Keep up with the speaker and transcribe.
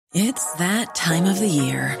It's that time of the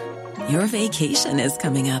year. Your vacation is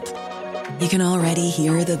coming up. You can already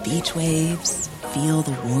hear the beach waves, feel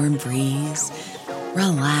the warm breeze,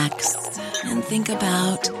 relax, and think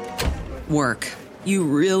about work. You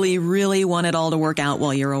really, really want it all to work out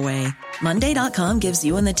while you're away. Monday.com gives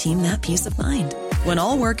you and the team that peace of mind. When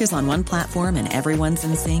all work is on one platform and everyone's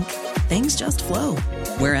in sync, things just flow.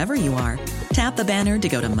 Wherever you are, tap the banner to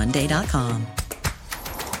go to Monday.com.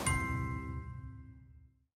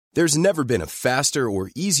 There's never been a faster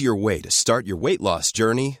or easier way to start your weight loss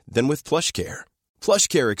journey than with PlushCare.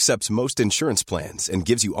 PlushCare accepts most insurance plans and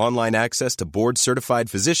gives you online access to board-certified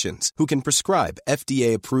physicians who can prescribe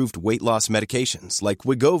FDA-approved weight loss medications like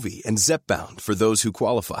Wegovy and Zepbound for those who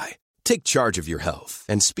qualify. Take charge of your health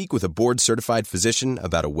and speak with a board-certified physician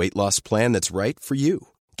about a weight loss plan that's right for you.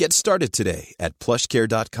 Get started today at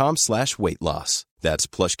plushcare.com/weight loss. That's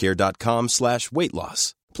plushcare.com/weight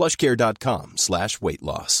loss. plushcare.com/weight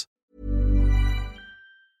loss.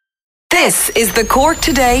 This is the Cork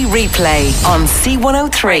Today replay on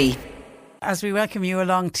C103. As we welcome you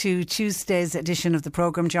along to Tuesday's edition of the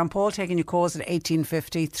programme, John Paul taking your calls at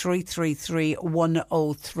 1850 333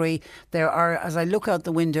 103. There are, as I look out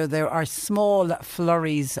the window, there are small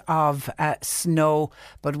flurries of snow,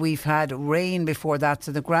 but we've had rain before that,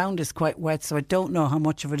 so the ground is quite wet, so I don't know how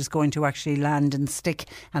much of it is going to actually land and stick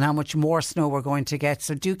and how much more snow we're going to get.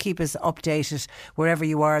 So do keep us updated wherever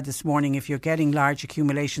you are this morning if you're getting large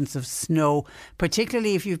accumulations of snow,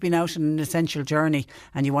 particularly if you've been out on an essential journey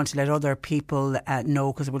and you want to let other people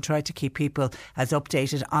know, because we'll try to keep people as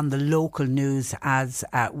updated on the local news as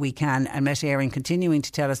we can. And Met Éireann continuing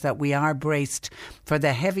to tell us that we are braced for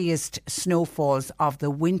the heaviest snowfalls of the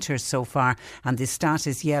winter so far, and the stat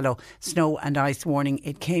is yellow. Snow and ice warning.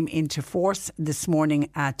 It came into force this morning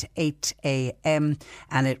at 8 a.m.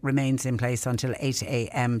 and it remains in place until 8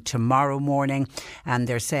 a.m. tomorrow morning, and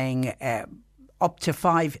they're saying up to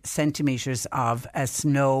 5 centimetres of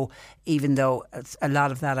snow, even though a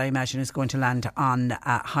lot of that I imagine is going to land on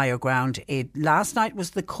higher ground. Last night was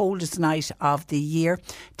the coldest night of the year.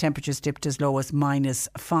 Temperatures dipped as low as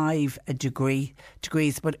 -5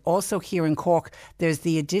 degrees. But also here in Cork, there's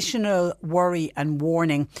the additional worry and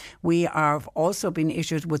warning. We have also been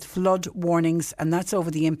issued with flood warnings, and that's over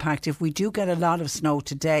the impact. If we do get a lot of snow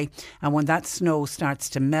today, and when that snow starts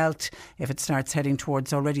to melt, if it starts heading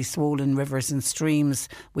towards already swollen rivers and streams,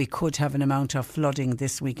 we could have an amount of flooding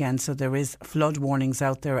this weekend. So there is flood warnings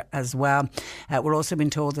out there as well. We're also been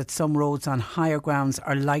told that some roads on higher grounds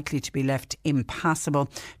are likely to be left impassable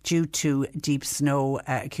due to deep snow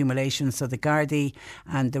accumulation. So the Gardaí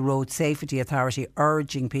and the Road Safety Authority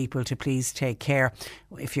urging people to please take care.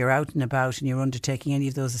 If you're out and about and you're undertaking any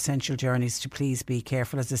of those essential journeys, to please be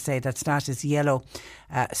careful. As I say, that stat is yellow.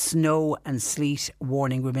 Snow and sleet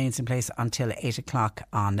warning remains in place until 8 o'clock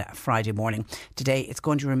on Friday morning. Today it's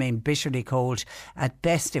going to remain bitterly cold. At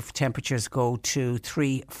best, if temperatures go to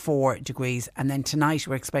 3-4 degrees, and then tonight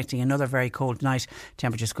we're expecting another very cold night.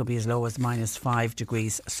 Temperatures could be as low as -5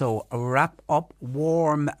 degrees. So wrap up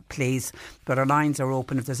warm, please. But our lines are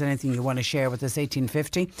open if there's anything you want to share with us.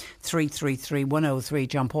 1850 333 103.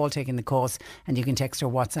 John Paul taking the calls, and you can text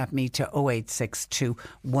or WhatsApp me to 0862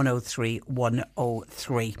 103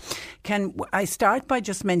 103. Can I start by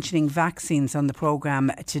just mentioning vaccines on the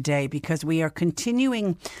programme today, because we are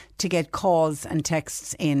continuing to get calls and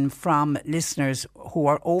texts in from listeners who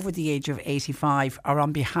are over the age of 85, or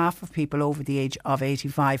on behalf of people over the age of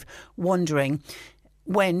 85, wondering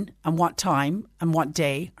when and what time and what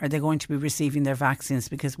day are they going to be receiving their vaccines,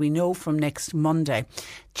 because we know from next Monday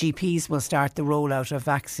GPs will start the rollout of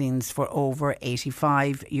vaccines for over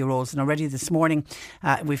 85-year-olds. And already this morning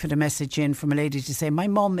we've had a message in from a lady to say, my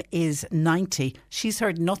mum is 90. She's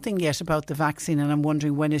heard nothing yet about the vaccine, and I'm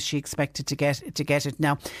wondering when is she expected to get it.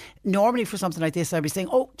 Now, normally for something like this I'd be saying,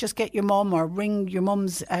 just get your mum or ring your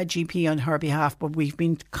mum's GP on her behalf. But we've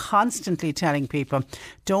been constantly telling people,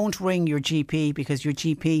 don't ring your GP, because your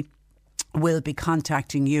GP will be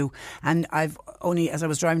contacting you. And I've only, as I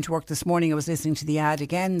was driving to work this morning, I was listening to the ad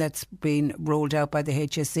again that's been rolled out by the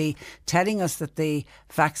HSE, telling us that the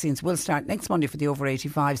vaccines will start next Monday for the over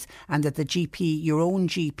 85s, and that the GP, your own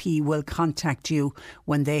GP, will contact you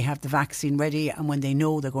when they have the vaccine ready and when they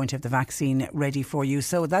know they're going to have the vaccine ready for you.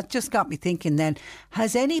 So that just got me thinking then,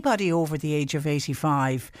 has anybody over the age of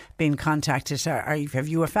 85 been contacted? Have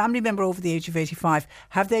you a family member over the age of 85?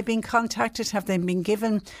 Have they been contacted? Have they been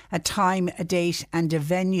given a time, a date and a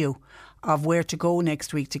venue of where to go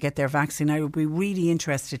next week to get their vaccine. I would be really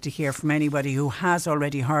interested to hear from anybody who has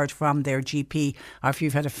already heard from their GP, or if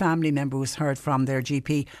you've had a family member who's heard from their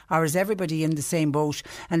GP, or is everybody in the same boat?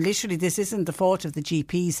 And literally, this isn't the fault of the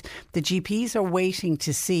GPs. The GPs are waiting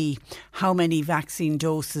to see how many vaccine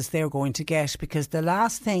doses they're going to get, because the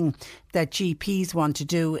last thing that GPs want to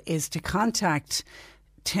do is to contact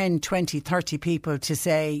 10, 20, 30 people to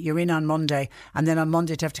say you're in on Monday, and then on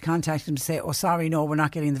Monday to have to contact them to say, oh sorry, no, we're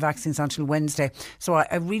not getting the vaccines until Wednesday. So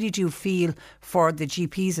I really do feel for the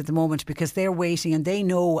GPs at the moment, because they're waiting, and they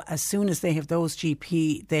know as soon as they have those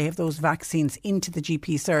vaccines into the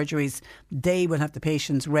GP surgeries, they will have the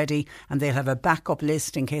patients ready, and they'll have a backup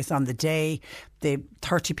list in case on the day the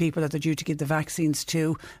 30 people that they're due to give the vaccines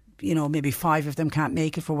to, you know, maybe 5 of them can't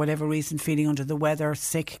make it for whatever reason, feeling under the weather,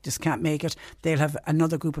 sick, just can't make it. They'll have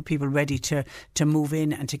another group of people ready to move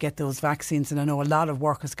in and to get those vaccines. And I know a lot of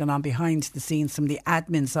work has gone on behind the scenes, some of the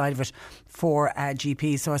admin side of it for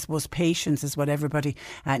GPs. So I suppose patience is what everybody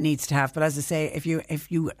needs to have. But as I say, if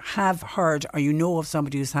you have heard, or you know of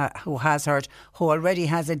somebody who has heard, who already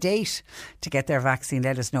has a date to get their vaccine,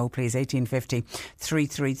 let us know, please. 1850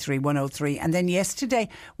 333 103. And then yesterday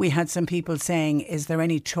we had some people saying, is there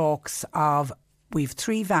any talks of, we've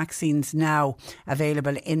 3 vaccines now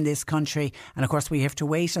available in this country, and of course we have to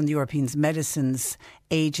wait on the European Medicines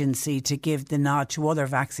Agency to give the nod to other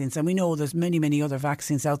vaccines, and we know there's many other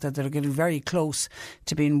vaccines out there that are getting very close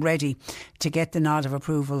to being ready to get the nod of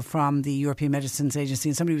approval from the European Medicines Agency.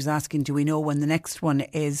 And somebody was asking, do we know when the next one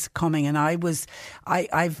is coming? And I've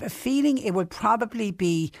a feeling it would probably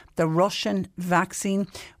be the Russian vaccine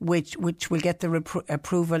which will get the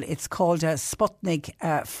approval. It's called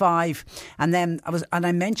Sputnik 5, and then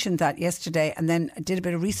I mentioned that yesterday, and then I did a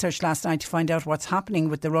bit of research last night to find out what's happening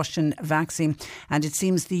with the Russian vaccine, and it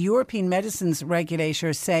seems the European medicines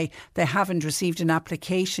regulators say they haven't received an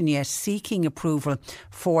application yet seeking approval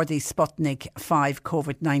for the Sputnik 5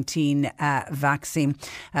 COVID-19 vaccine.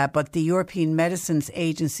 But the European Medicines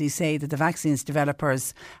Agency say that the vaccine's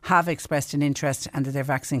developers have expressed an interest, and that their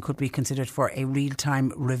vaccine could be considered for a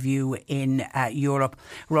real-time review in Europe.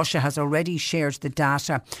 Russia has already shared the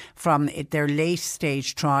data from their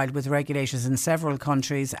late-stage trial with regulators in several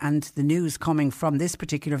countries, and the news coming from this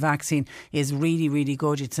particular vaccine is really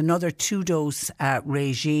good. It's another 2-dose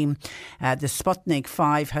regime. The Sputnik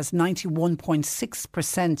 5 has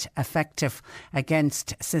 91.6% effective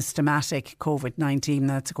against systematic COVID-19.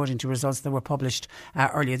 That's according to results that were published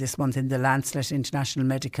earlier this month in the Lancet International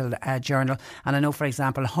Medical Journal. And I know, for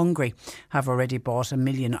example, Hungary have already bought 1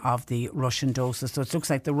 million of the Russian doses. So it looks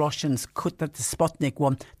like the Russians that the Sputnik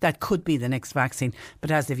one, that could be the next vaccine. But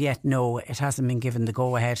as of yet, no, it hasn't been given the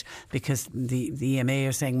go-ahead, because the EMA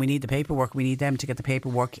are saying we need the paperwork, we need them to get the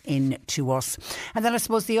paperwork in to us. And then I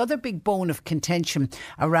suppose the other big bone of contention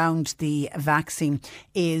around the vaccine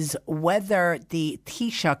is whether the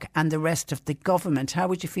Taoiseach and the rest of the government, how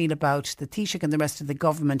would you feel about the Taoiseach and the rest of the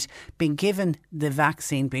government being given the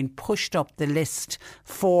vaccine, being pushed up the list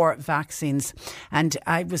for vaccines? And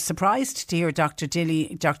I was surprised to hear Dr.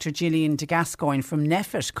 Gillian de Gascoigne from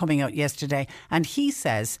NPHET coming out yesterday, and he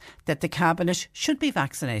says that the Cabinet should be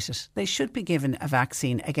vaccinated. They should be given a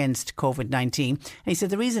vaccine against COVID-19. And he said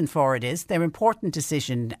the reason for it is they're important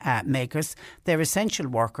decision makers, they're essential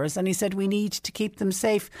workers, and he said we need to keep them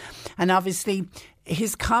safe. And obviously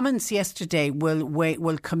his comments yesterday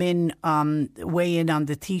will come in, weigh in on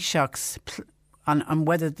the Taoiseach's on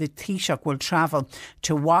whether the Taoiseach will travel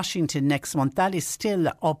to Washington next month. That is still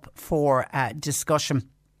up for discussion,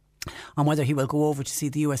 on whether he will go over to see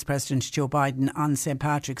the US President Joe Biden on St.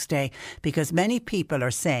 Patrick's Day, because many people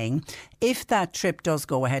are saying if that trip does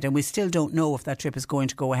go ahead, and we still don't know if that trip is going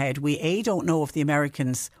to go ahead, we don't know if the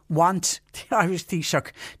Americans want the Irish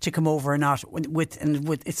Taoiseach to come over or not.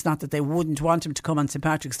 It's not that they wouldn't want him to come on St.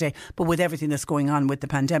 Patrick's Day, but with everything that's going on with the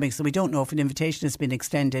pandemic, so we don't know if an invitation has been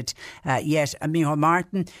extended yet. And Micheál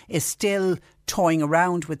Martin is still toying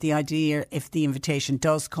around with the idea, if the invitation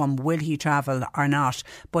does come, will he travel or not?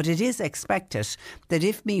 But it is expected that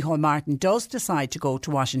if Micheál Martin does decide to go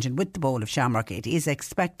to Washington with the bowl of shamrock, it is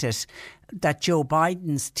expected that Joe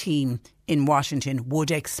Biden's team in Washington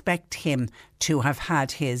would expect him to have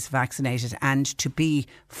had his vaccinated and to be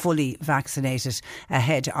fully vaccinated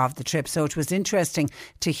ahead of the trip. So it was interesting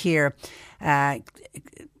to hear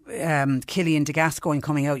Gillian de Gascoigne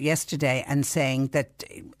coming out yesterday and saying that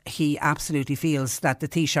he absolutely feels that the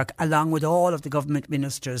Taoiseach, along with all of the government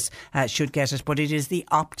ministers, should get it. But it is the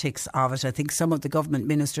optics of it. I think some of the government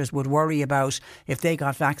ministers would worry about if they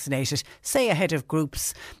got vaccinated, say ahead of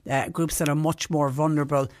groups that are much more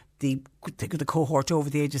vulnerable, the cohort over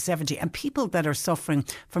the age of 70, and people that are suffering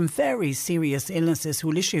from very serious illnesses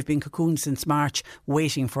who literally have been cocooned since March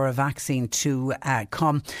waiting for a vaccine to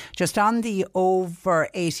come. Just on the over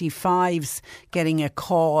 85s getting a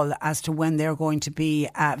call as to when they're going to be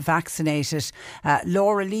vaccinated.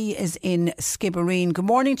 Laura Lee is in Skibbereen. Good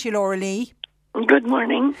morning to you, Laura Lee. Good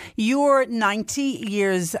morning. You're 90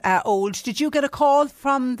 years old. Did you get a call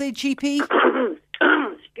from the GP?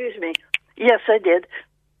 Excuse me. Yes, I did.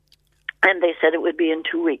 And they said it would be in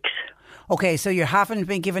 2 weeks. Okay, so you haven't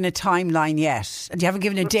been given a timeline yet. And you haven't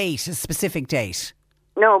given a date, a specific date.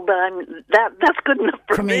 No, but that's good enough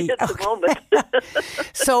for me at the moment.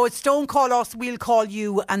 So it's don't call us, we'll call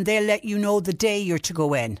you, and they'll let you know the day you're to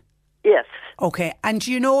go in. Yes. Okay, and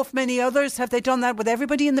do you know if many others, have they done that with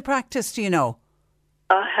everybody in the practice, do you know?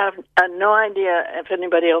 I have no idea if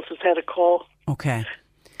anybody else has had a call. Okay.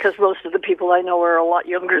 Because most of the people I know are a lot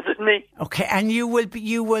younger than me. Okay, and you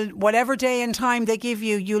will, whatever day and time they give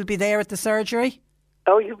you, you'll be there at the surgery?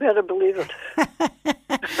 Oh, you better believe it.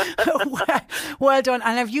 Well done.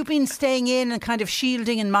 And have you been staying in and kind of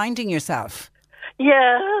shielding and minding yourself?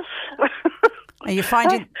 Yes. Are you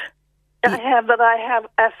finding... I have, but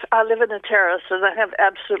I live in a terrace and I have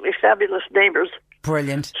absolutely fabulous neighbours.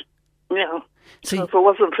 Brilliant. You know, so if it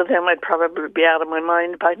wasn't for them, I'd probably be out of my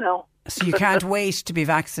mind by now. So you can't wait to be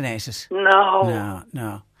vaccinated? No.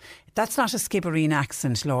 No. That's not a Skibbereen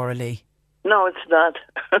accent, Laura Lee. No, it's not.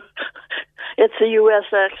 It's a US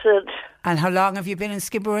accent. And how long have you been in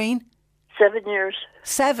Skibbereen? 7 years.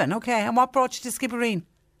 7, okay. And what brought you to Skibbereen?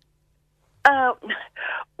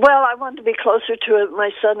 Well, I wanted to be closer to my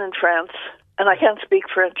son in France, and I can't speak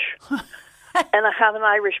French. And I have an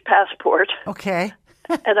Irish passport. Okay.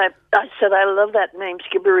 And I said, I love that name,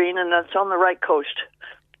 Skibbereen, and that's on the right coast.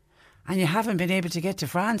 And you haven't been able to get to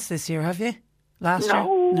France this year, have you? Last year?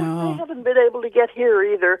 No, I haven't been able to get here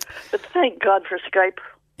either. But thank God for Skype.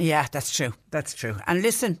 Yeah, that's true. And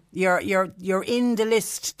listen, you're in the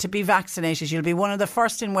list to be vaccinated. You'll be one of the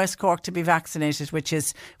first in West Cork to be vaccinated, which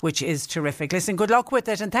is terrific. Listen, good luck with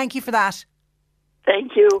it, and thank you for that.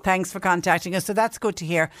 Thank you. Thanks for contacting us. So that's good to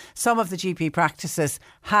hear. Some of the GP practices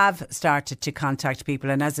have started to contact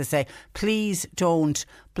people. And as I say, please don't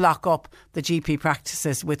block up the GP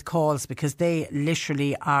practices with calls, because they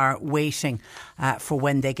literally are waiting for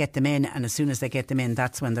when they get them in. And as soon as they get them in,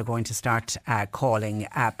 that's when they're going to start calling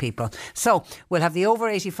people. So we'll have the over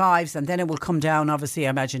 85s, and then it will come down, obviously, I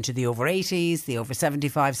imagine, to the over 80s, the over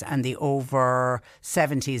 75s and the over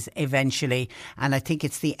 70s eventually. And I think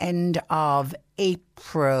it's the end of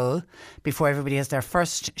April before everybody has their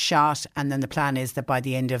first shot, and then the plan is that by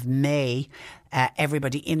the end of May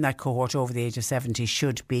everybody in that cohort over the age of 70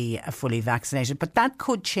 should be fully vaccinated. But that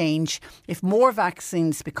could change if more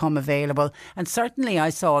vaccines become available. And certainly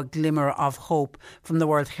I saw a glimmer of hope from the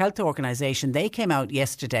World Health Organization. They came out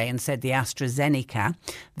yesterday and said the AstraZeneca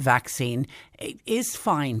vaccine is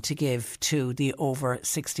fine to give to the over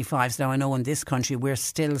 65s. Now, I know in this country we're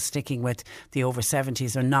still sticking with the over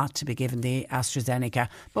 70s are not to be given the AstraZeneca.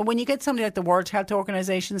 But when you get somebody like the World Health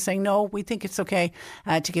Organization saying, no, we think it's okay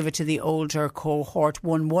to give it to the older cohort,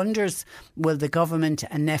 one wonders, will the government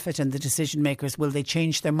and NPHET and the decision makers, will they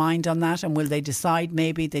change their mind on that? And will they decide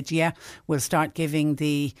maybe that, yeah, we'll start giving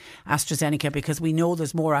the AstraZeneca, because we know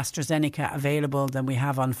there's more AstraZeneca available than we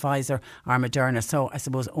have on Pfizer or Moderna. So I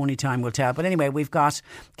suppose only time will tell. But anyway, we've got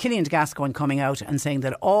Killian de Gascoigne coming out and saying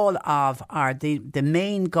that all of the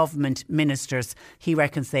main government ministers, he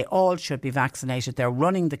reckons they all should be vaccinated. They're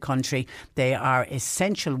running the country. They are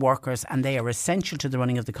essential workers and they are essential to the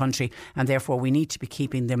running of the country, and therefore we need to be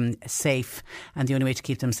keeping them safe. And the only way to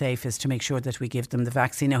keep them safe is to make sure that we give them the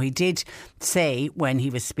vaccine. Now, he did say when he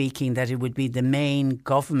was speaking that it would be the main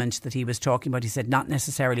government that he was talking about. He said not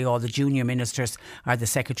necessarily all the junior ministers are the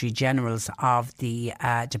Secretary Generals of the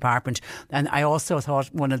department. And I also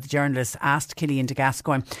thought one of the journalists asked Killian de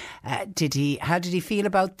Gascoigne, how did he feel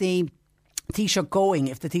about the Taoiseach going,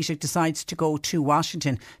 if the Taoiseach decides to go to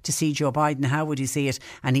Washington to see Joe Biden, how would he see it?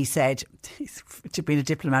 And he said, to be a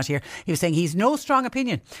diplomat here, he was saying he's no strong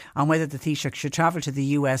opinion on whether the Taoiseach should travel to the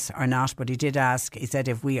US or not, but he did ask, he said,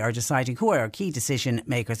 if we are deciding who are our key decision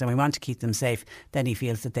makers and we want to keep them safe, then he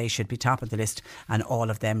feels that they should be top of the list and all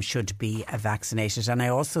of them should be vaccinated. And I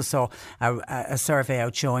also saw a survey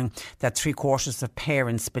out showing that 3/4 of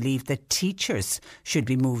parents believe that teachers should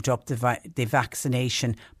be moved up the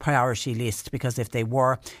vaccination priority list list, because if they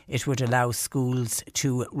were, it would allow schools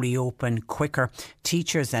to reopen quicker.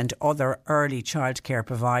 Teachers and other early childcare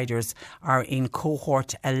providers are in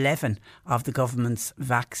cohort 11 of the government's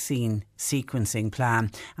vaccine sequencing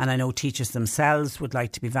plan. And I know teachers themselves would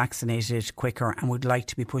like to be vaccinated quicker and would like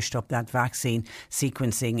to be pushed up that vaccine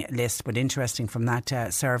sequencing list. But interesting from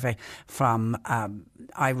that survey from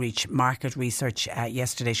iReach Market Research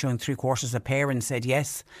yesterday, showing 3/4 of parents said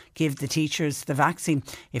yes, give the teachers the vaccine.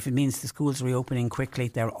 If it means the schools reopening quickly,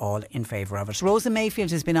 they're all in favour of it. Rosa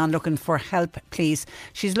Mayfield has been on looking for help, please.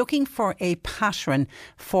 She's looking for a pattern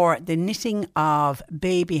for the knitting of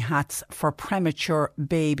baby hats for premature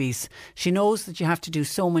babies. She knows that you have to do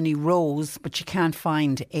so many rows, but you can't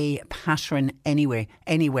find a pattern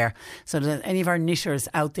anywhere. So that any of our knitters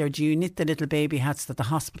out there, do you knit the little baby hats that the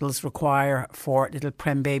hospitals require for little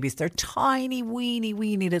prem babies? They're tiny, weeny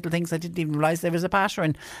little things. I didn't even realise there was a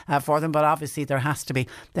pattern for them, but obviously they have to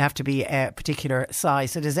be a particular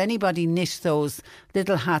size. So does anybody knit those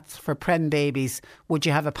little hats for prem babies? Would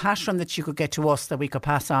you have a pattern that you could get to us that we could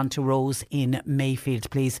pass on to Rose in Mayfield,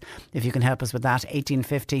 please, if you can help us with that?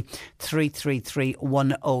 1850 333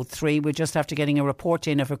 103. We're just after getting a report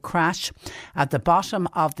in of a crash at the bottom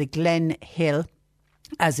of the Glen Hill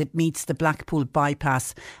as it meets the Blackpool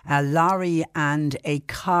bypass. A lorry and a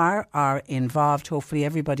car are involved. Hopefully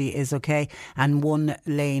everybody is okay, and one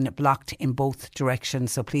lane blocked in both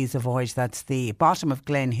directions, so please avoid. That's the bottom of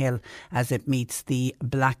Glen Hill as it meets the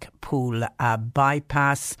Blackpool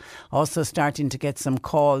bypass. Also starting to get some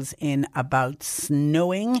calls in about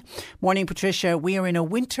snowing. Morning, Patricia. We are in a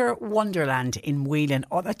winter wonderland in Whelan.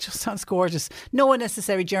 Oh, that just sounds gorgeous. No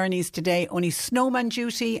unnecessary journeys today, only snowman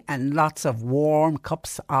duty and lots of warm cups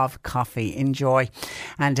of coffee. Enjoy.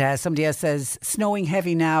 And somebody else says snowing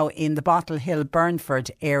heavy now in the Bottle Hill Burnford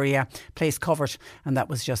area, place covered, and that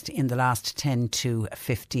was just in the last 10 to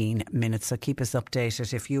 15 minutes. So keep us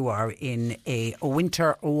updated if you are in a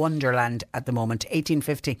winter wonderland at the moment.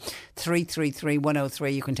 1850 333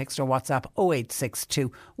 103. You can text or WhatsApp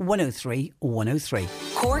 0862 103 103.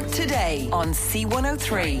 Cork Today on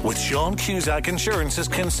C103. With Sean Cusack Insurance's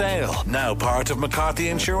Kinsale, now part of McCarthy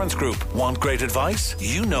Insurance Group. Want great advice?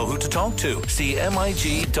 You know who to talk to.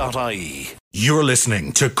 CMIG.ie. You're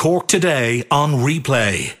listening to Cork Today on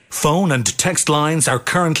replay. Phone and text lines are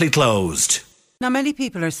currently closed. Now, many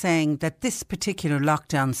people are saying that this particular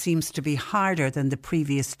lockdown seems to be harder than the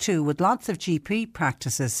previous two, with lots of GP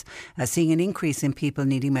practices seeing an increase in people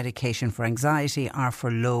needing medication for anxiety or for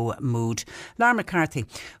low mood. Lar McCarthy,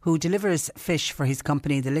 who delivers fish for his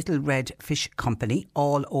company, the Little Red Fish Company,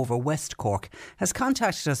 all over West Cork, has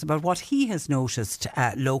contacted us about what he has noticed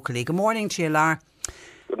locally. Good morning to you, Lar.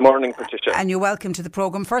 Good morning, Patricia. And you're welcome to the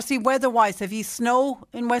programme. Firstly, weather-wise, have you snow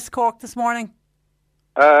in West Cork this morning?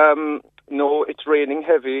 No, it's raining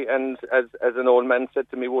heavy, and as an old man said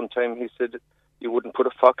to me one time, he said, you wouldn't put a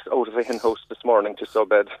fox out of a hen house this morning, it's so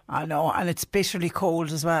bad. I know, and it's bitterly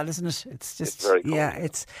cold as well, isn't it? It's just, very cold. Yeah,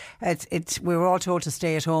 it's. We were all told to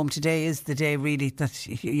stay at home. Today is the day, really, that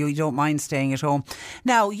you don't mind staying at home.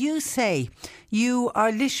 Now, you say you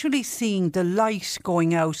are literally seeing the light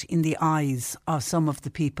going out in the eyes of some of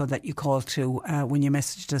the people that you called to when you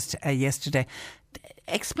messaged us yesterday.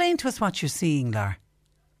 Explain to us what you're seeing, Lar.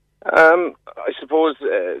 I suppose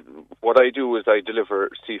what I do is I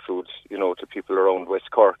deliver seafood, to people around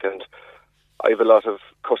West Cork, and I have a lot of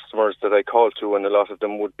customers that I call to, and a lot of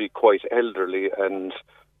them would be quite elderly, and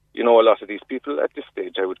a lot of these people at this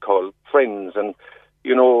stage I would call friends, and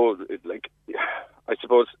I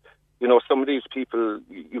suppose some of these people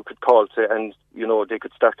you could call to, and they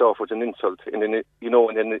could start off with an insult in an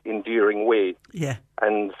endearing way, yeah,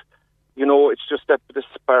 and it's just that bit of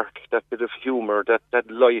spark, that bit of humour,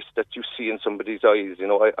 that light that you see in somebody's eyes.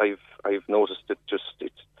 I've noticed it.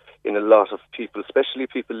 It's in a lot of people, especially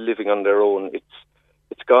people living on their own.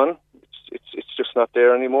 It's gone. It's just not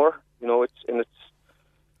there anymore. It's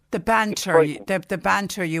the banter. The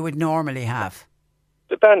banter you would normally have.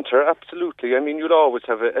 The banter, absolutely. I mean, you'd always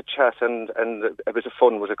have a chat and a bit of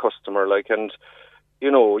fun with a customer, and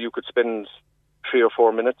you could spend 3 or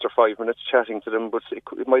 4 minutes or 5 minutes chatting to them, but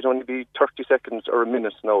it might only be 30 seconds or a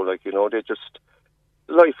minute now. They just,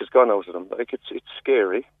 life has gone out of them. It's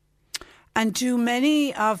scary. And do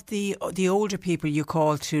many of the older people you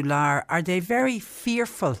call to, Lar, are they very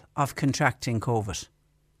fearful of contracting COVID?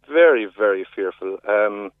 Very, very fearful.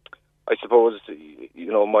 I suppose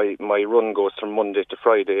my run goes from Monday to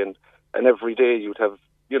Friday, and every day you'd have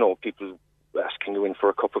people asking you in for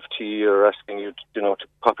a cup of tea or asking you to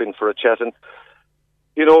pop in for a chat, and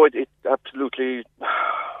it absolutely,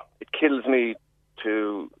 it kills me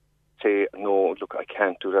to say, no, look, I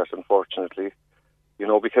can't do that, unfortunately,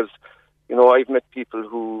 because, I've met people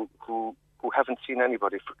who haven't seen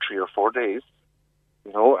anybody for 3 or 4 days,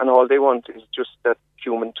 and all they want is just that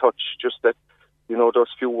human touch, just that, those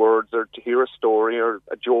few words, or to hear a story or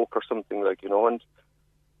a joke or something, and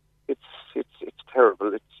it's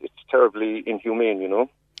terrible. It's terribly inhumane,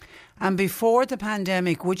 And before the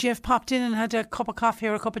pandemic, would you have popped in and had a cup of coffee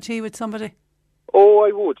or a cup of tea with somebody? Oh,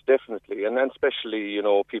 I would, definitely, and especially,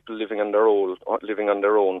 people living on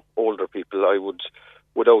their own, older people. I would,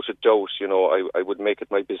 without a doubt, I would make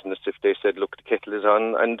it my business if they said, look, the kettle is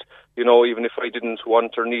on, and, even if I didn't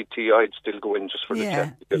want or need tea, I'd still go in just for the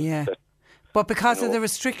chat. Yeah. But because of the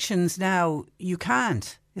restrictions now, you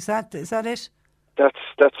can't. Is that it?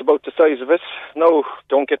 That's about the size of it. No,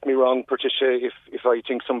 don't get me wrong, Patricia. If I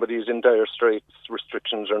think somebody is in dire straits,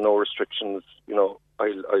 restrictions or no restrictions, I'll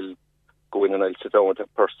go in and I'll sit down with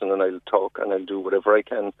that person and I'll talk and I'll do whatever I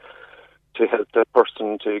can to help that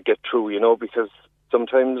person to get through. Because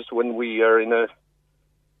sometimes when we are in a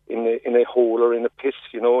hole or in a pit,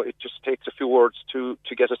 it just takes a few words to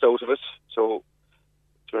get us out of it. So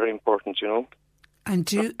it's very important, And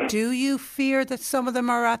do you fear that some of them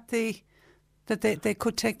are at that they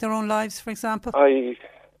could take their own lives, for example? I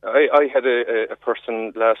had a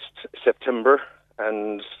person last September,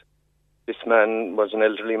 and this man was an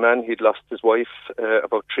elderly man. He'd lost his wife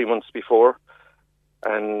about 3 months before,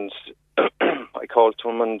 and I called to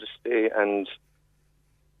him on this day, and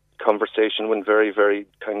conversation went very, very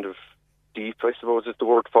kind of deep, I suppose is the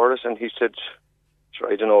word for it. And he said, sure,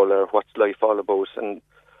 I don't know, Lara, what's life all about? And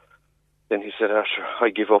then he said, sure, I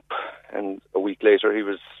give up. And a week later, he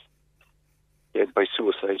was dead by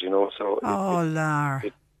suicide, So Lar.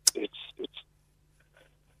 It's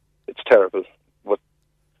terrible. But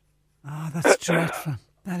that's dreadful.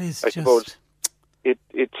 That is I suppose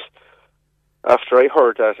it's after I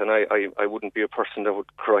heard that, and I wouldn't be a person that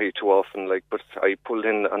would cry too often, but I pulled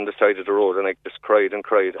in on the side of the road and I just cried, and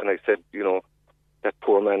I said, that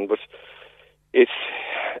poor man. But it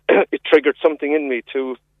triggered something in me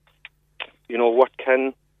to, what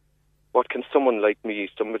can someone like me,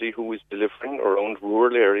 somebody who is delivering around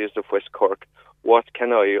rural areas of West Cork, what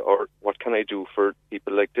can I do for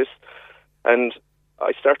people like this? And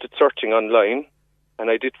I started searching online,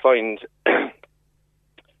 and I did find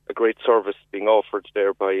a great service being offered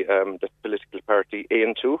there by the political party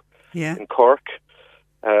AN2 in Cork.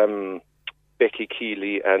 Becky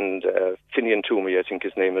Keeley and Finian Toomey, I think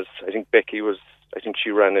his name is. I think she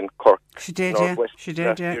ran in Cork. She did, Northwest. She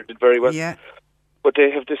did, yeah. Did very well. Yeah. But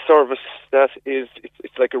they have this service that is,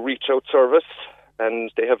 it's like a reach out service,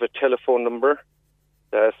 and they have a telephone number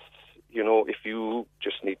that, if you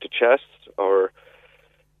just need to chat or,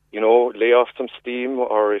 lay off some steam,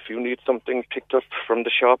 or if you need something picked up from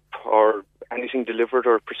the shop or anything delivered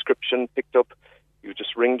or a prescription picked up, you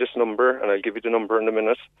just ring this number, and I'll give you the number in a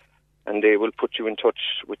minute, and they will put you in touch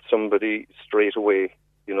with somebody straight away,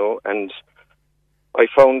 and I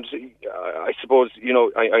found, I suppose,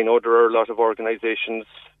 I know there are a lot of organisations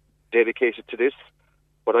dedicated to this,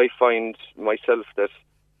 but I find myself that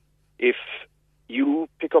if you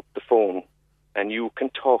pick up the phone and you can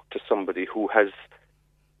talk to somebody who has,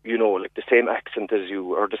 the same accent as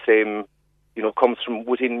you, or the same, comes from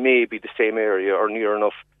within maybe the same area or near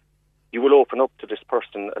enough, you will open up to this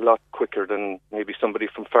person a lot quicker than maybe somebody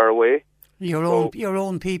from far away. Your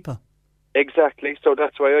own people. Exactly. So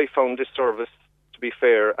that's why I found this service, to be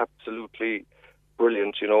fair, absolutely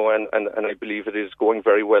brilliant, and I believe it is going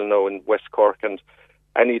very well now in West Cork. And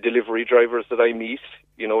any delivery drivers that I meet,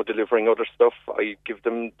 delivering other stuff, I give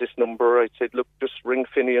them this number. I said, look, just ring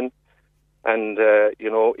Finian, and,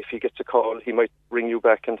 if he gets a call, he might ring you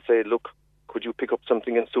back and say, look, could you pick up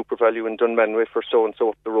something in SuperValu in Dunmanway for so-and-so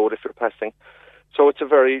up the road if you're passing? So it's a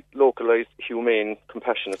very localised, humane,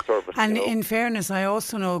 compassionate service. And in fairness, I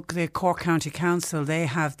also know the Cork County Council, they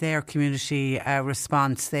have their community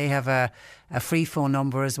response. They have a free phone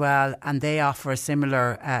number as well, and they offer a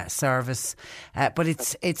similar service. But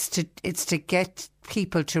it's to get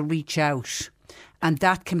people to reach out. And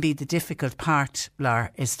that can be the difficult part,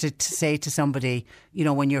 Lar, is to say to somebody,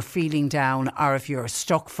 when you're feeling down, or if you're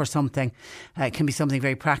stuck for something, it can be something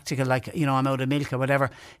very practical, like, I'm out of milk or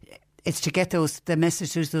whatever. It's to get the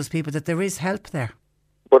message to those people that there is help there.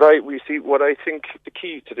 But what I think the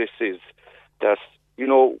key to this is that,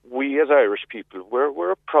 we as Irish people,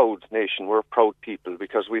 we're a proud nation, we're a proud people,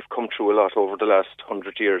 because we've come through a lot over the last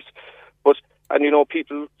 100 years. And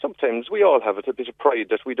people, sometimes we all have a bit of pride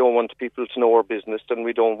that we don't want people to know our business, and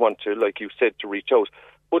we don't want to, like you said, to reach out.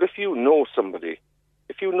 But if you know somebody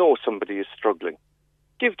is struggling,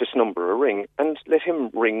 give this number a ring and let him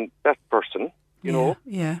ring that person,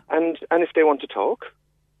 Yeah. And if they want to talk,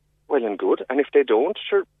 well and good. And if they don't,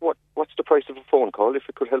 sure, what's the price of a phone call if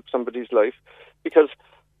it could help somebody's life? Because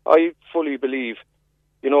I fully believe,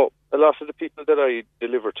 a lot of the people that I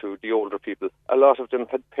deliver to, the older people, a lot of them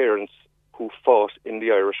had parents who fought in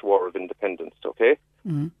the Irish War of Independence, okay?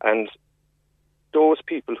 Mm-hmm. And those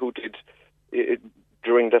people who did,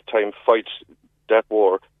 during that time, fight that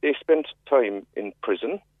war, they spent time in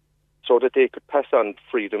prison so that they could pass on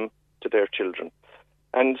freedom to their children.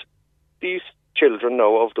 And these children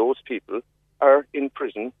now of those people are in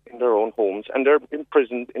prison in their own homes, and they're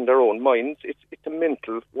imprisoned in their own minds. It's a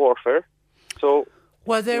mental warfare. So,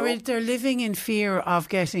 well, they're living in fear of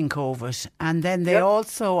getting COVID, and then they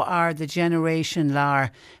also are the generation,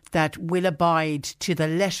 Lar, that will abide to the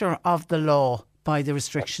letter of the law by the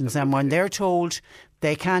restrictions. And when they're told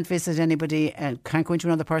they can't visit anybody and can't go into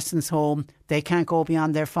another person's home, they can't go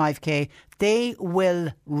beyond their 5K, they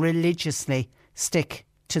will religiously stick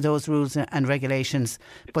to those rules and regulations.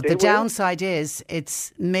 But the downside is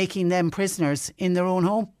it's making them prisoners in their own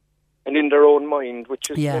home. And in their own mind, which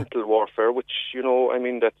is mental warfare, which,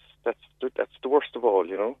 that's the worst of all,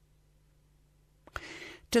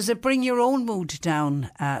 Does it bring your own mood down,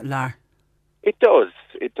 Lar? It does,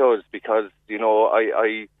 because,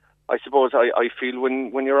 I suppose I feel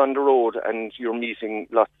when you're on the road and you're meeting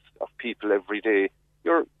lots of people every day,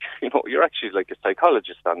 you're actually like a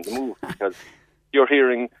psychologist on the move, because you're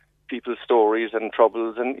hearing people's stories and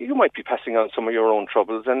troubles, and you might be passing on some of your own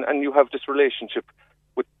troubles, and you have this relationship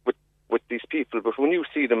with these people. But when you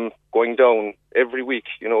see them going down every week,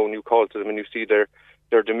 when you call to them and you see their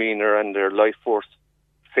demeanour and their life force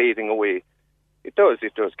fading away, it does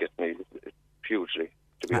get me hugely,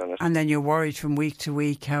 to be honest. And then you're worried from week to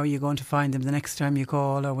week, how are you going to find them the next time you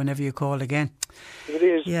call or whenever you call again? It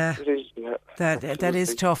is. Yeah. It is. Yeah. That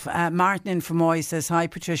is tough. Martin in Fermoy says, hi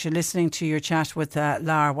Patricia, listening to your chat with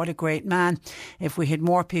Lar, what a great man. If we had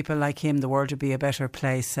more people like him, the world would be a better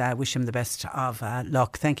place. Wish him the best of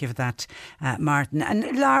luck. Thank you for that, Martin.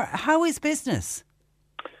 And Lar, how is business?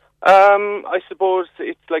 I suppose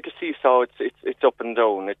it's like a seesaw. It's up and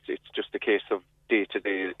down. It's just a case of day to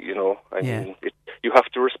day, I mean, you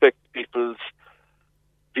have to respect people's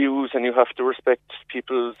views and you have to respect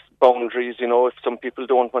people's boundaries. If some people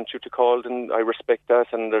don't want you to call, then I respect that.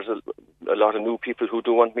 And there's a lot of new people who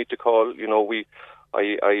do want me to call.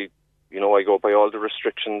 I go by all the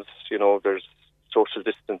restrictions. There's social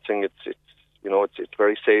distancing. It's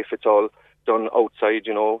very safe. It's all done outside.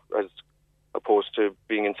 As opposed to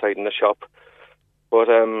being inside in the shop. But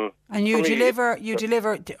and you deliver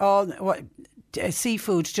all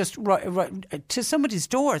seafood just right to somebody's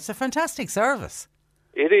door. It's a fantastic service.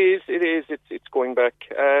 It is. It's going back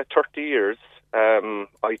 30 years.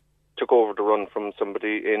 I took over the run from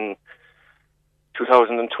somebody in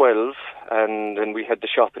 2012, and then we had the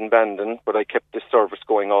shop in Bandon, but I kept this service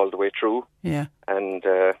going all the way through. Yeah. And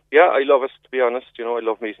I love it, to be honest. I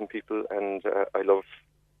love meeting people, and I love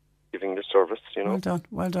giving the service.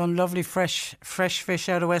 Well done. Lovely fresh fish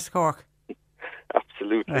out of West Cork.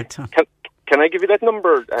 Absolutely. Right. Can I give you that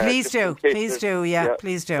number? Please do. Please do. Yeah,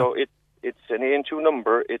 please do. So it's an AN2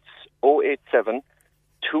 number. It's 087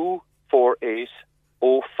 248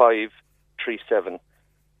 0537.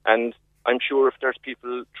 And I'm sure if there's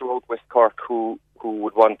people throughout West Cork who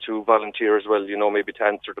would want to volunteer as well, maybe to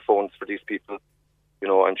answer the phones for these people,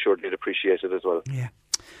 I'm sure they'd appreciate it as well. Yeah.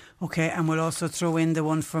 Okay, and we'll also throw in the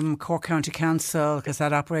one from Cork County Council, because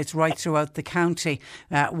that operates right throughout the county,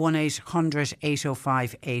 1800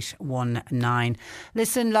 805 819.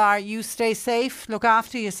 Listen, Lar, you stay safe, look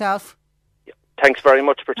after yourself. Thanks very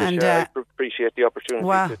much, Patricia. And, I appreciate the opportunity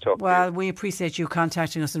to talk to you. Well, we appreciate you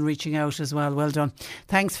contacting us and reaching out as well. Well done.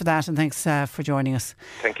 Thanks for that, and thanks for joining us.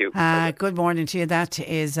 Thank you. Good morning to you. That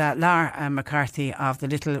is Lar McCarthy of the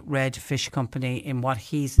Little Red Fish Company, in what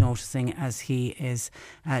he's noticing as he is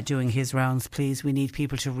doing his rounds. Please, we need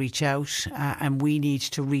people to reach out, and we need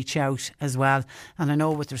to reach out as well. And I know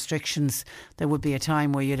with restrictions, there would be a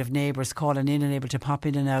time where you'd have neighbours calling in and able to pop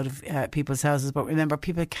in and out of people's houses. But remember,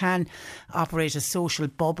 people can operate a social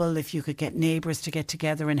bubble if you could get neighbours to get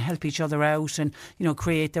together and help each other out, and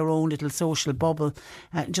create their own little social bubble,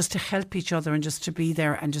 just to help each other and just to be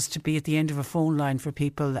there and just to be at the end of a phone line for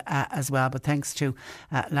people as well. But thanks to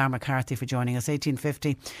Lar McCarthy for joining us.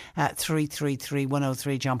 1850 333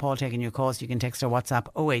 103. John Paul taking your calls. You can text or WhatsApp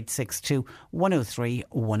 0862 103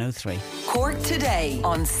 103. Cork Today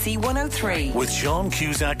on C103 with Sean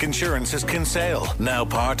Cusack Insurance's Kinsale, now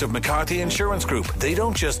part of McCarthy Insurance Group. They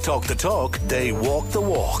don't just talk the talk, they walk the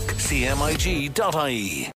walk.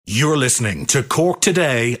 CMIG.ie. You're listening to Cork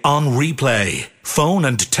Today on replay. Phone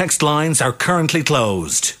and text lines are currently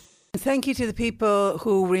closed. Thank you to the people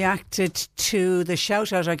who reacted to the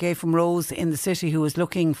shout out I gave from Rose in the city, who was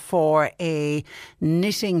looking for a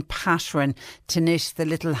knitting pattern to knit the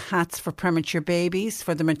little hats for premature babies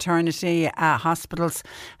for the maternity hospitals.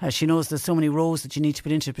 She knows there's so many rows that you need to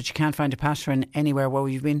put into it, but you can't find a pattern anywhere. Where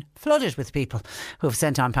we've been flooded with people who have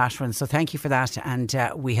sent on patterns. So thank you for that. And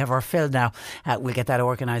we have our fill now. We'll get that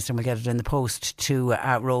organised and we'll get it in the post to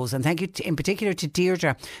Rose. And thank you in particular to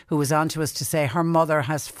Deirdre, who was on to us to say her mother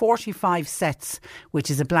has 45 sets,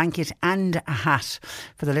 which is a blanket and a hat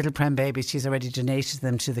for the little prem babies. She's already donated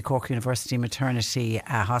them to the Cork University Maternity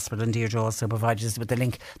Hospital, and Deirdre also provided us with the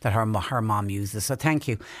link that her mum uses. So thank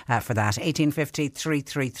you for that. 1850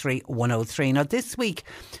 333 103. Now this week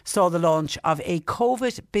saw the launch of a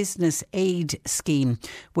COVID business aid scheme,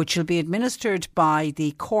 which will be administered by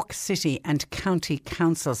the Cork City and County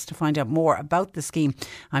Councils. To find out more about the scheme,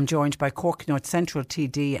 I'm joined by Cork North Central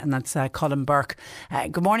TD, and that's Colin Burke.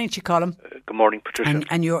 Good morning to you, Colin. Good morning, Patricia.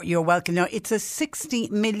 And you're welcome. Now, it's a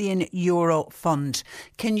 €60 million fund.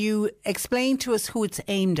 Can you explain to us who it's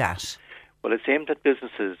aimed at? Well, it's aimed at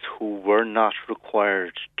businesses who were not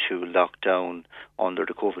required to lock down under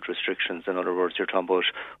the COVID restrictions. In other words, you're talking about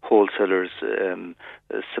wholesalers,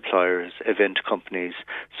 suppliers, event companies.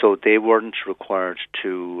 So they weren't required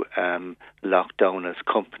to lock down as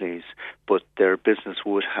companies, but their business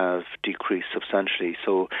would have decreased substantially.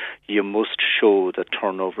 So you must show that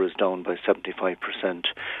turnover is down by 75%.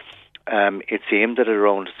 It's aimed at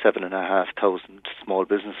around 7,500 small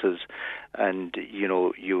businesses, and you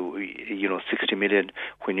know 60 million.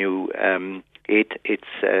 When you it's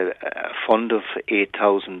a fund of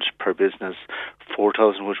 8,000 per business,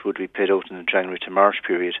 4,000 which would be paid out in the January to March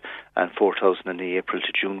period, and 4,000 in the April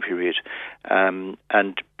to June period. And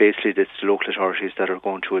basically, it's the local authorities that are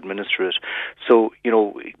going to administer it. So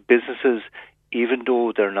businesses, even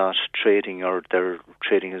though they're not trading or their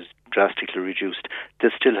trading is drastically reduced, they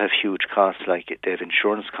still have huge costs, like they have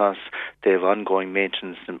insurance costs, they have ongoing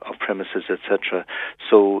maintenance of premises, etc.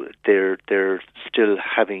 So they're still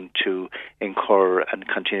having to incur and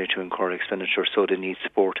continue to incur expenditure, so they need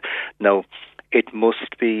support. Now, it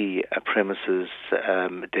must be a premises,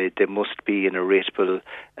 they must be in a rateable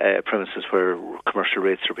premises where commercial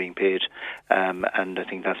rates are being paid, and I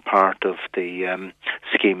think that's part of the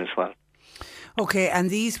scheme as well. Okay, and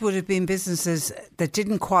these would have been businesses that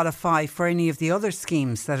didn't qualify for any of the other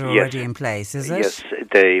schemes that are already in place, is it? Yes,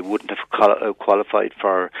 they wouldn't have qualified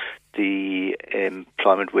for the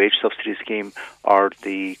employment wage subsidy scheme or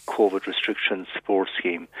the COVID restriction support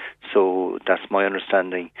scheme. So that's my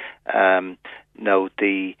understanding. Now,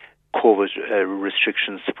 the COVID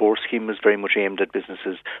restriction support scheme is very much aimed at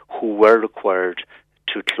businesses who were required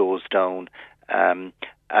to close down, and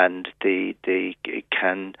they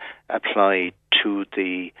can apply to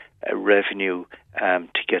the revenue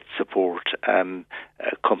to get support. A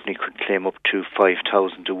company could claim up to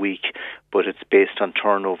 5,000 a week, but it's based on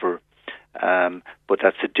turnover. But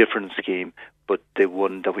that's a different scheme. But the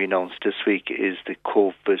one that we announced this week is the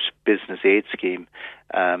COVID Business Aid Scheme,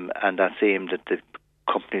 and that's aimed at the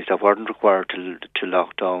companies that weren't required to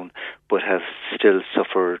lock down, but have still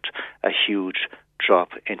suffered a huge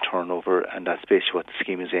drop in turnover, and that's basically what the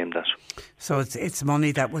scheme is aimed at. So it's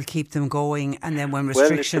money that will keep them going, and then when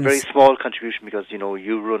restrictions... Well, it's a very small contribution, because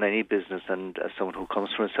you run any business, and as someone who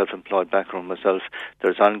comes from a self-employed background myself,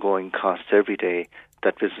 there's ongoing costs every day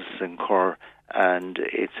that businesses incur, and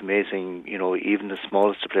it's amazing, even the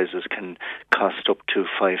smallest of places can cost up to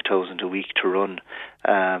 5,000 a week to run.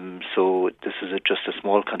 So this is just a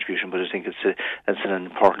small contribution, but I think it's an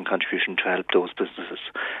important contribution to help those businesses.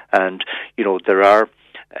 And there are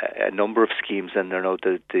a number of schemes, and there now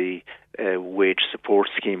the wage support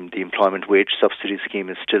scheme, the employment wage subsidy scheme,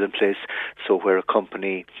 is still in place. So where a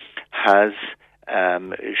company has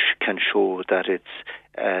can show that its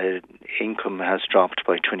income has dropped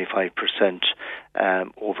by 25%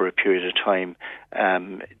 over a period of time,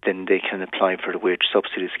 then they can apply for the wage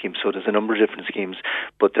subsidy scheme. So there's a number of different schemes,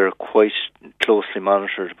 but they're quite closely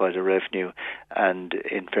monitored by the revenue, and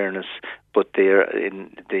in fairness, but they are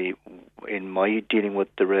in my dealing with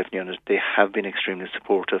the revenue on it, they have been extremely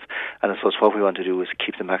supportive. And I suppose what we want to do is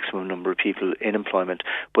keep the maximum number of people in employment,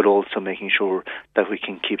 but also making sure that we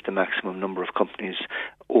can keep the maximum number of companies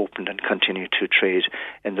open and continue to trade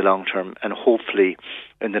in the long term. And hopefully,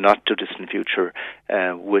 in the not too distant future,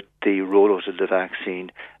 with the rollout of the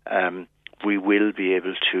vaccine, we will be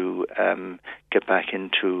able to get back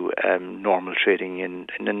into normal trading in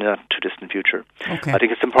the not too distant future. Okay. I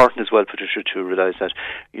think it's important as well, Patricia, to realise that,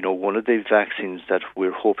 one of the vaccines that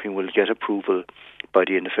we're hoping will get approval by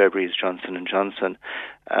the end of February is Johnson & Johnson.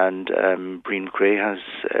 And Breen McRae has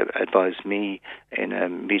advised me in a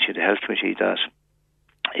meeting of the Health Committee that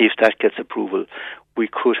if that gets approval, we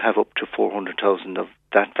could have up to 400,000 of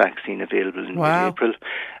that vaccine available in mid-April.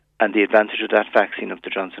 And the advantage of that vaccine, of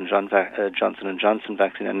the Johnson & Johnson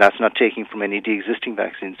vaccine, and that's not taking from any of the existing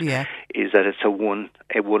vaccines, is that it's a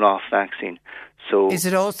one-off vaccine. So, is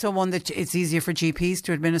it also one that it's easier for GPs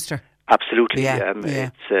to administer? Absolutely.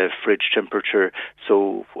 It's fridge temperature.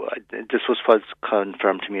 So this was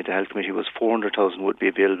confirmed to me at the Health Committee, was 400,000 would be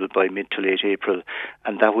available by mid to late April.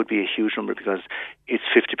 And that would be a huge number because it's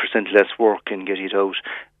 50% less work in getting it out.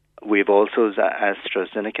 We've also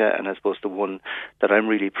AstraZeneca, and I suppose the one that I'm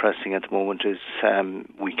really pressing at the moment is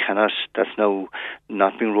that's now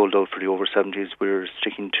not being rolled out for the over 70s. We're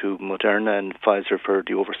sticking to Moderna and Pfizer for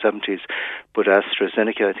the over 70s. But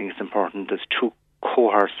AstraZeneca, I think it's important. There's two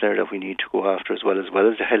cohorts there that we need to go after as well as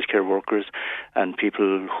the healthcare workers and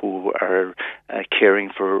people who are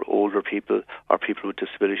caring for older people or people with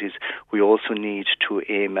disabilities. We also need to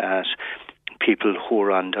aim at people who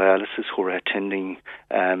are on dialysis, who are attending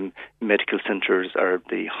medical centres or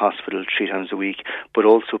the hospital 3 times a week, but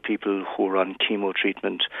also people who are on chemo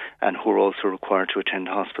treatment and who are also required to attend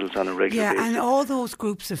hospitals on a regular basis. Yeah, and all those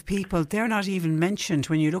groups of people, they're not even mentioned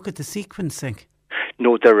when you look at the sequencing.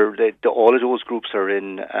 No, all of those groups are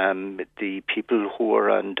in. The people who are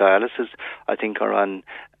on dialysis, I think, are on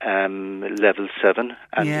level 7,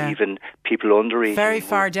 and even people under 18. Very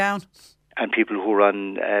far down. And people who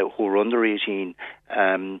are under 18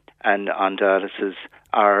 and on dialysis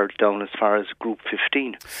are down as far as group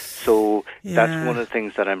 15. So that's one of the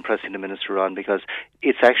things that I'm pressing the Minister on, because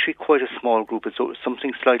it's actually quite a small group. It's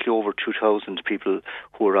something slightly over 2,000 people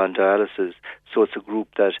who are on dialysis. So it's a group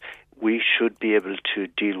that we should be able to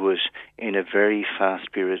deal with in a very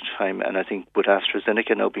fast period of time. And I think with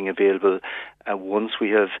AstraZeneca now being available, once we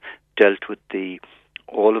have dealt with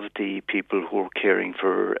all of the people who are caring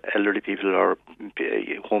for elderly people or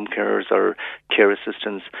home carers or care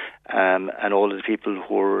assistants and all of the people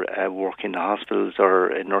who are working in the hospitals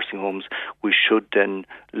or in nursing homes, we should then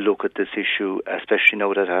look at this issue, especially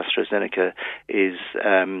now that AstraZeneca is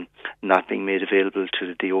not being made available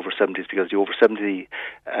to the over 70s, because the over 70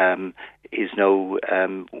 is now,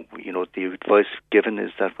 the advice given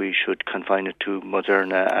is that we should confine it to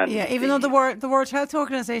Moderna. And even though the World Health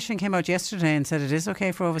Organization came out yesterday and said it is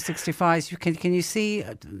okay for over 65s, can you see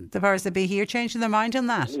the powers that be here changing their mind on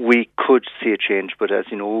that? We could see a change, but as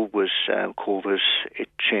you know, with COVID, it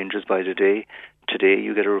changes by the day. Today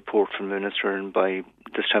you get a report from the Minister, and by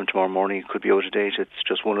this time tomorrow morning it could be out of date. It's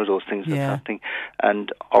just one of those things that's happening.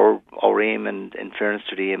 And our aim, and in fairness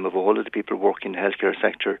to the aim of all of the people working in the healthcare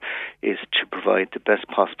sector, is to provide the best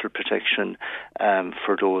possible protection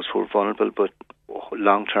for those who are vulnerable. But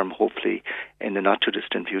long term, hopefully, in the not too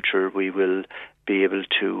distant future, we will be able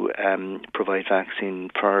to provide vaccine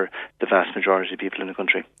for the vast majority of people in the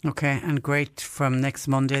country. Okay, and great. From next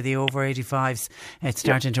Monday, the over 85s, it's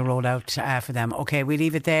starting to roll out for them. Okay, we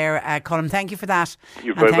leave it there. Colm, thank you for that.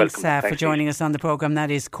 You're very welcome. Thanks for joining us on the programme. That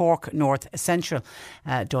is Cork North Central.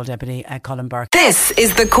 Dáil Deputy Colm Burke. This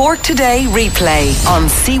is the Cork Today replay on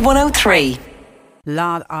C103.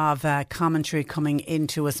 Lot of commentary coming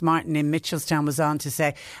into us. Martin in Mitchelstown was on to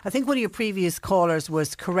say, I think one of your previous callers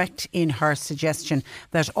was correct in her suggestion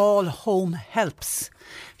that all home helps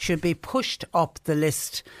should be pushed up the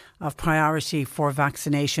list of priority for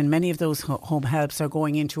vaccination. Many of those home helps are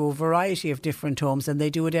going into a variety of different homes, and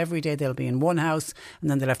they do it every day. They'll be in one house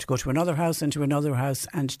and then they'll have to go to another house and to another house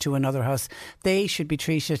and to another house. They should be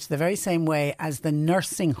treated the very same way as the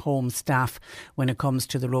nursing home staff when it comes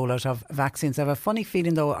to the rollout of vaccines. I have a funny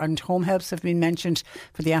feeling though, and home helps have been mentioned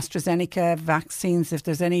for the AstraZeneca vaccines. If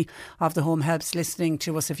there's any of the home helps listening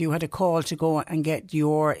to us, if you had a call to go and get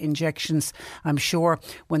your injections, I'm sure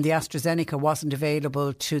when the AstraZeneca wasn't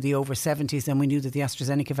available to the over 70s, and we knew that the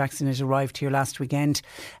AstraZeneca vaccine had arrived here last weekend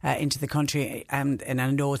into the country, and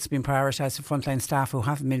I know it's been prioritised for frontline staff who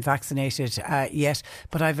haven't been vaccinated yet,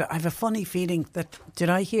 but I've a funny feeling that, did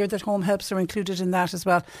I hear that home helps are included in that as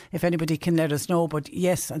well? If anybody can let us know. But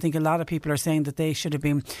yes, I think a lot of people are saying that they should have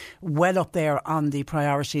been well up there on the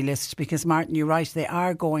priority list, because Martin, you're right, they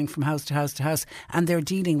are going from house to house to house, and they're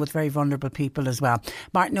dealing with very vulnerable people as well.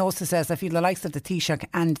 Martin also says, I feel the likes of the Taoiseach Taoiseach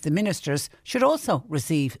and the ministers should also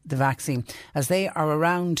receive the vaccine. As they are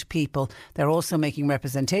around people, they're also making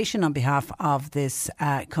representation on behalf of this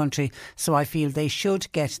country. So I feel they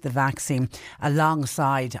should get the vaccine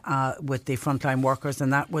alongside with the frontline workers.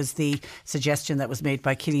 And that was the suggestion that was made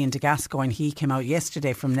by Killian de Gascoigne. He came out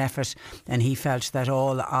yesterday from Neffet and he felt that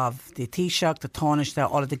all of the Taoiseach, the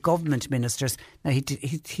Taoiseach, all of the government ministers, now he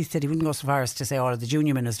said he wouldn't go so far as to say all of the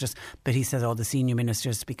junior ministers, but he said all the senior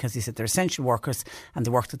ministers, because he said they're essential workers and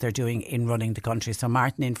the work that they're doing in running the country. So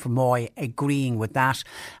Martin in Fermoy agreeing with that.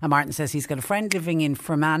 And Martin says he's got a friend living in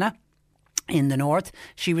Fermanagh in the north.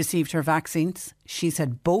 She received her vaccines. She's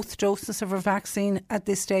had both doses of her vaccine at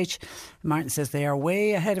this stage. Martin says they are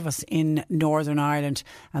way ahead of us in Northern Ireland,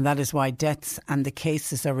 and that is why deaths and the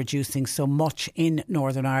cases are reducing so much in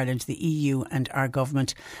Northern Ireland. The EU and our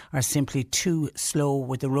government are simply too slow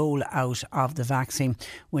with the rollout of the vaccine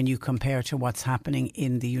when you compare to what's happening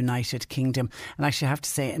in the United Kingdom. And actually I have to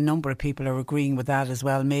say a number of people are agreeing with that as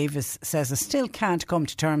well. Mavis says I still can't come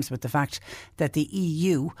to terms with the fact that the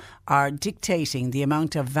EU are dictating the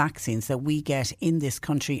amount of vaccines that we get in this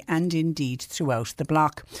country and indeed throughout the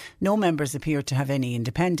bloc. No members appear to have any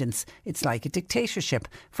independence. It's like a dictatorship.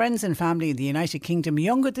 Friends and family in the United Kingdom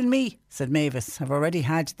younger than me, said Mavis, have already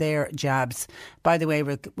had their jabs. By the way,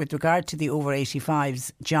 with regard to the over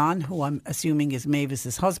 85s, John, who I'm assuming is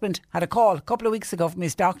Mavis's husband, had a call a couple of weeks ago from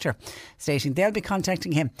his doctor stating they'll be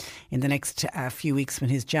contacting him in the next few weeks when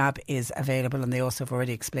his jab is available, and they also have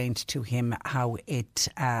already explained to him how it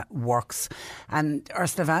works. And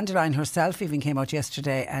Ursula von der Leyen herself even came out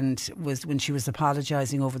yesterday and was, when she was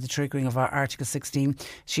apologising over the triggering of our Article 16,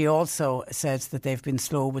 she also said that they've been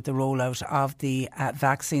slow with the rollout of the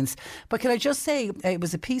vaccines. But can I just say, it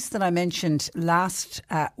was a piece that I mentioned last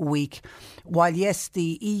week. While yes,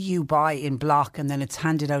 the EU buy in block and then it's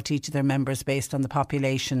handed out to each of their members based on the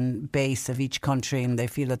population base of each country, and they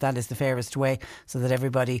feel that that is the fairest way so that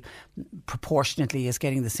everybody proportionately is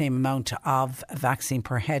getting the same amount of vaccine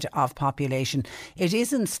per head of population. It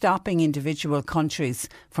isn't stopping individual countries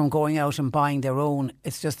from going out and buying their own.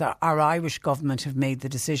 It's just that our Irish government have made the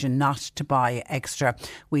decision not to buy extra.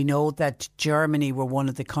 We know that Germany were one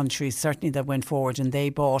of the countries certainly that went forward, and they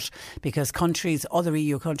bought, because countries, other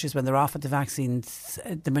EU countries, when they're offered the vaccines,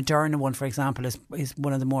 the Moderna one for example is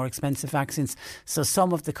one of the more expensive vaccines, so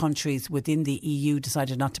some of the countries within the EU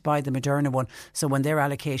decided not to buy the Moderna one, so when their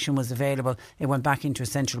allocation was available it went back into a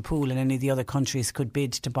central pool and any of the other countries could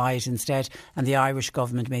bid to buy it instead, and the Irish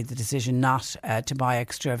government made the decision not to buy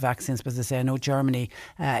extra vaccines. But as I say, I know Germany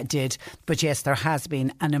did. But yes, there has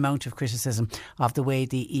been an amount of criticism of the way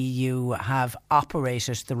the EU have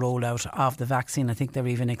operated the rollout of the vaccine. I think they're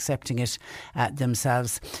even accepting it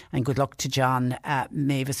themselves. And good luck to John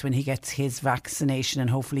Mavis when he gets his vaccination, and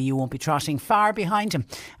hopefully you won't be trotting far behind him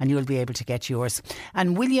and you'll be able to get yours.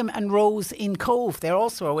 And William and Rose in Cove, they're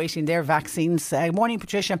also awaiting their vaccines. Morning,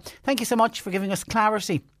 Patricia. Thank you so much for giving us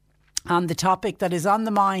clarity on the topic that is on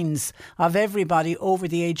the minds of everybody over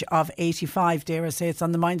the age of 85. Dare I say it's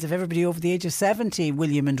on the minds of everybody over the age of 70,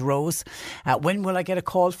 William and Rose. When will I get a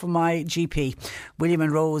call from my GP? William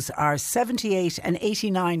and Rose are 78 and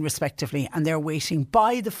 89 respectively, and they're waiting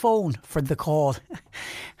by the phone for the call.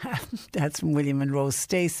 That's from William and Rose.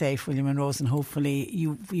 Stay safe, William and Rose, and hopefully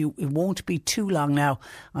it won't be too long now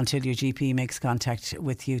until your GP makes contact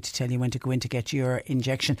with you to tell you when to go in to get your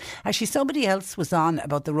injection. Actually, somebody else was on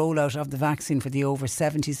about the rollout of the vaccine for the over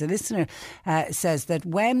 70s. The listener says that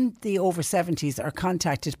when the over 70s are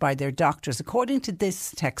contacted by their doctors, according to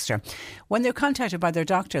this texter, when they're contacted by their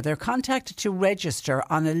doctor, they're contacted to register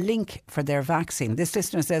on a link for their vaccine. This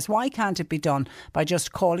listener says, why can't it be done by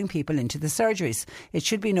just calling people into the surgeries? It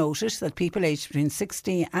should be noted that people aged between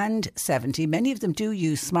 60 and 70, many of them do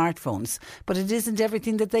use smartphones, but it isn't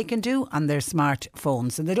everything that they can do on their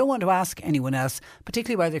smartphones, and they don't want to ask anyone else,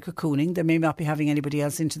 particularly while they're cocooning. They may not be having anybody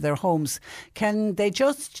else into their homes. Can they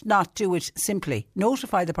just not do it simply?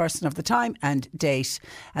 Notify the person of the time and date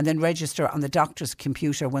and then register on the doctor's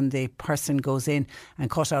computer when the person goes in,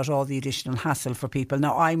 and cut out all the additional hassle for people.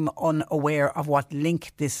 Now, I'm unaware of what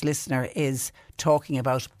link this listener is talking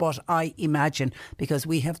about, but I imagine, because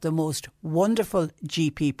we have the most wonderful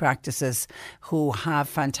GP practices who have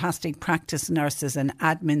fantastic practice nurses and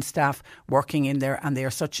admin staff working in there, and they are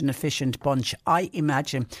such an efficient bunch. I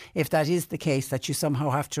imagine if that is the case, that you somehow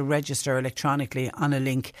have to register electronically on a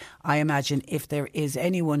link. I imagine if there is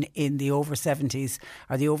anyone in the over 70s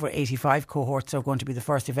or the over 85 cohorts are going to be the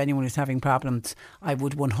first, if anyone is having problems, I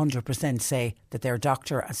would 100% say that their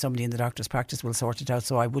doctor and somebody in the doctor's practice will sort it out,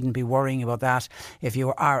 so I wouldn't be worrying about that. If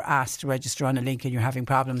you are asked to register on a link and you're having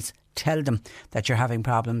problems, tell them that you're having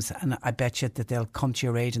problems, and I bet you that they'll come to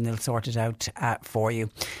your aid and they'll sort it out for you.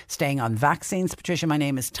 Staying on vaccines, Patricia, my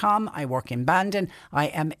name is Tom. I work in Bandon. I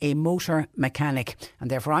am a motor mechanic, and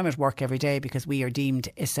therefore I'm at work every day because we are deemed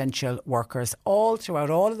essential workers. All throughout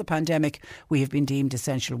all of the pandemic, we have been deemed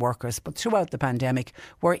essential workers, but throughout the pandemic,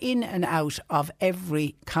 we're in and out of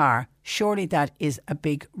every car. Surely that is a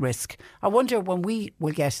big risk. I wonder when we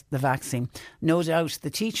will get the vaccine, no doubt the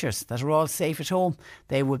teachers that are all safe at home,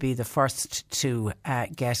 they will be the first to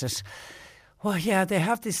get it. Well, yeah, they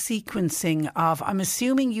have this sequencing of, I'm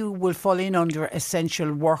assuming you will fall in under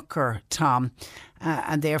essential worker, Tom,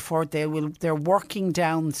 and therefore they're working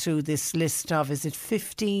down through this list of, is it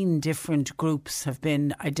 15 different groups have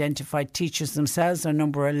been identified. Teachers themselves are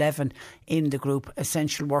number 11 in the group.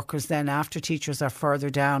 Essential workers then after teachers are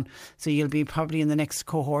further down. So you'll be probably in the next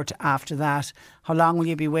cohort after that. How long will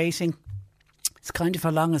you be waiting? It's kind of how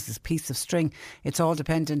long is this piece of string. It's all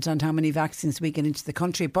dependent on how many vaccines we get into the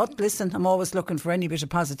country. But listen, I'm always looking for any bit of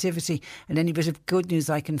positivity and any bit of good news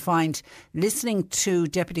I can find. Listening to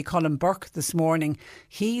Deputy Colin Burke this morning,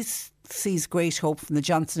 he sees great hope from the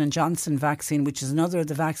Johnson & Johnson vaccine, which is another of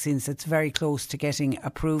the vaccines that's very close to getting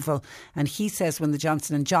approval. And he says when the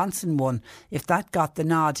Johnson & Johnson one, if that got the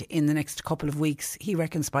nod in the next couple of weeks, he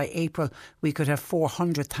reckons by April we could have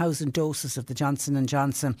 400,000 doses of the Johnson &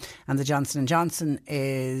 Johnson. And the Johnson & Johnson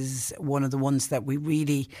is one of the ones that we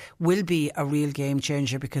really will be a real game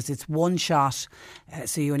changer because it's one shot.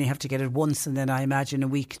 So you only have to get it once, and then I imagine a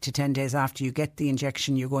week to 10 days after you get the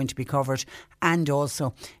injection you're going to be covered. And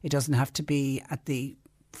also it doesn't have to be at the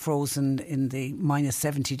frozen in the minus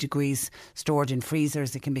 70 degrees, stored in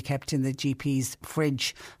freezers. It can be kept in the GP's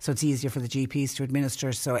fridge, so it's easier for the GPs to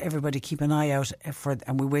administer. So everybody keep an eye out for,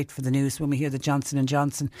 and we wait for the news when we hear that Johnson &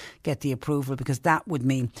 Johnson get the approval, because that would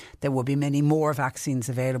mean there will be many more vaccines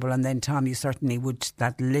available. And then, Tom, you certainly would,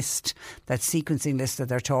 that list, that sequencing list that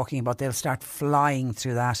they're talking about, they'll start flying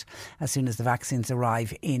through that as soon as the vaccines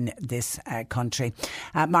arrive in this country.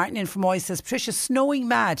 Martin in Fermoy says, Patricia, snowing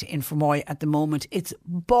mad in Fermoy at the moment. It's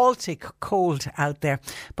Baltic cold out there,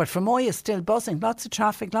 but Fermoy is still buzzing. Lots of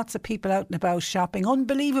traffic, lots of people out and about shopping.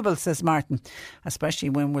 Unbelievable, says Martin, especially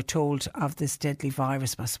when we're told of this deadly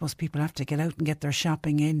virus. But I suppose people have to get out and get their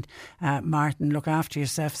shopping in. Martin, look after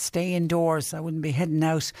yourself, stay indoors. I wouldn't be heading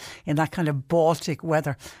out in that kind of Baltic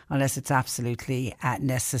weather unless it's absolutely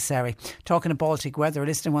necessary. Talking of Baltic weather, a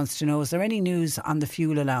listener wants to know, is there any news on the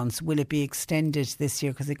fuel allowance? Will it be extended this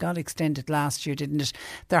year? Because it got extended last year, didn't it?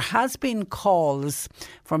 There has been calls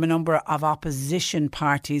from a number of opposition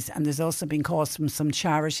parties, and there's also been calls from some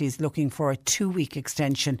charities looking for a 2-week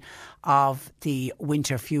extension of the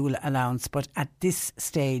winter fuel allowance. But at this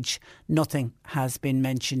stage, nothing has been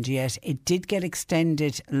mentioned yet. It did get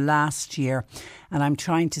extended last year, and I'm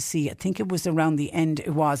trying to see, I think it was around the end, it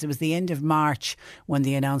was the end of March when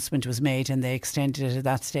the announcement was made, and they extended it at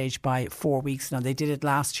that stage by 4 weeks. Now, they did it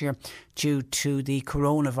last year due to the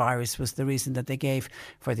coronavirus was the reason that they gave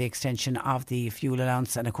for the extension of the fuel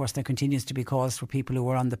allowance. And of course there continues to be calls for people who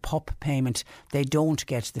are on the PUP payment. They don't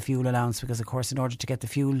get the fuel allowance because of course in order to get a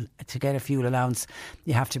fuel allowance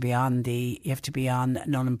you have to be on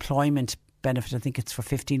an unemployment benefit. I think it's for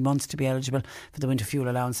 15 months to be eligible for the winter fuel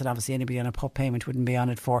allowance, and obviously anybody on a PUP payment wouldn't be on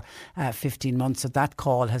it for 15 months. So that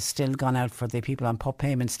call has still gone out for the people on PUP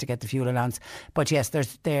payments to get the fuel allowance. But yes,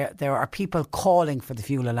 there are people calling for the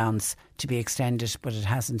fuel allowance to be extended, but it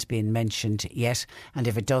hasn't been mentioned yet. And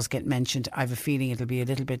if it does get mentioned, I have a feeling it'll be a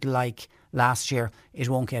little bit like last year. It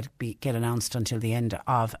won't get announced until the end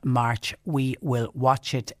of March. We will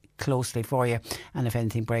watch it closely for you, and if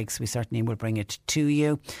anything breaks we certainly will bring it to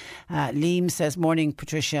you. Liam says, morning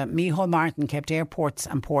Patricia, Micheál Martin kept airports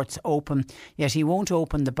and ports open, yet he won't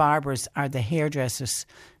open the barbers or the hairdressers.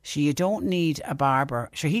 You don't need a barber.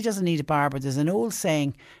 Sure, he doesn't need a barber. There's an old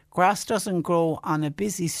saying, grass doesn't grow on a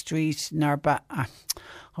busy street nor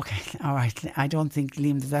okay, all right. I don't think,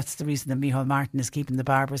 Liam, that's the reason that Micheál Martin is keeping the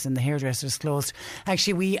barbers and the hairdressers closed.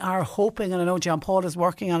 Actually, we are hoping, and I know John Paul is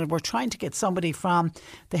working on it, we're trying to get somebody from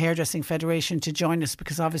the Hairdressing Federation to join us,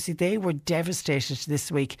 because obviously they were devastated this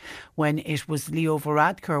week when it was Leo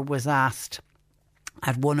Varadkar was asked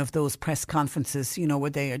at one of those press conferences, you know, where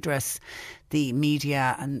they address the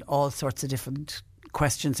media and all sorts of different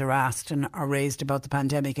questions are asked and are raised about the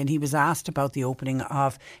pandemic, and he was asked about the opening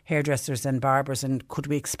of hairdressers and barbers and could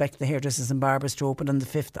we expect the hairdressers and barbers to open on the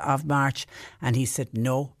 5th of March, and he said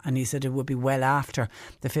no, and he said it would be well after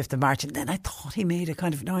the 5th of March. And then I thought he made a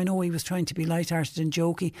kind of, now I know he was trying to be light-hearted and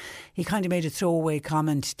jokey, he kind of made a throwaway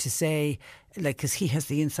comment to say, like, because he has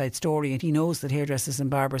the inside story and he knows that hairdressers and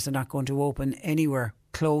barbers are not going to open anywhere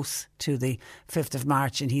close to the 5th of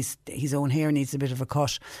March and his own hair needs a bit of a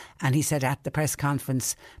cut. And he said at the press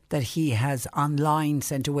conference that he has online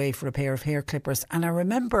sent away for a pair of hair clippers. And I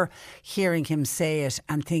remember hearing him say it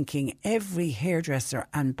and thinking, every hairdresser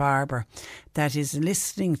and barber that is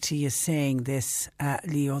listening to you saying this,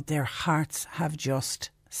 Leo, their hearts have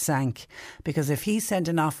just sank, because if he's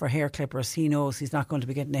sending off for hair clippers, he knows he's not going to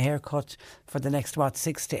be getting a haircut for the next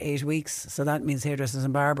 6 to 8 weeks. So that means hairdressers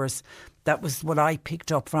and barbers, that was what I picked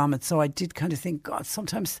up from it. So I did kind of think, God,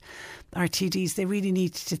 sometimes our TDs, they really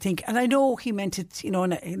need to think. And I know he meant it, in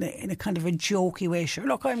a kind of a jokey way. Sure,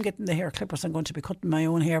 look, I'm getting the hair clippers, I'm going to be cutting my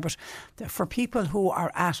own hair. But for people who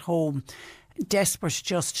are at home, desperate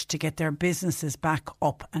just to get their businesses back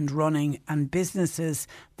up and running, and businesses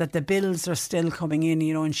that the bills are still coming in,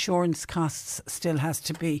 insurance costs still has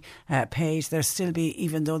to be paid. There'll still be,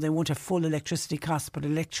 even though they won't have full electricity costs, but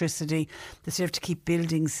electricity, they still have to keep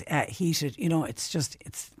buildings heated.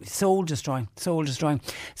 It's soul destroying. So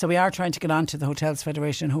we are trying to get on to the Hotels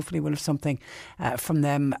Federation. Hopefully we'll have something from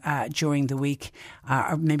them during the week,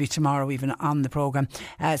 or maybe tomorrow even on the programme.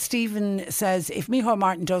 Stephen says, if Micheál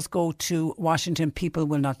Martin does go to Washington, people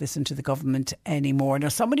will not listen to the government anymore. Now,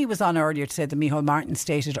 somebody was on earlier to say that Micheál Martin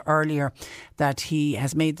stated earlier that he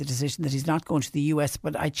has made the decision that he's not going to the US,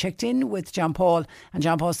 but I checked in with John Paul and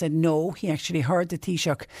John Paul said no, he actually heard the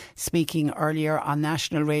Taoiseach speaking earlier on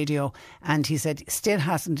national radio, and he said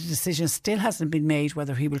the decision still hasn't been made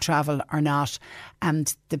whether he will travel or not.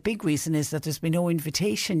 And the big reason is that there's been no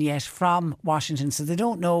invitation yet from Washington, so they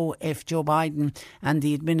don't know if Joe Biden and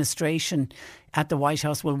the administration at the White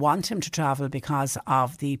House will want him to travel because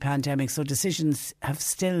of the pandemic. So decisions have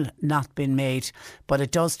still not been made, but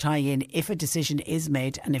it does tie in. If a decision is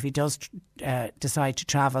made and if he does decide to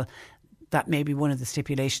travel, that may be one of the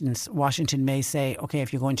stipulations. Washington may say, OK,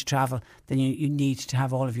 if you're going to travel, then you need to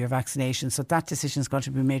have all of your vaccinations. So that decision is going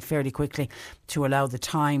to be made fairly quickly to allow the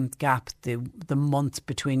time gap, the month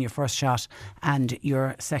between your first shot and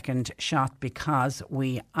your second shot, because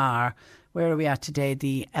we are... Where are we at today?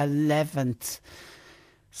 The 11th.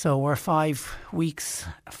 So we're 5 weeks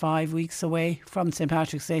away from St.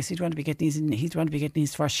 Patrick's Day. So he's going to be getting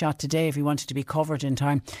his first shot today if he wanted to be covered in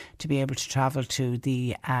time to be able to travel to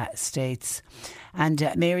the States.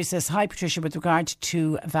 And Mary says, hi Patricia, with regard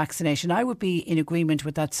to vaccination, I would be in agreement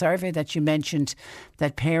with that survey that you mentioned,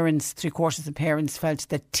 that parents, 3/4 of parents felt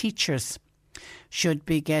that teachers should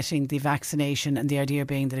be getting the vaccination, and the idea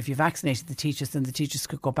being that if you vaccinated the teachers, then the teachers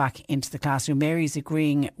could go back into the classroom. Mary's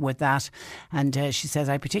agreeing with that, and she says,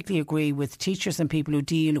 I particularly agree with teachers and people who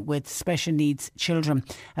deal with special needs children,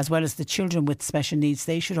 as well as the children with special needs.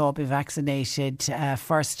 They should all be vaccinated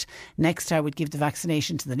first. Next, I would give the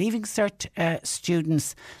vaccination to the Leaving Cert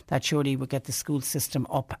students. That surely would get the school system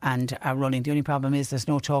up and running. The only problem is there's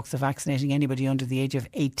no talks of vaccinating anybody under the age of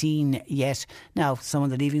 18 yet. Now, some of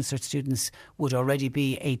the Leaving Cert students would already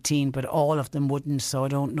be 18, but all of them wouldn't. So I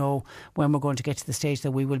don't know when we're going to get to the stage that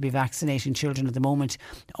we will be vaccinating children. At the moment,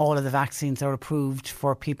 all of the vaccines are approved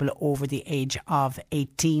for people over the age of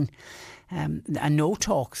 18. And no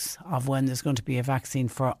talks of when there's going to be a vaccine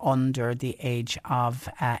for under the age of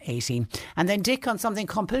 18. And then Dick, on something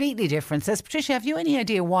completely different, says, Patricia, have you any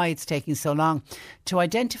idea why it's taking so long to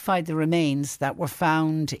identify the remains that were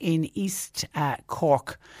found in East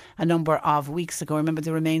Cork a number of weeks ago? Remember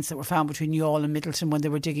the remains that were found between Youghal and Middleton when they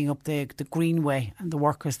were digging up the Greenway, and the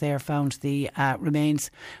workers there found the remains.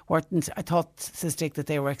 I thought, says Dick, that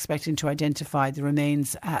they were expecting to identify the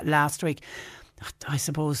remains last week. I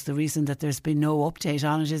suppose the reason that there's been no update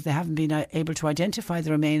on it is they haven't been able to identify the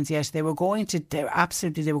remains yet. They were going to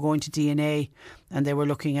DNA, and they were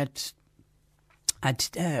looking at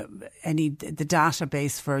the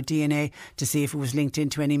database for DNA to see if it was linked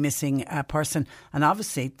into any missing person. And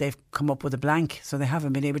obviously they've come up with a blank, so they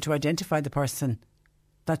haven't been able to identify the person.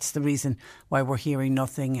 That's the reason why we're hearing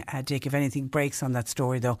nothing, Dick. If anything breaks on that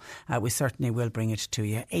story, though, we certainly will bring it to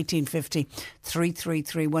you. 1850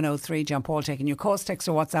 333 103. John Paul taking your calls, text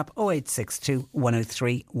or WhatsApp 0862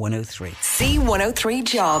 103 103. C103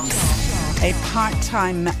 Jobs. A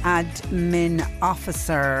part-time admin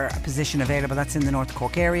officer position available. That's in the North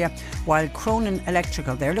Cork area. While Cronin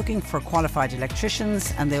Electrical, they're looking for qualified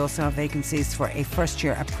electricians, and they also have vacancies for a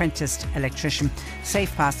first-year apprenticed electrician.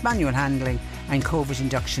 Safe pass, manual handling and COVID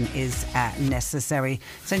induction is necessary.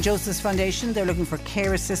 St. Joseph's Foundation, they're looking for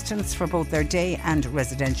care assistants for both their day and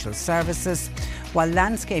residential services, while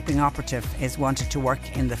landscaping operative is wanted to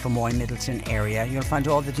work in the Fermoy Middleton area. You'll find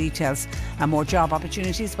all the details and more job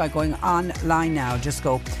opportunities by going online now. Just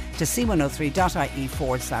go to to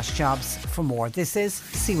c103.ie/jobs for more. This is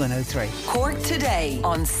C103. Cork Today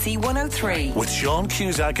on C103. With Sean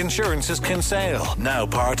Cusack Insurance's Kinsale, now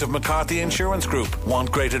part of McCarthy Insurance Group.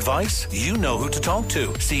 Want great advice? You know who to talk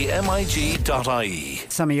to. See mig.ie.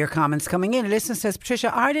 Some of your comments coming in. A listener says,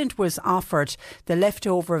 Patricia, Ireland was offered the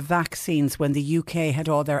leftover vaccines when the UK had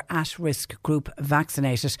all their at-risk group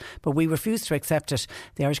vaccinated, but we refused to accept it.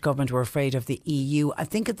 The Irish government were afraid of the EU. I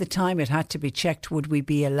think at the time it had to be checked, would we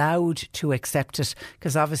be allowed to accept it?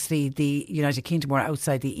 Because obviously the United Kingdom were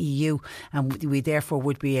outside the EU and we therefore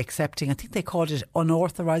would be accepting, I think they called it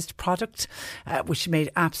unauthorised product, which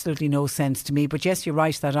made absolutely no sense to me. But yes, you're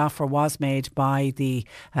right, that offer was made by the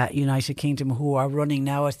United Kingdom, who are running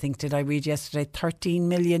now, I think, did I read yesterday,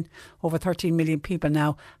 over 13 million people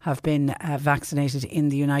now have been vaccinated in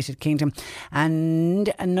the United Kingdom.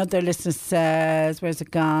 And another listener says, where's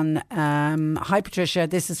it gone? Hi Patricia,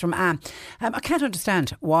 this is from Anne. I can't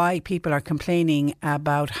understand why people are complaining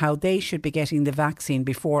about how they should be getting the vaccine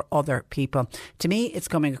before other people. To me, it's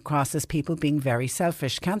coming across as people being very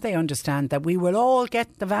selfish. Can't they understand that we will all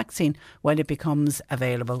get the vaccine when it becomes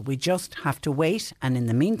available? We just have to wait, and in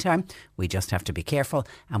the meantime, we just have to be careful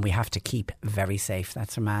and we have to keep very safe.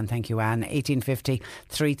 That's from Anne. Thank you, Anne. 1850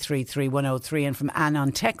 333 103. And from Anne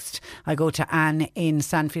on text, I go to Anne in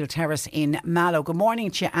Sandfield Terrace in Mallow. Good morning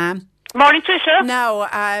to you, Anne. Morning, Tricia. Now,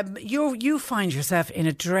 you find yourself in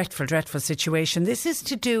a dreadful, dreadful situation. This is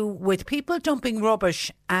to do with people dumping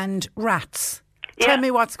rubbish and rats. Yeah. Tell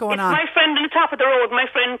me what's going on. My friend on the top of the road, my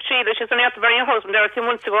friend Sheila, she's only after burying her husband there a few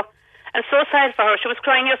months ago. And so sad for her. She was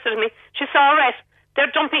crying yesterday to me. She saw a rat.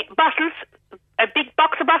 They're dumping bottles, a big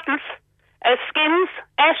box of bottles, skins,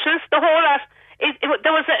 ashes, the whole lot.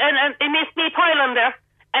 There was a neat pile on there.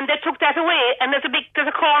 And they took that away, and there's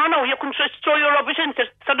a corner now you can just throw your rubbish into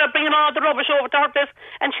it. So they're bringing all the rubbish over to her place,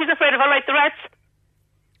 and she's afraid of her like the rats.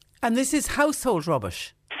 And this is household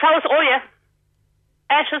rubbish? Oh yeah.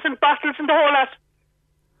 Ashes and bottles and the whole lot.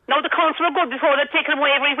 Now the council were good before, they'd take them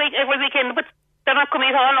away every weekend, but they're not coming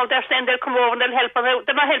at all now. They're saying they'll come over and they'll help her out.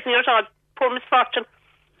 They're not helping her at all. Poor misfortune.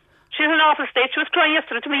 She's in an awful state. She was crying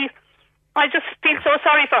yesterday to me. I just feel so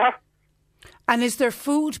sorry for her. And is there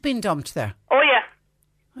food being dumped there? Oh yeah.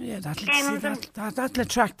 Oh yeah, that'll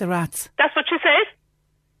attract the rats. That's what she said.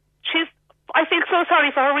 I feel so sorry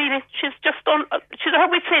for her, really. She's just done. She's at her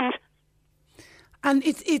wit's end. And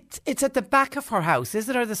it's at the back of her house, is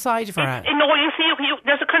it, or the side of her house? No, you see,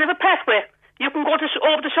 there's a kind of a pathway. You can go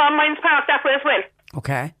over to Sean Mines Park that way as well.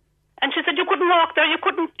 Okay. And she said you couldn't walk there. You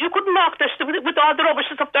couldn't walk there with all the rubbish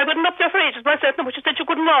and stuff. I wouldn't up there for ages myself. No, but she said you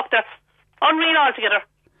couldn't walk there. Unreal altogether.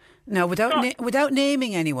 Now, without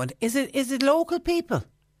naming anyone, is it local people?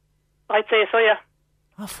 I'd say so, yeah.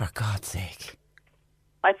 Oh, for God's sake.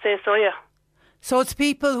 I'd say so, yeah. So it's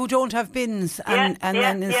people who don't have bins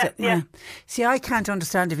yeah. See, I can't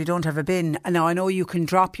understand if you don't have a bin. Now, I know you can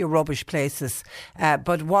drop your rubbish places,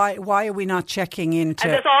 but why are we not checking into...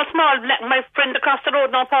 And there's all small black... My friend across the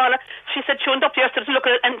road now, Paula, she said she went up yesterday to look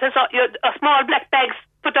at it, and there's a small black bags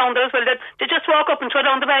put down there as well. They just walk up and throw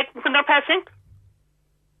down the bag when they're passing.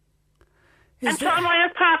 And Sean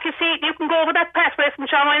Mines Park, you see, you can go over that pathway from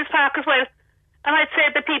Sean Mines Park as well. And I'd say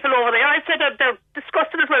the people over there, I'd say they're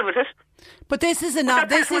disgusted as well with it. But this isn't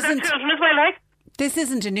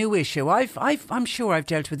a new issue. I'm sure I've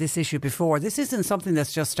dealt with this issue before. This isn't something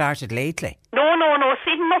that's just started lately. No.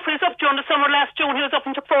 Stephen Murphy was up during the summer last June. He was up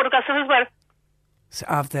and took photographs as well.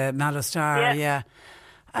 Of the Mallow Star, yeah.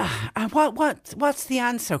 And what's the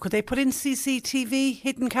answer? Could they put in CCTV,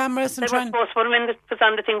 hidden cameras, and they were supposed to put them in. It was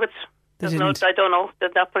on the thing, but I don't know.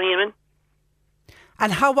 They're not putting them in.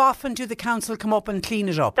 And how often do the council come up and clean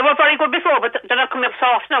it up? They were very good before, but they're not coming up so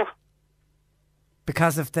often now.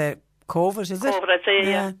 Because of the COVID, is it? COVID, I'd say,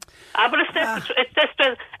 yeah. But it's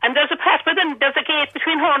desperate. And there's a path within, there's a gate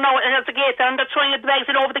between her now and there's a gate there, and they're throwing the bags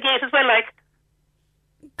in over the gate as well, like.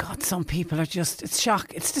 God, some people are just, it's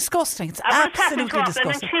shock. It's disgusting. It's absolutely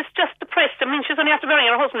disgusting. And she's just depressed. I mean, she's only after burying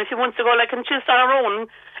her husband a few months ago, like, and she's on her own.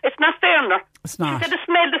 It's not fair on her. It's not. She said the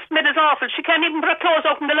smell is awful. She can't even put her clothes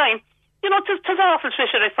up in the line. You know, it's awful,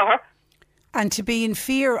 Tricia, for her. And to be in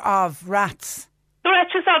fear of rats. The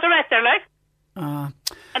rats, you saw the rat there, like.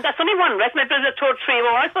 And that's only one rat. Maybe there's 2 or 3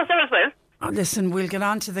 more, I suppose, there as well. Oh, listen, we'll get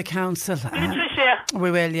on to the council. Tricia.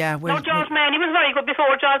 We will, yeah. George Manny was very good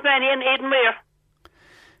before, George Manny and Aidan Weir.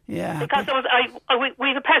 Yeah. Because there was, we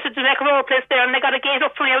had a passage in Echo Road place there, and they got a gate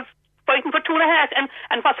up for me. I was fighting for 2.5, and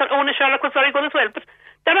what's her own Sherlock was very good as well. But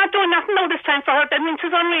they're not doing nothing now this time for her. I mean,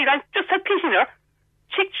 she's unreal. I just had pity on her.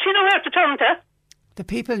 She don't have to turn to. The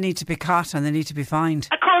people need to be caught and they need to be fined.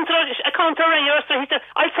 A counter rang yesterday. He said,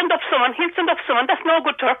 I'll send up someone. He'll send up someone. That's no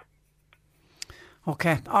good to her.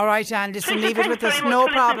 Okay. All right, Anne. Listen, leave it with us. Very No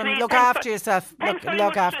much. problem. Look after yourself. Thanks very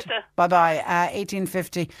Look much, after. Tricia. Bye-bye.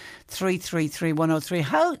 1850 333 103.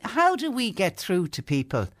 How do we get through to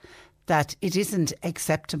people that it isn't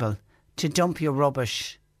acceptable to dump your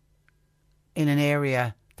rubbish in an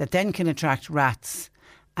area that then can attract rats,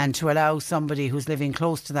 and to allow somebody who's living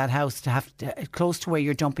close to that house close to where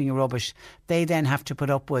you're dumping your rubbish, they then have to put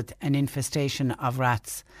up with an infestation of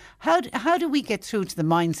rats? How do we get through to the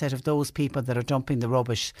mindset of those people that are dumping the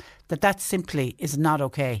rubbish that simply is not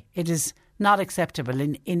okay? It is not acceptable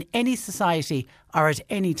in any society or at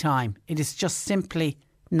any time. It is just simply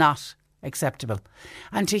not acceptable.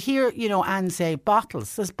 And to hear, Anne say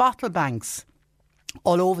bottles, there's bottle banks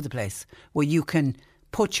all over the place where you can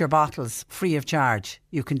put your bottles free of charge.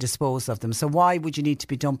 You can dispose of them. So why would you need to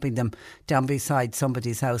be dumping them down beside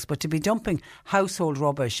somebody's house? But to be dumping household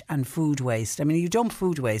rubbish and food waste. I mean, you dump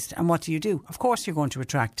food waste and what do? Of course you're going to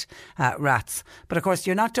attract rats. But of course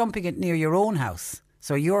you're not dumping it near your own house.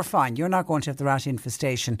 So you're fine. You're not going to have the rat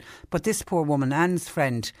infestation. But this poor woman, Anne's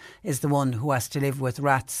friend, is the one who has to live with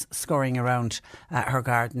rats scurrying around her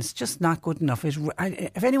garden. It's just not good enough.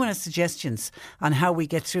 If anyone has suggestions on how we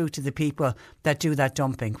get through to the people that do that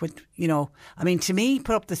dumping, to me,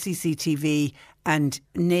 put up the CCTV and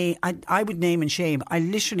I would name and shame. I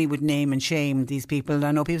literally would name and shame these people.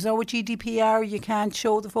 I know people say, with GDPR you can't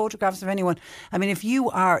show the photographs of anyone. I mean, if you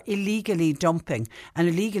are illegally dumping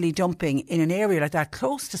in an area like that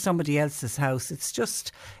close to somebody else's house,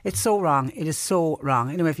 it's so wrong. It is so wrong.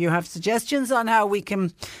 Anyway, if you have suggestions on how we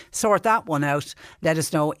can sort that one out, let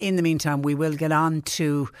us know. In the meantime, we will get on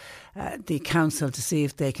to the council to see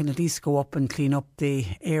if they can at least go up and clean up the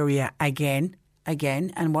area again,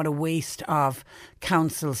 and what a waste of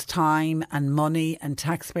council's time and money and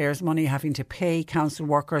taxpayers' money, having to pay council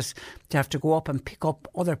workers to have to go up and pick up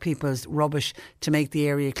other people's rubbish to make the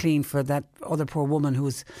area clean for that other poor woman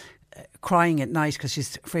who's crying at night because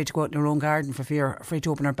she's afraid to go out in her own garden afraid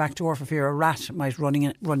to open her back door for fear a rat might run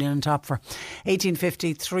in on top of her.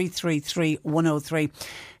 1850 333 103.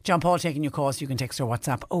 John Paul taking your calls. You can text or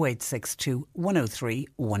WhatsApp 0862 103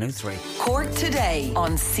 103. Cork Today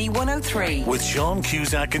on C103. With Sean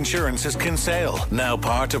Cusack Insurance's Kinsale, now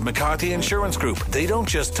part of McCarthy Insurance Group. They don't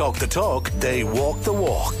just talk the talk, they walk the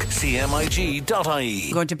walk.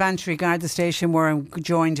 CMIG.ie. Going to Bantry Garda Station where I'm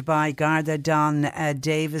joined by Garda Don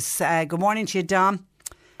Davis. Good morning to you, Don.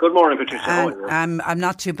 Good morning, Patricia. I'm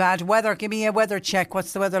not too bad. Weather, give me a weather check.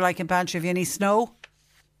 What's the weather like in Bantry? Have you any snow?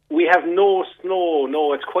 We have no snow.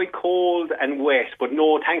 No, it's quite cold and wet. But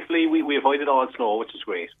no, thankfully we avoided all snow, which is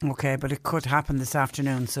great. Okay, but it could happen this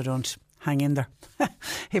afternoon, so don't hang in there.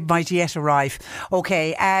 It might yet arrive.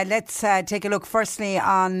 Okay, let's take a look firstly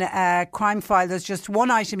on Crime File. There's just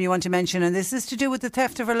one item you want to mention, and this is to do with the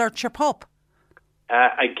theft of a lurcher pup.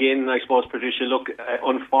 Again, I suppose, Patricia, look,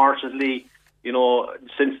 unfortunately,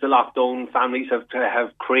 since the lockdown, families have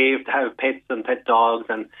craved to have pets and pet dogs,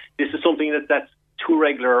 and this is something that's too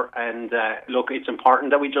regular. And look, it's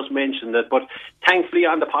important that we just mentioned it. But thankfully,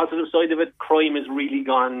 on the positive side of it, crime has really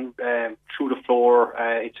gone through the floor.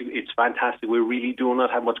 It's fantastic. We really do not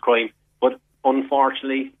have much crime. But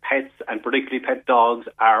unfortunately, pets, and particularly pet dogs,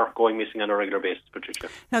 are going missing on a regular basis, Patricia.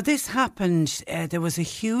 Now, this happened, there was a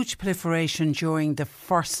huge proliferation during the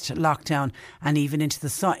first lockdown and even into the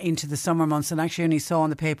summer months. And actually, I only saw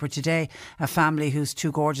in the paper today a family whose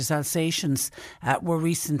two gorgeous Alsatians were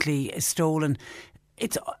recently stolen.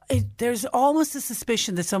 There's almost a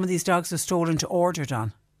suspicion that some of these dogs are stolen to order,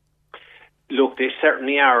 Don. Look, they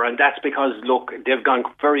certainly are, and that's because, look, they've gone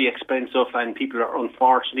very expensive, and people are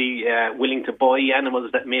unfortunately willing to buy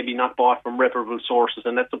animals that maybe not bought from reputable sources,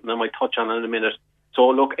 and that's something I might touch on in a minute. So,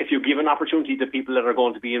 look, if you give an opportunity to people that are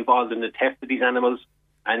going to be involved in the theft of these animals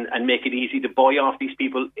and make it easy to buy off these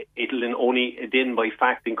people, it'll only then, by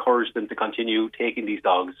fact, encourage them to continue taking these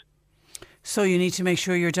dogs. So you need to make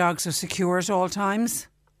sure your dogs are secure at all times?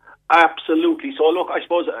 Absolutely. So, look, I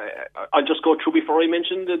suppose I'll just go through before I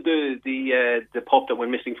mention the pup that went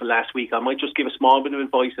missing for last week. I might just give a small bit of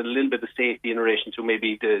advice and a little bit of safety in relation to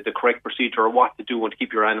maybe the correct procedure or what to do and to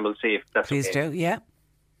keep your animal safe. Please do, yeah.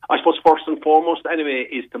 I suppose first and foremost, anyway,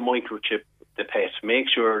 is to microchip the pet. Make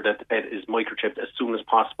sure that the pet is microchipped as soon as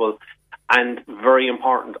possible. And very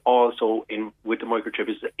important also with the microchip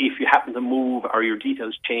is that if you happen to move or your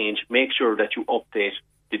details change, make sure that you update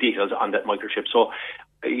the details on that microchip. So,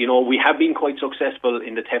 we have been quite successful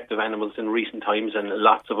in the theft of animals in recent times, and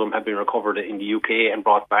lots of them have been recovered in the UK and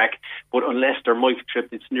brought back. But unless they're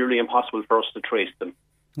microchipped, it's nearly impossible for us to trace them.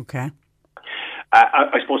 Okay.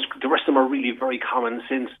 I suppose the rest of them are really very common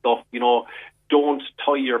sense stuff. Don't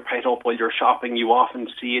tie your pet up while you're shopping. You often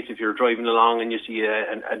see it if you're driving along and you see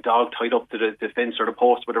a dog tied up to the fence or the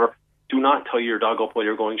post, whatever. Do not tie your dog up while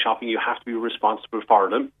you're going shopping. You have to be responsible for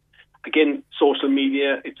them. Again, social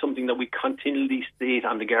media, it's something that we continually state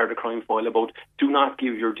on the Garda Crime File about. Do not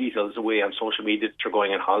give your details away on social media that you're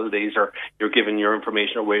going on holidays or you're giving your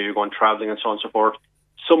information or where you're going travelling and so on and so forth.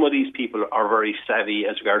 Some of these people are very savvy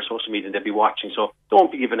as regards social media and they'll be watching. So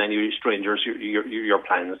don't be giving any strangers your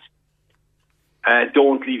plans.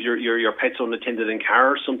 Don't leave your pets unattended in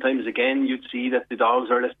cars. Sometimes, again, you'd see that the dogs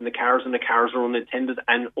are left in the cars and the cars are unattended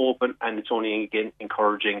and open, and it's only, again,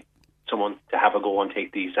 encouraging someone to have a go and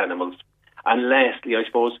take these animals. And lastly, I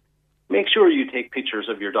suppose, make sure you take pictures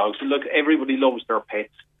of your dogs. Look, everybody loves their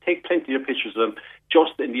pets. Take plenty of pictures of them,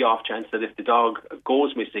 just in the off chance that if the dog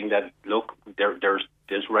goes missing, that, look, there's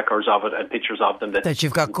records of it and pictures of them. That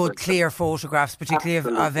you've got good, clear photographs, particularly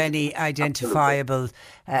of any identifiable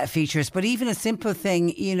features. But even a simple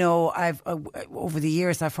thing, you know, I've over the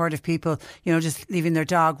years I've heard of people, you know, just leaving their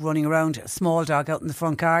dog running around, a small dog out in the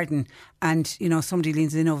front garden, and, you know, somebody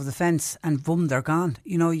leans in over the fence and boom, they're gone.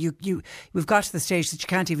 You know, we've got to the stage that you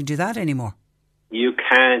can't even do that anymore. You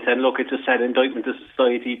can't, and look, it's a sad indictment to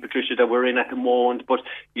society, Patricia, that we're in at the moment, but,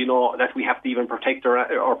 you know, that we have to even protect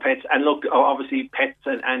our pets. And look, obviously pets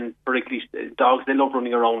and particularly dogs, they love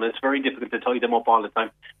running around, and it's very difficult to tie them up all the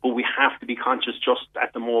time, but we have to be conscious just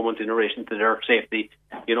at the moment in relation to their safety,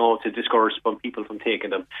 you know, to discourage people from taking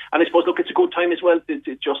them. And I suppose, look, it's a good time as well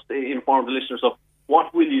to just inform the listeners of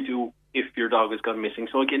what will you do if your dog has gone missing.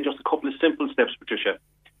 So again, just a couple of simple steps, Patricia.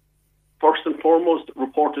 First and foremost,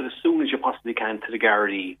 report it as soon as you possibly can to the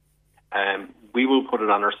Gardaí. We will put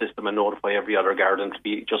it on our system and notify every other Garda to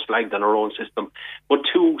be just flagged on our own system. But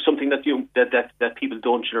two, something that people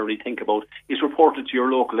don't generally think about is report it to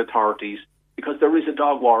your local authorities, because there is a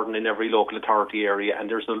dog warden in every local authority area, and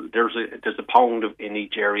there's a pound in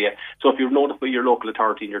each area. So if you notify your local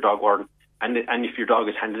authority and your dog warden, and if your dog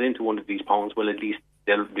is handed into one of these pounds, well, at least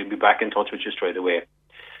they'll be back in touch with you straight away.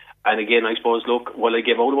 And again, I suppose, look, while I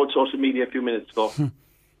gave out about social media a few minutes ago,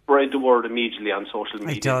 spread the word immediately on social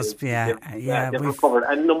media. It does, They've recovered.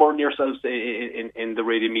 And no more than yourselves in the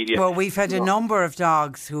radio media. Well, we've had a number of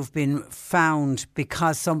dogs who've been found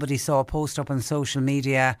because somebody saw a post up on social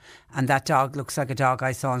media, and that dog looks like a dog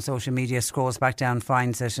I saw on social media, scrolls back down,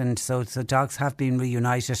 finds it, and so dogs have been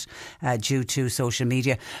reunited due to social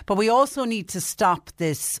media. But we also need to stop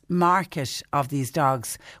this market of these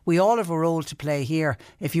dogs. We all have a role to play here.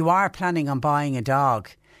 If you are planning on buying a dog,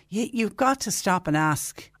 you've got to stop and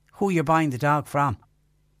ask who you're buying the dog from.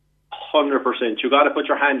 100%. You've got to put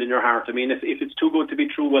your hand in your heart. I mean, if it's too good to be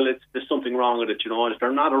true, well, there's something wrong with it, you know. And if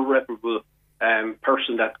they're not a reputable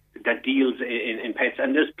person that deals in pets,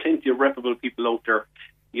 and there's plenty of reputable people out there,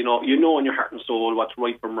 you know in your heart and soul what's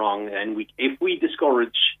right from wrong. And if we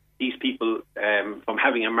discourage these people from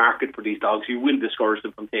having a market for these dogs, you will discourage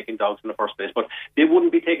them from taking dogs in the first place. But they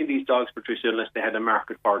wouldn't be taking these dogs, Patricia, unless they had a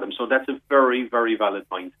market for them. So that's a very, very valid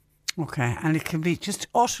point. Okay, and it can be just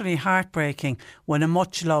utterly heartbreaking when a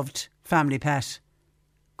much-loved family pet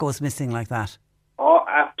goes missing like that. Oh,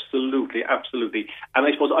 absolutely, absolutely. And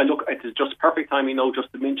I suppose it's just perfect timing now just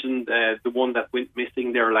to mention the one that went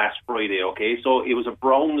missing there last Friday, okay? So it was a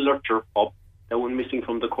brown lurcher pup that went missing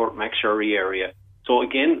from the Courtmacsherry area. So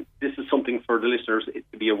again, this is something for the listeners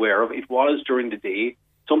to be aware of. It was during the day,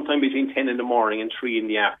 sometime between 10 in the morning and 3 in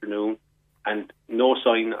the afternoon, and no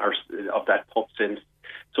sign of that pup since.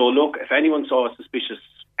 So look, if anyone saw a suspicious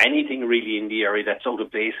anything really in the area that's out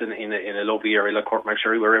of place in a lovely area like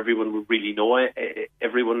Courtmacsherry, where everyone would really know it,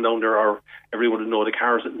 everyone down there, or everyone would know the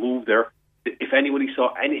cars that move there. If anybody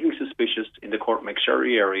saw anything suspicious in the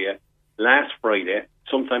Courtmacsherry area last Friday,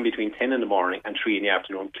 sometime between 10 in the morning and 3 in the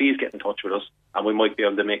afternoon, please get in touch with us, and we might be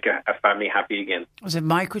able to make a family happy again. Was it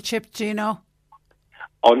microchipped, do you know?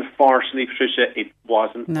 Unfortunately, Patricia, it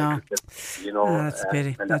wasn't. No. You know, that's a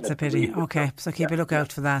pity. That's a pity. Okay, so keep a look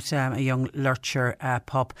out for that, a young lurcher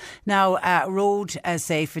pup. Now, road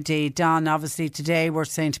safety. Don, obviously today we're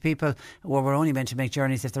saying to people, well, we're only meant to make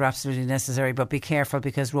journeys if they're absolutely necessary, but be careful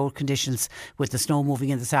because road conditions with the snow moving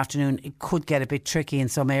in this afternoon, it could get a bit tricky in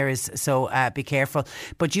some areas, so be careful.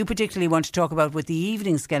 But you particularly want to talk about with the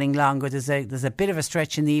evenings getting longer, there's a bit of a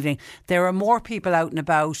stretch in the evening. There are more people out and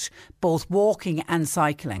about, both walking and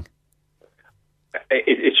cycling.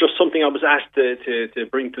 It's just something I was asked to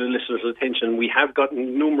bring to the listeners' attention. We have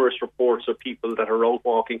gotten numerous reports of people that are out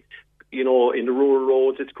walking, you know, in the rural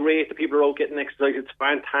roads. It's great that people are out getting exercise. It's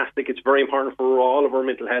fantastic. It's very important for all of our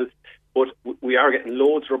mental health. But we are getting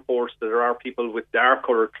loads of reports that there are people with dark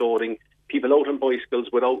coloured clothing, people out on bicycles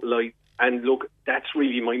without lights. And look, that's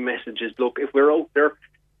really my message is, look, if we're out there,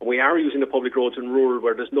 we are using the public roads in rural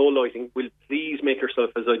where there's no lighting, will please make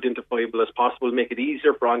yourself as identifiable as possible, make it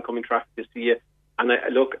easier for oncoming traffic to see you. And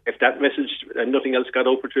look, if that message and nothing else got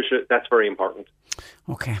out, Patricia, that's very important.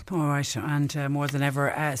 Okay, all right. And more than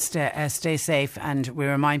ever, stay safe. And we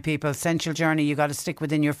remind people, Essential Journey, you got to stick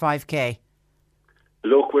within your 5K.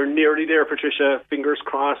 Look, we're nearly there, Patricia. Fingers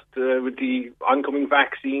crossed with the oncoming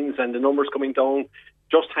vaccines and the numbers coming down.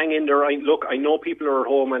 Just hang in there. I know people are at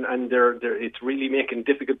home and they're it's really making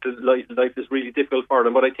difficult. Life is really difficult for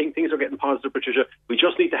them. But I think things are getting positive, Patricia. We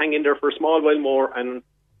just need to hang in there for a small while more, and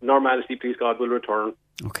normality, please God, will return.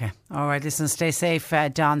 Okay. All right. Listen, stay safe,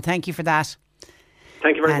 Don. Thank you for that.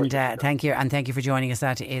 Thank you very much. Thank you. And thank you for joining us.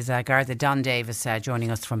 That is Garda Don Davis joining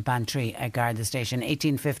us from Bantry Garda Station.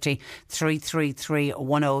 1850 333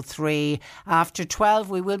 103. After 12,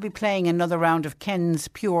 we will be playing another round of Ken's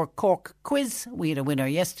Pure Cork quiz. We had a winner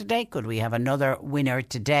yesterday. Could we have another winner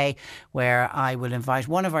today, where I will invite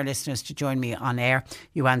one of our listeners to join me on air?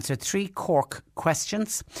 You answer 3 Cork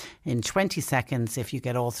questions in 20 seconds. If you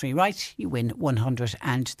get all 3 right, you win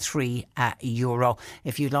 €103.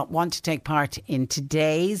 If you want to take part in today's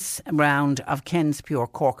round of Ken's Pure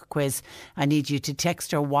Cork quiz, I need you to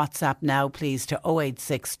text or WhatsApp now, please, to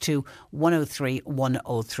 0862 103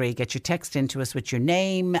 103. Get your text into us with your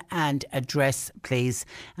name and address, please,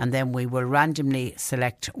 and then we will randomly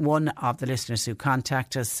select one of the listeners who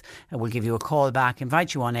contact us, and we'll give you a call back,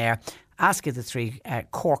 invite you on air, ask you the 3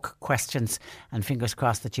 Cork questions, and fingers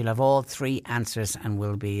crossed that you'll have all 3 answers, and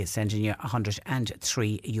we'll be sending you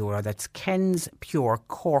 €103. That's Ken's Pure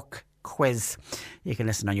Cork quiz. You can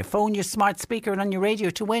listen on your phone, your smart speaker, and on your radio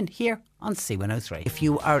to win here on C103. If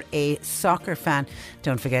you are a soccer fan,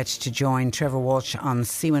 don't forget to join Trevor Walsh on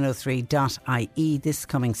c103.ie this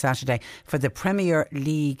coming Saturday for the Premier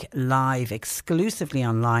League live, exclusively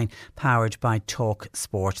online, powered by Talk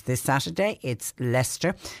Sport. This Saturday it's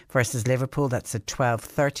Leicester versus Liverpool, that's at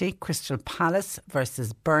 12:30. Crystal Palace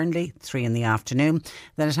versus Burnley, 3 in the afternoon.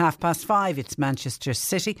 Then at 5:30 it's Manchester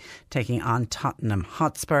City taking on Tottenham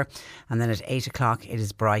Hotspur, and then at 8 o'clock it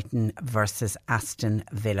is Brighton versus Aston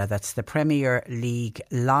Villa. That's the Premier League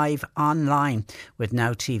live online with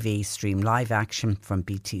Now TV. Stream live action from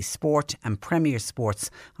BT Sport and Premier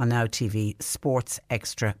Sports on Now TV Sports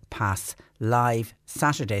Extra Pass live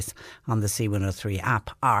Saturdays on the C103 app,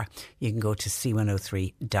 or you can go to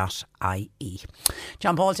c103.ie.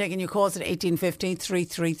 John Paul taking your calls at 1850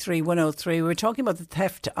 333 103. We were talking about the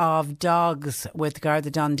theft of dogs with Garda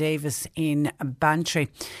Don Davis in Bantry,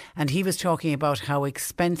 and he was talking about how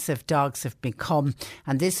expensive dogs have become,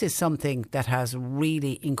 and this is something that has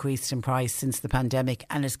really increased in price since the pandemic,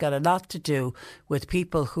 and it's got a lot to do with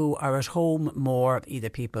people who are at home more, either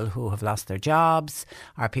people who have lost their jobs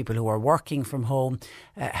or people who are working from home,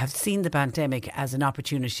 have seen the pandemic as an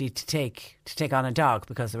opportunity to take on a dog,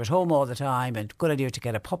 because they're at home all the time, and good idea to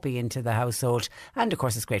get a puppy into the household. And of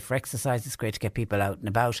course it's great for exercise, it's great to get people out and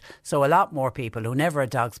about. So a lot more people who never had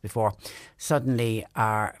dogs before suddenly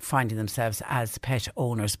are finding themselves as pet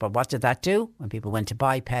owners. But what did that do? When people went to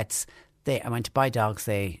buy pets, I went to buy dogs,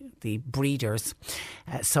 the breeders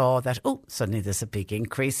saw that, suddenly there's a big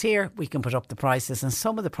increase here. We can put up the prices, and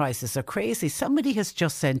some of the prices are crazy. Somebody has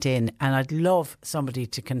just sent in, and I'd love somebody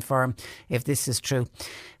to confirm if this is true.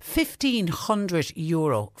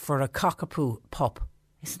 €1,500 for a cockapoo pup.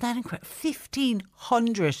 Isn't that incredible?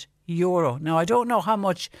 €1,500. Now, I don't know how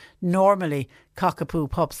much normally cockapoo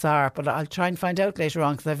pups are, but I'll try and find out later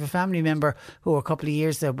on, because I have a family member who a couple of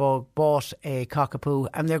years ago bought a cockapoo,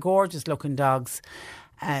 and they're gorgeous looking dogs.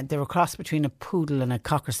 And they're a cross between a poodle and a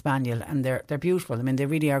cocker spaniel, and they're beautiful. I mean, they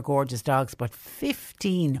really are gorgeous dogs, but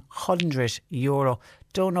 €1,500.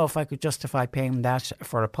 Don't know if I could justify paying that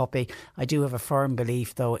for a puppy. I do have a firm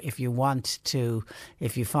belief, though, if you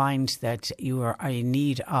find that you are in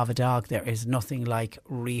need of a dog, there is nothing like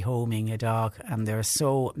rehoming a dog. And there are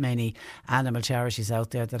so many animal charities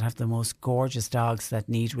out there that have the most gorgeous dogs that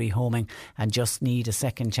need rehoming and just need a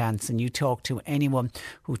second chance. And you talk to anyone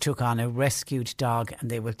who took on a rescued dog,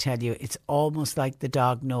 and they will tell you it's almost like the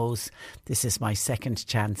dog knows, this is my second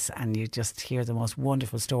chance. And you just hear the most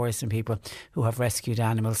wonderful stories from people who have rescued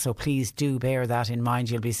animals. So please do bear that in mind.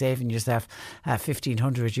 You'll be saving yourself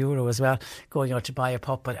 €1,500 as well going out to buy a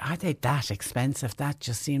pup. But are they that expensive? That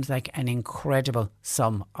just seems like an incredible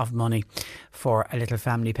sum of money for a little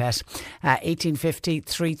family pet. 1850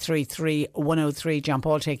 333 103. John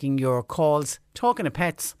Paul taking your calls. Talking of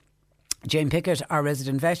pets, Jane Pickett, our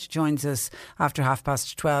resident vet, joins us after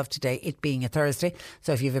 12:30 today, it being a Thursday.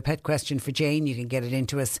 So if you have a pet question for Jane, you can get it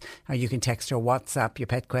into us, or you can text or WhatsApp your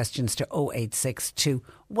pet questions to 0862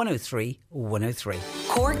 103 103.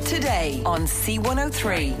 Cork Today on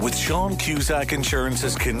C103. With Sean Cusack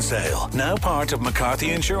Insurance's Kinsale, now part of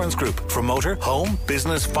McCarthy Insurance Group. For motor, home,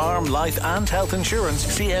 business, farm, life and health insurance,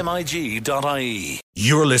 cmig.ie.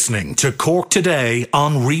 You're listening to Cork Today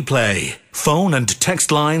on replay. Phone and text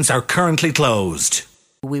lines are currently closed.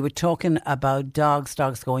 We were talking about dogs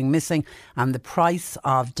going missing and the price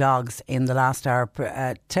of dogs in the last hour.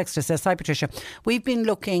 Texter says, hi Patricia, we've been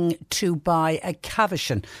looking to buy a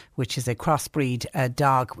Cavachon, which is a crossbreed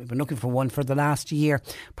dog. We've been looking for one for the last year.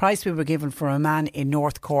 Price we were given for a man in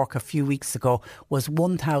North Cork a few weeks ago was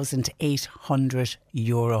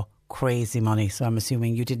 €1,800. Crazy money. So I'm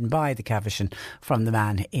assuming you didn't buy the Cavachon from the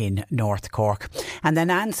man in North Cork. And then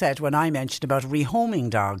Anne said, when I mentioned about rehoming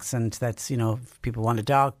dogs, and that's, if people want a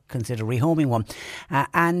dog, consider rehoming one.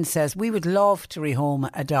 Anne says, we would love to rehome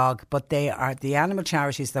a dog, but the animal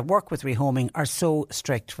charities that work with rehoming are so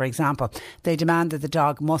strict. For example, they demand that the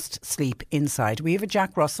dog must sleep inside. We have a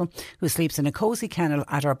Jack Russell who sleeps in a cosy kennel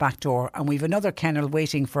at our back door, and we've another kennel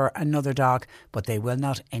waiting for another dog, but they will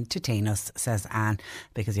not entertain us, says Anne,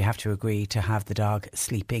 because you have to agree to have the dog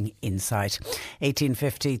sleeping inside.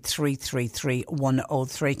 1850 333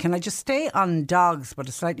 103. Can I just stay on dogs, but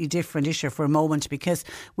a slightly different issue for a moment, because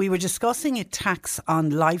we were discussing a tax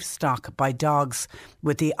on livestock by dogs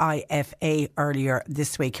with the IFA earlier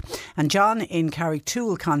this week, and John in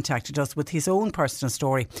Carrigtwohill contacted us with his own personal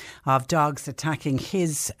story of dogs attacking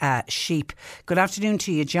his sheep. Good afternoon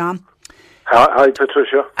to you, John. Hi,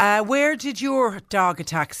 Patricia. Where did your dog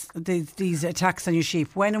attacks, these attacks on your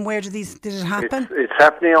sheep? When and where did it happen? It's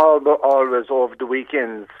happening always over the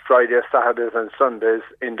weekends, Fridays, Saturdays and Sundays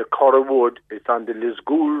in the Curra Wood. It's on the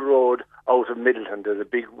Lisgool Road out of Middleton. There's a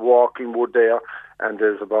big walking wood there, and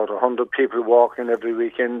there's about 100 people walking every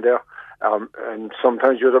weekend there. And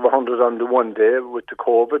sometimes you'd have 100 on the one day. With the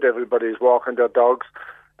COVID, everybody's walking their dogs,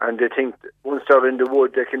 and they think once they're in the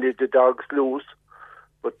wood, they can leave the dogs loose.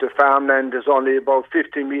 But the farmland is only about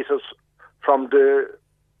 50 metres from the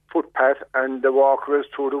footpath, and the walker is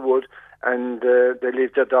through the wood, and they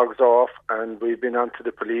leave their dogs off. And we've been on to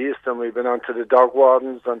the police, and we've been on to the dog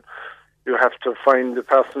wardens, and you have to find the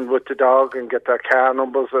person with the dog and get their car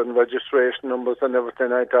numbers and registration numbers and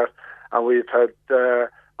everything like that. And we've had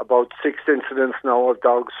about 6 incidents now of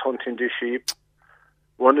dogs hunting the sheep.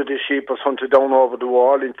 One of the sheep was hunted down over the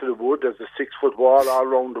wall into the wood. There's a 6-foot wall all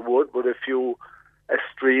around the wood with a few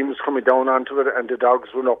streams coming down onto it, and the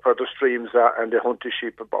dogs run up where the streams are and they hunt the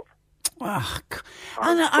sheep above. Oh,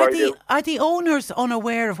 and are the owners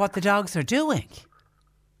unaware of what the dogs are doing?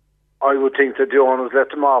 I would think that the owners let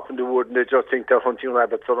them off in the wood, and they just think they're hunting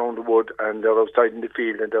rabbits around the wood, and they're outside in the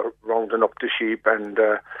field and they're rounding up the sheep, and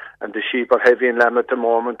the sheep are heavy in lamb at the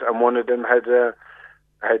moment, and one of them had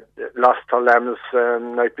lost her lambs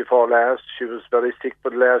night before last. She was very sick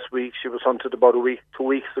for the last week. She was hunted about 2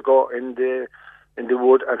 weeks ago in the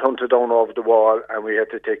wood and hunted down over the wall, and we had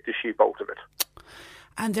to take the sheep out of it.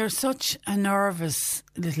 And they're such a nervous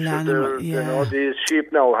little animal. Yeah. These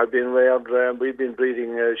sheep now have been reared. We've been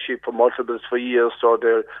breeding sheep for multiples for years, so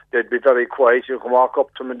they'd be very quiet. You can walk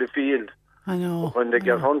up to them in the field. I know. But when they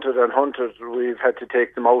get hunted, we've had to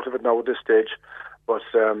take them out of it now at this stage. But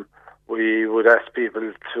we would ask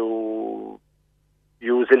people to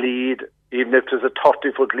use a lead, even if there's a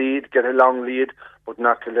 30-foot lead, get a long lead, but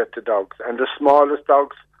not to let the dogs. And the smallest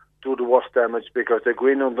dogs do the worst damage because they go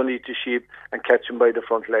in underneath the sheep and catch them by the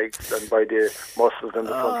front legs and by the muscles in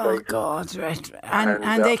the front legs. Oh, God, right.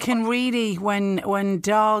 And they can really, when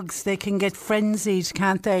dogs, they can get frenzied,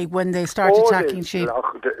 can't they, when they start attacking sheep?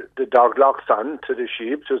 The dog locks on to the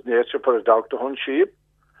sheep. It's nature for a dog to hunt sheep.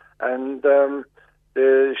 And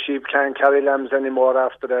the sheep can't carry lambs anymore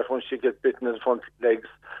after that. Once she gets bitten in the front legs,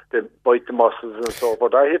 they bite the muscles and so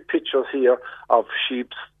forth. I have pictures here of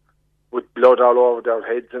sheep with blood all over their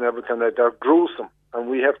heads and everything like that. They're gruesome. And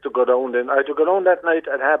we have to go down then. I had to go down that night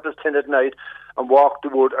at 10:30 at night and walk the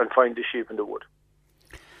wood and find the sheep in the wood.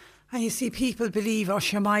 And you see, people believe,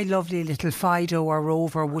 my lovely little Fido or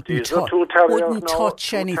Rover wouldn't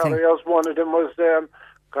touch anything. Terriers. One of them was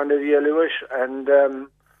kind of yellowish, and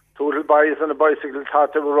two little boys on a bicycle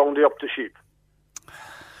thought they were rounding up the sheep.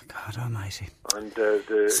 God almighty. And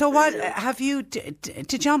so what have you?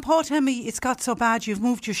 Did John Paul tell me it's got so bad you've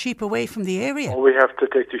moved your sheep away from the area? We have to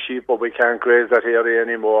take the sheep, but we can't graze that area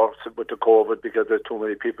anymore with the COVID because there's too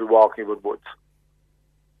many people walking with woods.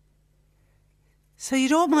 So you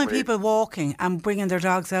don't mind people walking and bringing their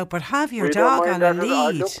dogs out, but have your We dog don't on mind a that at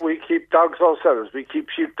all. lead. Look, we keep dogs ourselves. We keep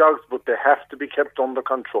sheepdogs, but they have to be kept under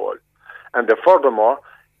control. And furthermore,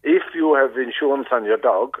 if you have insurance on your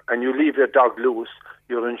dog and you leave your dog loose,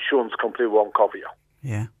 your insurance company won't cover you.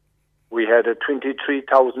 Yeah. We had a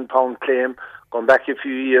 £23,000 claim going back a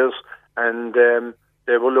few years, and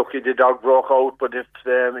they were lucky the dog broke out. But if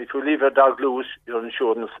you leave your dog loose, your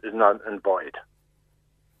insurance is not in void.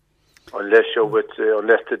 Unless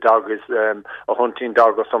unless the dog is a hunting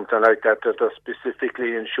dog or something like that are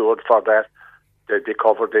specifically insured for that, they'd be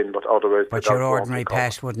covered in. But otherwise, but your ordinary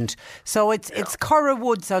pet wouldn't. So it's Curra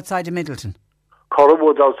Woods outside of Middleton. Curra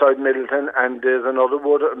Woods outside Middleton, and there's another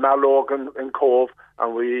wood at Mallogan in Cove,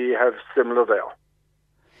 and we have similar there.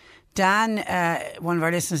 Dan, one of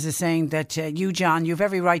our listeners, is saying that you, John, you have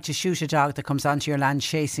every right to shoot a dog that comes onto your land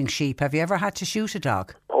chasing sheep. Have you ever had to shoot a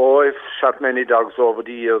dog? Oh, I've shot many dogs over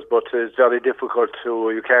the years, but it's very difficult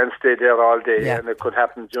you can't stay there all day, and it could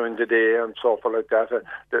happen during the day and so forth like that.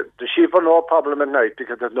 The sheep are no problem at night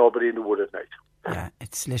because there's nobody in the wood at night. Yeah,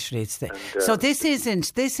 it's literally so this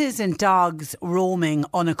isn't dogs roaming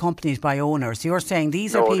unaccompanied by owners. You're saying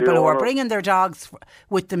these are people who are bringing their dogs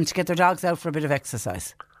with them to get their dogs out for a bit of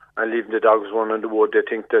exercise. And leaving the dogs running in the wood. They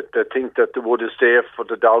think that the wood is safe for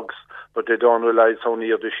the dogs, but they don't realise how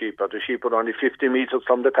near the sheep are. The sheep are only 50 metres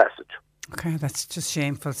from the passage. Okay, that's just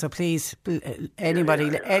shameful. So please,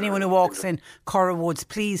 anyone who walks in Curra Woods,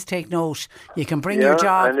 please take note. You can bring your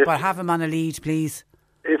dog, but have him on a lead, please.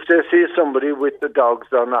 If they see somebody with the dogs,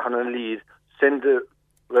 they're not on a lead, send the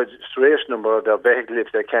registration number of their vehicle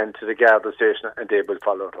if they can to the Garda station, and they will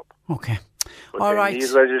follow it up. Okay. But all right.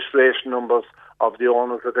 Need registration numbers of the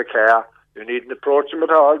owners of the car. You needn't approach them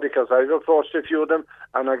at all, because I've approached a few of them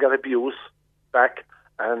and I got abuse back.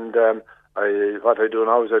 And what I do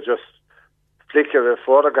now is I just flick a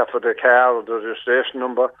photograph of the car or the registration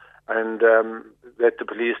number and let the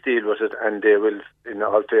police deal with it, and they will, in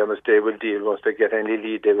all fairness, they will deal. Once they get any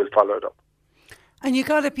lead, they will follow it up. And you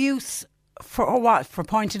got abuse for what? For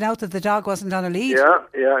pointing out that the dog wasn't on a lead? Yeah.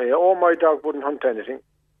 Oh, my dog wouldn't hunt anything.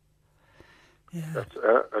 Yeah. That's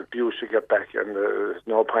abuse you get back, and there's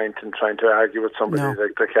no point in trying to argue with somebody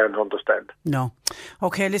like they can't understand. No.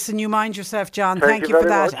 Okay, listen, you mind yourself, John. Thank you for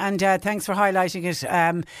that. much. And thanks for highlighting it.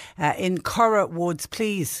 In Curra Woods,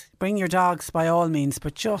 please bring your dogs by all means,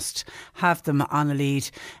 but just have them on a lead.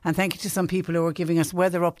 And thank you to some people who are giving us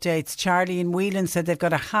weather updates. Charlie in Whelan said they've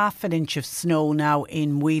got a half an inch of snow now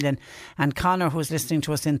in Whelan. And Connor, who's listening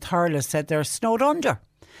to us in Thurles, said they're snowed under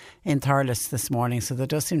in Thurles this morning. So there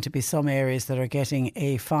does seem to be some areas that are getting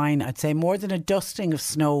a fine, I'd say more than a dusting of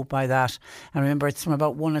snow by that. And remember, it's from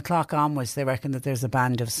about 1 o'clock onwards they reckon that there's a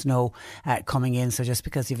band of snow coming in. So just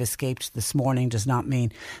because you've escaped this morning does not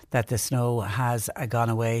mean that the snow has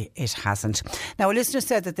gone away. It hasn't. Now, a listener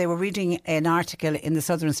said that they were reading an article in the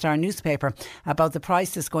Southern Star newspaper about the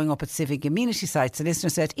prices going up at civic amenity sites. The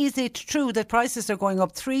listener said, is it true that prices are going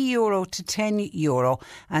up €3 to €10,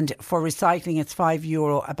 and for recycling it's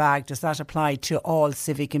 €5 a bag? Does that apply to all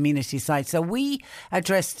civic amenity sites? So we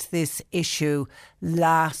addressed this issue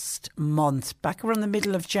last month. Back around the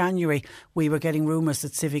middle of January, we were getting rumours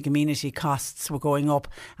that civic amenity costs were going up.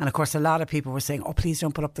 And of course, a lot of people were saying, oh, please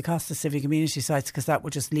don't put up the cost of civic amenity sites, because that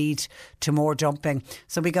would just lead to more dumping.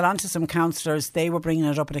 So we got on to some councillors. They were bringing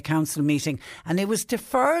it up at a council meeting. And it was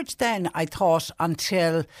deferred then, I thought,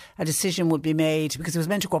 until a decision would be made, because it was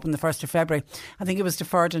meant to go up on the 1st of February. I think it was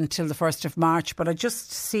deferred until the 1st of March. But I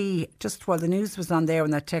just while the news was on there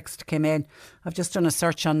and that text came in, I've just done a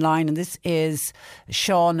search online, and this is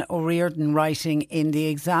Sean O'Riordan writing in the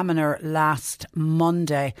Examiner last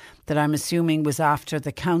Monday, that I'm assuming was after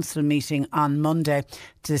the council meeting on Monday,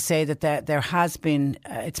 to say that there has been,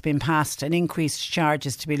 it's been passed, an increased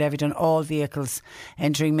charges to be levied on all vehicles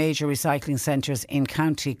entering major recycling centres in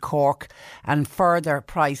County Cork, and further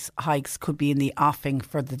price hikes could be in the offing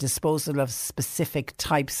for the disposal of specific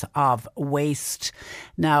types of waste.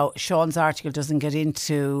 Now, Sean's article doesn't get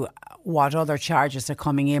into what other charges are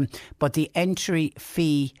coming in, but the entry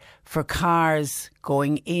fee for cars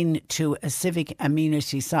going into a civic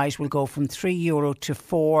amenity site will go from €3 to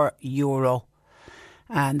 €4.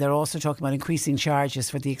 And they're also talking about increasing charges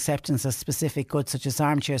for the acceptance of specific goods such as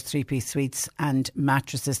armchairs, three-piece suites and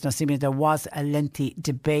mattresses. Now, seemingly there was a lengthy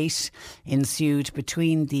debate ensued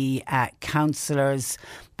between the councillors,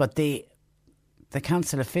 but the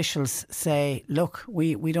council officials say, look,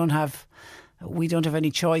 we don't have we don't have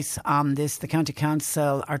any choice on this. The County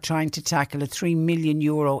Council are trying to tackle a €3 million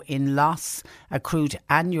in loss accrued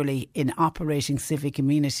annually in operating civic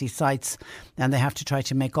amenity sites, and they have to try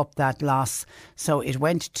to make up that loss. So it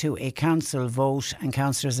went to a council vote, and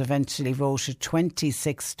councillors eventually voted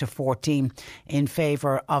 26-14 in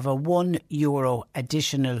favour of a €1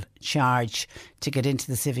 additional charge to get into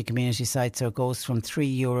the civic amenity site. So it goes from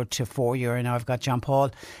 €3 to €4. Now I've got John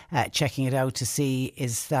Paul checking it out to see,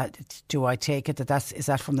 do I take it is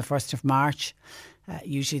that from the 1st of March?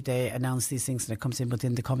 Usually they announce these things and it comes in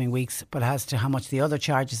within the coming weeks, but as to how much the other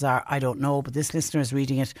charges are, I don't know. But this listener is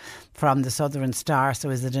reading it from the Southern Star. So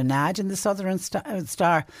is it an ad in the Southern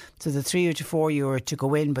Star? So the €3 to €4 to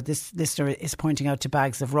go in, but this listener is pointing out to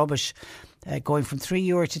bags of rubbish going from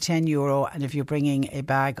 €3 to €10, and if you're bringing a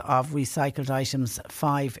bag of recycled items,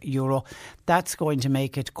 €5. That's going to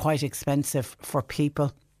make it quite expensive for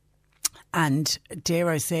people. And dare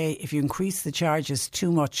I say, if you increase the charges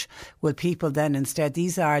too much, will people then instead,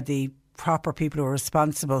 these are the proper people who are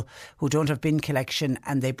responsible, who don't have bin collection,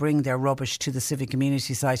 and they bring their rubbish to the civic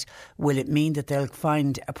community site, will it mean that they'll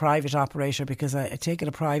find a private operator? Because I take it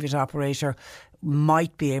a private operator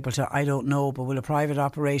might be able to, I don't know, but will a private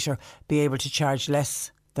operator be able to charge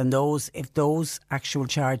less than those, if those actual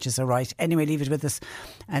charges are right? Anyway, leave it with us,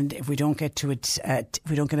 and if we don't get to it, if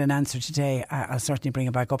we don't get an answer today, I'll certainly bring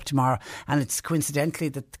it back up tomorrow. And it's coincidental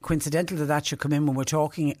that should come in when we were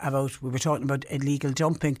talking about illegal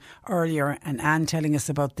dumping earlier, and Anne telling us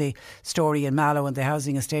about the story in Mallow and the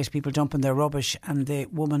housing estate, people dumping their rubbish, and the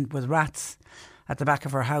woman with rats at the back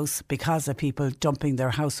of her house because of people dumping their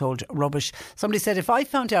household rubbish. Somebody said, if I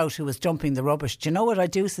found out who was dumping the rubbish, do you know what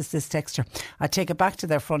I'd do, says this texter? I'd take it back to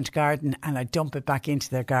their front garden and I'd dump it back into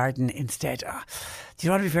their garden instead. Do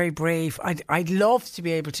you want to be very brave? I'd love to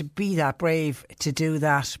be able to be that brave to do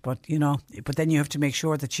that, but then you have to make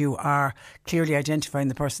sure that you are clearly identifying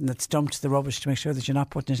the person that's dumped the rubbish, to make sure that you're not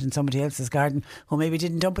putting it in somebody else's garden who maybe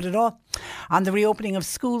didn't dump it at all. On the reopening of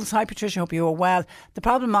schools, hi Patricia, hope you are well. The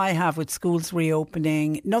problem I have with schools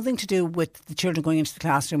reopening, nothing to do with the children going into the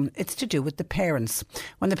classroom, it's to do with the parents.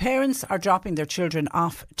 When the parents are dropping their children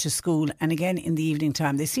off to school, and again in the evening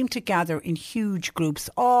time, they seem to gather in huge groups,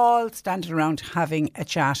 all standing around having a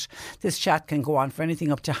chat. This chat can go on for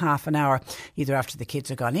anything up to half an hour, either after the kids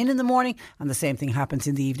are gone in the morning, and the same thing happens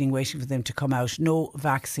in the evening, waiting for them to come out. No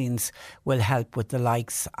vaccines will help with the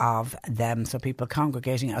likes of them. So people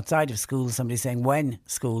congregating outside of schools, somebody saying when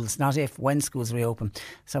schools, not if, when schools reopen.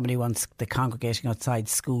 Somebody wants the congregating outside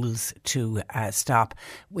schools to stop.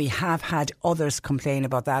 We have had others complain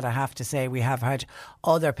about that, I have to say. We have had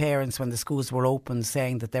other parents, when the schools were open,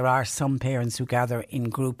 saying that there are some parents who gather in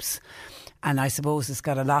groups. And I suppose it's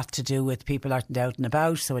got a lot to do with people aren't out and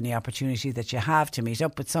about, so any opportunity that you have to meet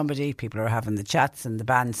up with somebody, people are having the chats and the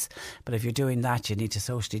bands. But if you're doing that, you need to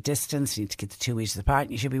socially distance, you need to get the 2 metres apart,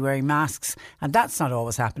 and you should be wearing masks. And that's not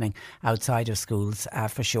always happening outside of schools,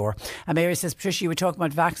 for sure. And Mary says, Patricia, you were talking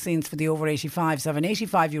about vaccines for the over 85s. I have an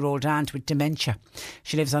 85-year-old aunt with dementia.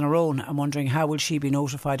 She lives on her own. I'm wondering, how will she be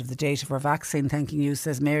notified of the date of her vaccine? Thanking you,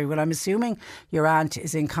 says Mary. Well, I'm assuming your aunt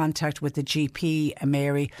is in contact with the GP,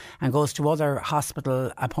 Mary, and goes to other hospital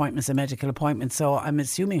appointments and medical appointments. So I'm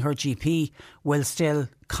assuming her GP will still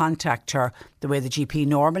contact her the way the GP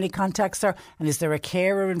normally contacts her. And is there a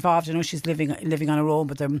carer involved? I know she's living on her own,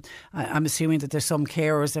 but I'm assuming that there's some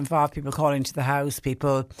carers involved, people calling to the house,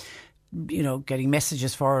 people getting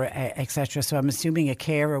messages for her, etc. So I'm assuming a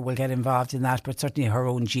carer will get involved in that, but certainly her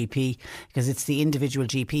own GP, because it's the individual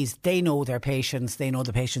GPs. They know their patients. They know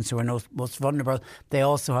the patients who are most vulnerable. They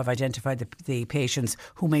also have identified the patients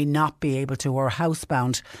who may not be able to, or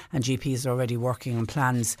housebound, and GPs are already working on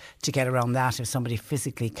plans to get around that if somebody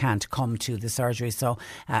physically can't come to the surgery. So,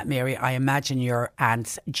 Mary, I imagine your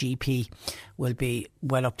aunt's GP will be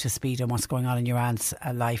well up to speed on what's going on in your aunt's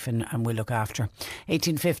life, and will look after.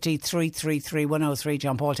 1850 333 103.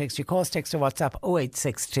 John Paul takes your calls, text or WhatsApp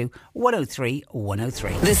 0862 103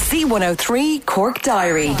 103. The C103 Cork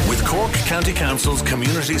Diary. With Cork County Council's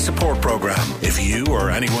Community Support Programme. If you or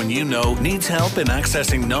anyone you know needs help in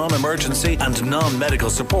accessing non-emergency and non-medical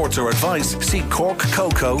supports or advice, see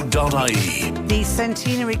corkcoco.ie. The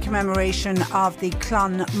centenary commemoration of the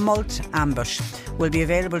Clonmult ambush will be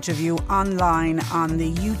available to view online on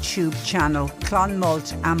the YouTube channel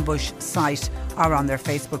Clonmult Ambush site, or on their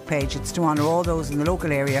Facebook page. It's to honour all those in the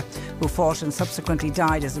local area who fought and subsequently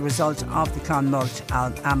died as a result of the Clonmult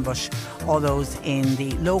ambush. All those in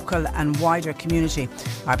the local and wider community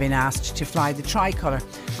are being asked to fly the tricolour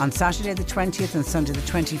on Saturday the 20th and Sunday the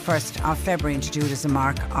 21st of February, and to do it as a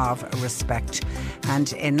mark of respect.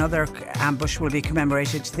 And another ambush will be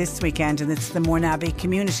commemorated this weekend, and it's the Mourneabbey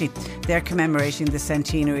community. They're commemorating the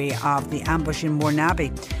centenary of the ambush in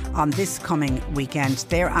Mourneabbey on this coming weekend.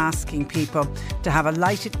 They're asking people to have a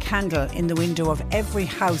lighted candle in the window of every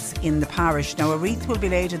house in the parish. Now, a wreath will be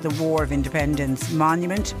laid at the War of Independence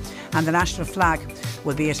Monument, and the national flag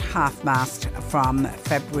will be at half-mast from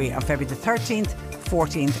February the 13th,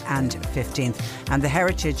 14th and 15th. And the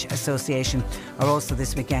Heritage Association are also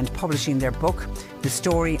this weekend publishing their book, The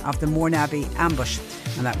Story of the Mourneabbey Ambush,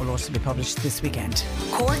 and that will also be published this weekend.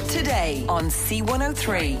 Cork Today on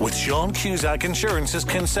C103. With Sean Cusack Insurance's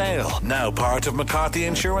Kinsale, now part of McCarthy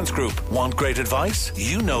Insurance Group. Want great advice?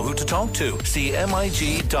 You know who to talk to. See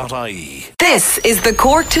MIG.ie. This is the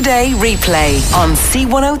Cork Today replay on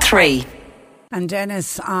C103. And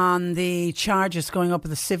Dennis, on the charges going up at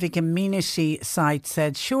the Civic Amenity site,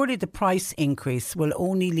 said surely the price increase will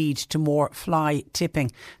only lead to more fly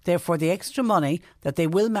tipping. Therefore, the extra money that they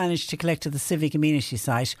will manage to collect at the Civic Amenity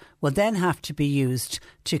site will then have to be used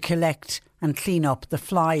to collect and clean up the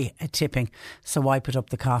fly tipping. So why put up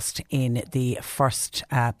the cost in the first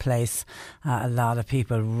place? A lot of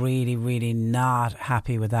people really, really not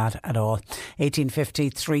happy with that at all. 1850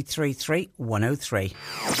 333 103.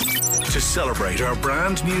 To celebrate our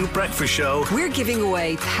brand new breakfast show, we're giving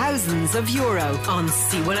away thousands of euro on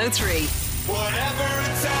C103.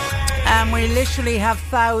 We literally have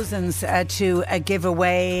thousands to give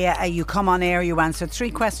away. You come on air, you answer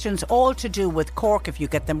 3 questions, all to do with Cork. If you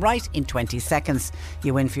get them right in 20 seconds,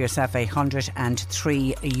 you win for yourself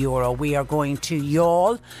 €103. We are going to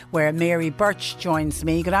Youghal, where Mary Birch joins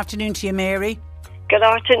me. Good afternoon to you, Mary. Good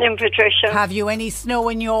afternoon, Patricia. Have you any snow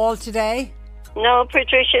in Youghal today? No,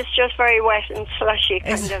 Patricia, it's just very wet and slushy,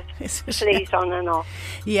 kind of sleet on and off.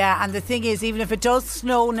 Yeah, and the thing is, even if it does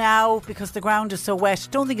snow now, because the ground is so wet,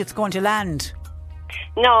 I don't think it's going to land.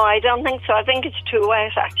 No, I don't think so. I think it's too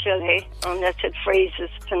wet, actually, unless it freezes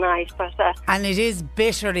tonight. But and it is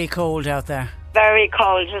bitterly cold out there. Very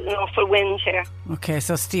cold. There's an awful wind here. Okay,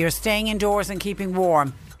 so you're staying indoors and keeping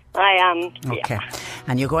warm. I am. Okay. Yeah.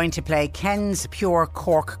 And you're going to play Ken's Pure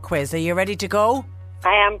Cork Quiz. Are you ready to go?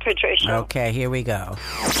 I am, Patricia. Okay, here we go. Are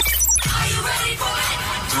you ready for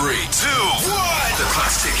it? 3, 2, 1. The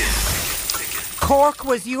clock's ticking. Cork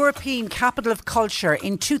was European Capital of Culture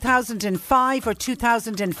in 2005 or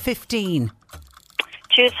 2015?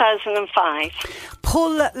 2005.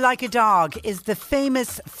 Pull like a dog is the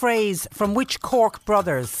famous phrase from which Cork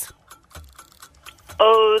brothers?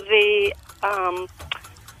 Oh, the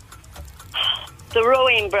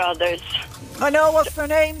Rowing brothers. I know, what's their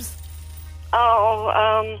names?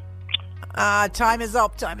 Time is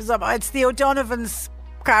up. It's the O'Donovans,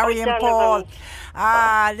 Carrie and Paul.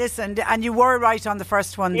 Listen, and you were right on the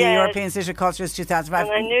first one. Yes. The European City Culture is 2005.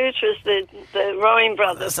 And I knew it was the Rowing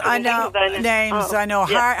brothers. I know names. I know.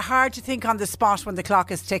 Yeah. Hard to think on the spot when the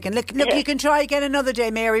clock is ticking. Look, you can try again another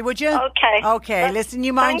day, Mary, would you? Okay. Listen,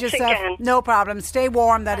 you mind yourself. Again. No problem. Stay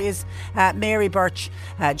warm. That is Mary Birch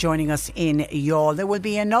joining us in Youghal. There will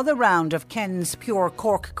be another round of Ken's Pure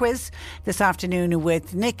Cork Quiz this afternoon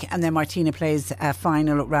with Nick, and then Martina plays a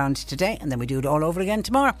final round today, and then we do it all over again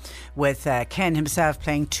tomorrow with Ken himself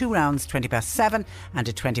playing 2 rounds, 7:20 and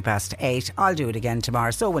 8:20. I'll do it again tomorrow.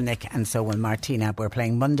 So will Nick and so will Martina. We're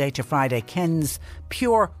playing Monday to Friday Ken's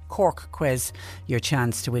Pure Cork Quiz. Your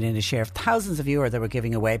chance to win in a share of thousands of euro that we're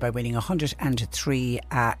giving away by winning €103.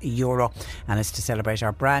 And it's to celebrate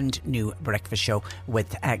our brand new breakfast show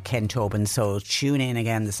with Ken Tobin. So tune in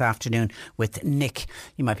again this afternoon with Nick.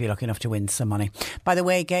 You might be lucky enough to win some money. By the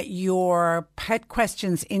way, get your pet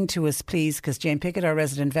questions into us, please, because Jane Pickett, our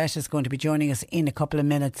resident vet, is going to be joining us in a couple of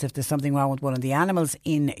minutes. If there's something wrong with one of the animals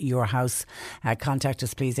in your house, contact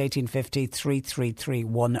us, please. 1850 333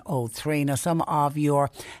 103. Now, some of your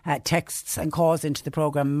texts and calls into the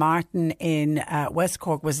programme. Martin in West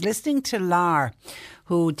Cork was listening to Lar,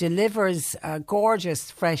 who delivers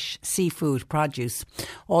gorgeous fresh seafood produce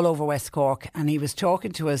all over West Cork, and he was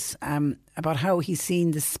talking to us about how he's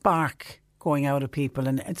seen the spark going out of people,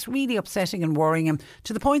 and it's really upsetting and worrying him,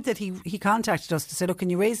 to the point that he contacted us to say, look, can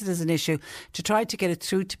you raise it as an issue to try to get it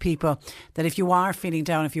through to people, that if you are feeling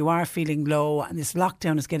down, if you are feeling low, and this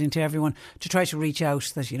lockdown is getting to everyone, to try to reach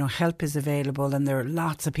out, that, you know, help is available, and there are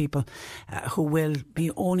lots of people who will be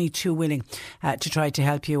only too willing to try to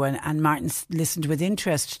help you. And Martin listened with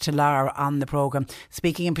interest to Lara on the programme,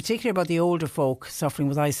 speaking in particular about the older folk suffering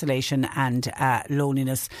with isolation and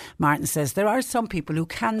loneliness. Martin says there are some people who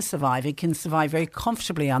can survive and can can survive very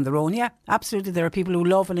comfortably on their own. Yeah, absolutely. There are people who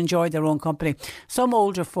love and enjoy their own company. Some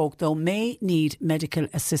older folk, though, may need medical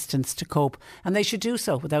assistance to cope, and they should do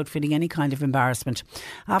so without feeling any kind of embarrassment.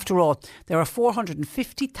 After all, there are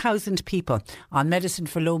 450,000 people on medicine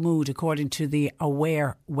for low mood, according to the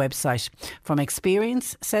Aware website. From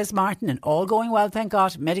experience, says Martin, and all going well, thank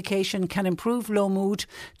God, medication can improve low mood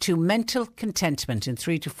to mental contentment in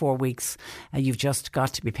 3 to 4 weeks. You've just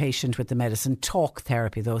got to be patient with the medicine. Talk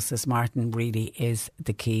therapy, though, says Martin, really is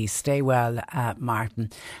the key. Stay well,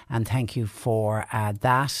 Martin, and thank you for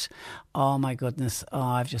that. Oh my goodness,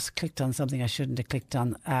 I've just clicked on something I shouldn't have clicked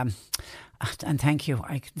on. And thank you.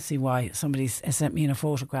 I can see why somebody sent me in a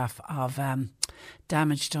photograph of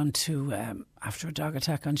damage done to after a dog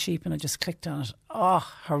attack on sheep, and I just clicked on it. Oh,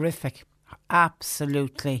 horrific.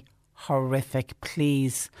 Absolutely horrific.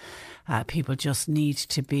 Please, people just need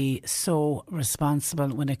to be so responsible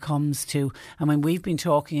when it comes to, I mean, we've been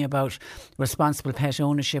talking about responsible pet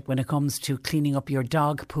ownership when it comes to cleaning up your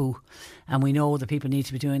dog poo, and we know that people need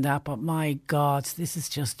to be doing that, but my God, this is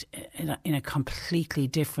just in a completely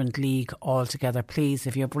different league altogether. Please,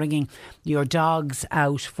 if you're bringing your dogs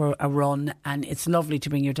out for a run, and it's lovely to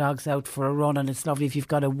bring your dogs out for a run, and it's lovely if you've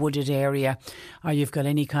got a wooded area or you've got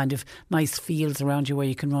any kind of nice fields around you where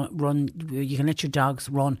you can run, you can let your dogs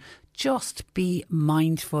run. Just be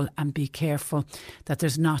mindful and be careful that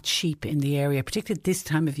there's not sheep in the area, particularly at this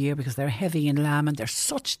time of year, because they're heavy in lamb and they're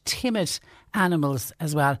such timid animals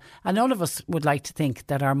as well. And none of us would like to think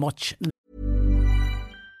that are much.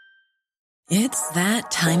 It's that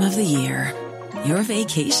time of the year. Your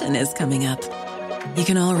vacation is coming up. You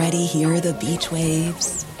can already hear the beach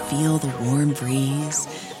waves, feel the warm breeze,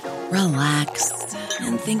 relax,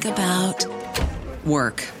 and think about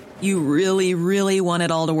work. You really, really want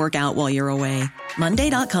it all to work out while you're away.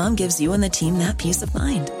 Monday.com gives you and the team that peace of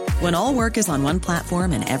mind. When all work is on one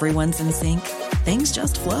platform and everyone's in sync, things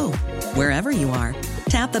just flow. Wherever you are,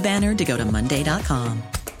 tap the banner to go to Monday.com.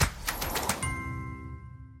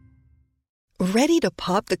 Ready to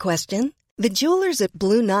pop the question? The jewelers at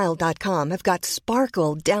BlueNile.com have got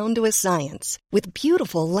sparkle down to a science with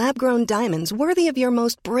beautiful lab-grown diamonds worthy of your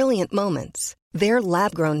most brilliant moments. Their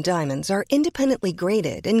lab-grown diamonds are independently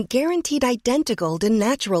graded and guaranteed identical to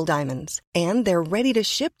natural diamonds. And they're ready to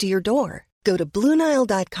ship to your door. Go to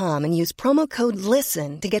BlueNile.com and use promo code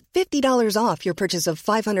LISTEN to get $50 off your purchase of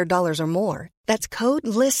 $500 or more. That's code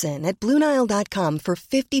LISTEN at BlueNile.com for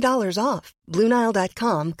 $50 off.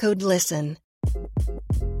 BlueNile.com, code LISTEN.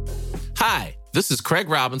 Hi, this is Craig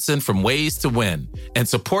Robinson from Ways to Win, and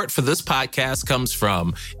support for this podcast comes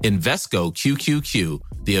from Invesco QQQ,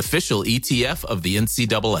 the official ETF of the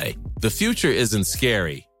NCAA. The future isn't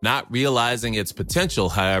scary. Not realizing its potential,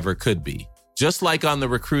 however, could be. Just like on the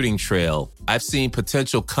recruiting trail, I've seen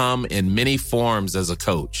potential come in many forms as a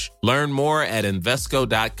coach. Learn more at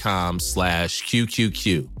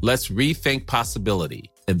Invesco.com/QQQ. Let's rethink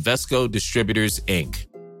possibility. Invesco Distributors, Inc.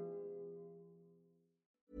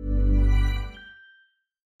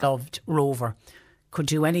 Loved Rover could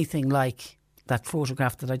do anything like that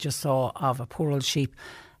photograph that I just saw of a poor old sheep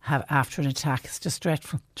after an attack. It's just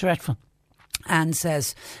dreadful. And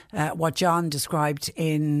says what John described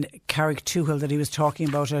in Carrick-Tuhill that he was talking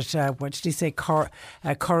about at, what did he say,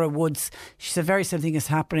 Curra Woods. She said very same thing is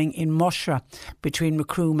happening in Mushra between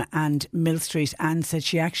Macroom and Mill Street, and said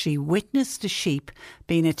she actually witnessed a sheep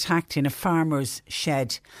being attacked in a farmer's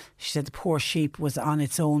shed. She said the poor sheep was on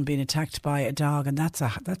its own being attacked by a dog, and that's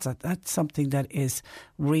something that is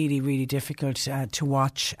really, really difficult to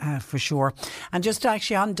watch for sure. And just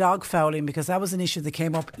actually on dog fouling, because that was an issue that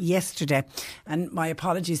came up yesterday, and my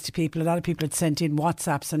apologies to people. A lot of people had sent in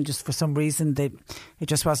WhatsApps, and just for some reason it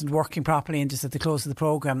just wasn't working properly, and just at the close of the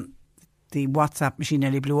programme the WhatsApp machine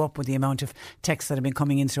nearly blew up with the amount of texts that have been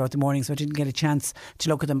coming in throughout the morning, so I didn't get a chance to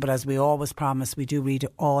look at them. But as we always promise, we do read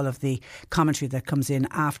all of the commentary that comes in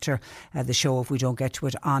after the show if we don't get to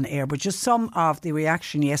it on air. But just some of the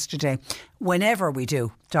reaction yesterday. Whenever we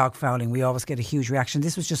do dog fouling, we always get a huge reaction.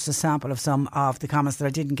 This was just a sample of some of the comments that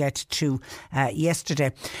I didn't get to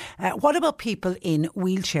yesterday. What about people in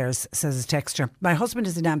wheelchairs, says a texter. My husband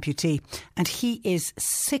is an amputee and he is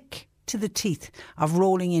sick to the teeth of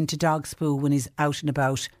rolling into dog's poo when he's out and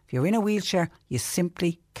about. If you're in a wheelchair, you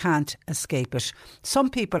simply can't escape it. Some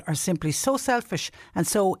people are simply so selfish and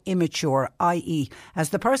so immature, i.e. as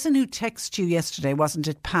the person who texted you yesterday, wasn't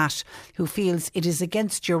it Pat, who feels it is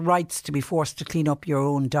against your rights to be forced to clean up your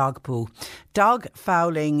own dog poo. Dog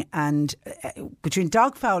fouling and between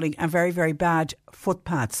dog fouling and very, very bad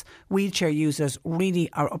footpaths, wheelchair users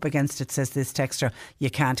really are up against it, says this texter. You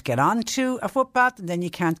can't get onto a footpath and then you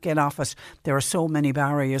can't get off it. There are so many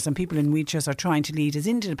barriers, and people in wheelchairs are trying to lead as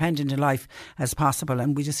independent independent in life as possible,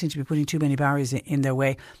 and we just seem to be putting too many barriers in their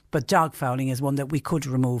way. But dog fouling is one that we could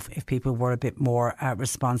remove if people were a bit more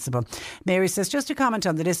responsible. Mary says, just to comment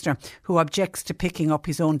on the listener who objects to picking up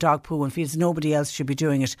his own dog poo and feels nobody else should be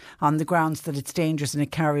doing it on the grounds that it's dangerous and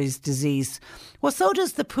it carries disease. Well, so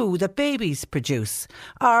does the poo that babies produce,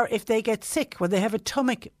 or if they get sick when they have a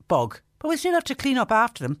stomach bug. But we still have to clean up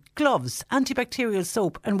after them. Gloves, antibacterial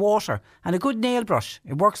soap and water and a good nail brush.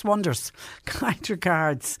 It works wonders. Kind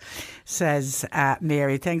regards, says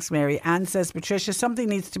Mary. Thanks, Mary. Anne says, Patricia, something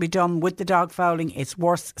needs to be done with the dog fouling. It's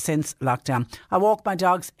worse since lockdown. I walk my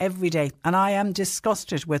dogs every day and I am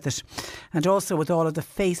disgusted with it. And also with all of the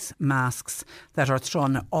face masks that are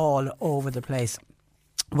thrown all over the place.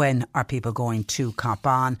 When are people going to cop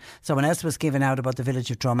on? Someone else was given out about the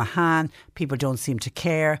village of Dromahan. People don't seem to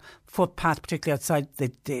care. Footpath, particularly outside,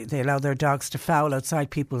 they allow their dogs to foul outside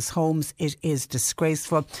people's homes. It is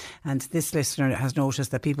disgraceful. And this listener has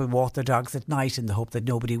noticed that people walk their dogs at night in the hope that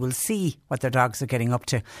nobody will see what their dogs are getting up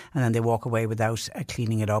to, and then they walk away without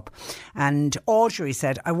cleaning it up. And Audrey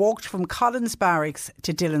said, I walked from Collins Barracks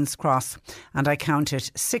to Dillon's Cross and I counted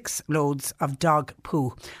 6 loads of dog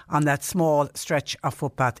poo on that small stretch of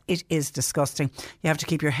footpath. It is disgusting. You have to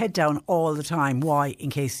keep your head down all the time. Why? In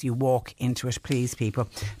case you walk into it. Please, people,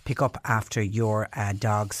 pick up after your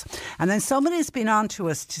dogs. And then somebody has been on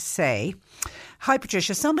to us to say, hi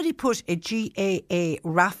Patricia, somebody put a GAA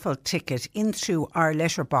raffle ticket into our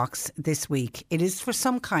letterbox this week. It is for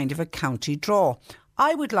some kind of a county draw.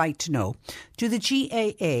 I would like to know, do the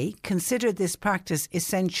GAA consider this practice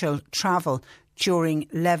essential travel during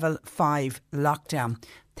level 5 lockdown?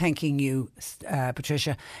 Thanking you,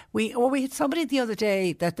 Patricia. We had somebody the other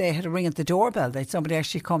day that they had a ring at the doorbell. They had somebody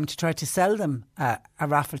actually come to try to sell them a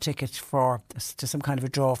raffle ticket to some kind of a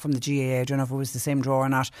draw from the GAA. I don't know if it was the same draw or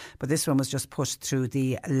not, but this one was just put through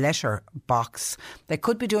the letter box. They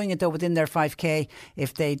could be doing it though within their 5k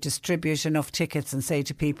if they distribute enough tickets and say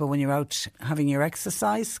to people when you're out having your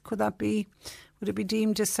exercise. Would it be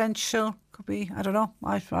deemed essential? Could be. I don't know.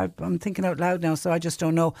 I'm thinking out loud now, so I just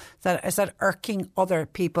don't know. Is that irking other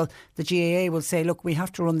people? The GAA will say, look, we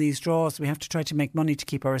have to run these draws. We have to try to make money to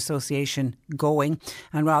keep our association going.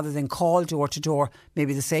 And rather than call door to door,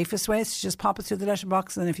 maybe the safest way is to just pop it through the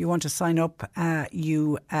letterbox. And if you want to sign up,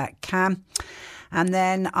 you can. And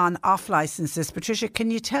then on off licences, Patricia,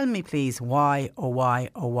 can you tell me please why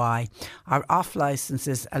are off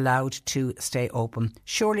licences allowed to stay open?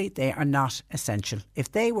 Surely they are not essential.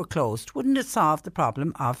 If they were closed, wouldn't it solve the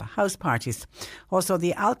problem of house parties? Also,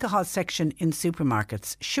 the alcohol section in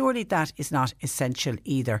supermarkets, surely that is not essential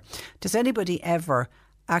either. Does anybody ever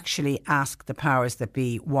actually ask the powers that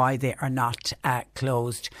be why they are not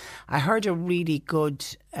closed? I heard a really good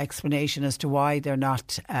explanation as to why they're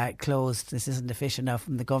not closed. This isn't official enough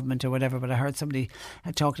from the government or whatever, but I heard somebody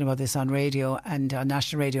talking about this on radio and on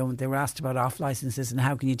national radio, and they were asked about off licences and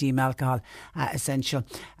how can you deem alcohol essential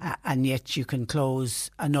and yet you can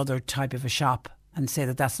close another type of a shop and say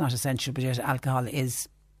that that's not essential, but yet alcohol is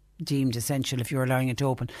deemed essential if you're allowing it to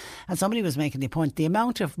open. And somebody was making the point, the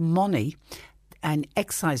amount of money and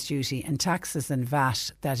excise duty and taxes and VAT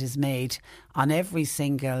that is made on every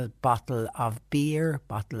single bottle of beer,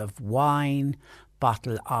 bottle of wine,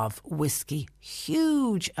 bottle of whiskey.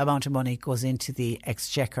 Huge amount of money goes into the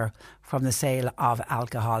exchequer from the sale of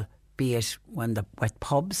alcohol, be it when the wet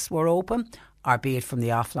pubs were open or be it from the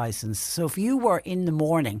off licence. So if you were in the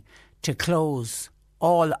morning to close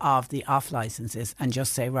all of the off licences and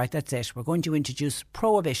just say, right, that's it, we're going to introduce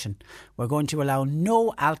prohibition, we're going to allow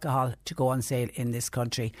no alcohol to go on sale in this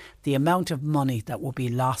country, the amount of money that would be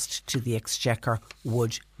lost to the exchequer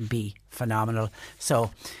would be phenomenal. So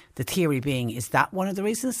the theory being, is that one of the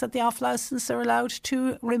reasons that the off licence are allowed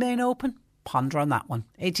to remain open? Ponder on that one.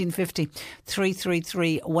 1850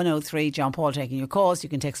 333 103. John Paul taking your calls. You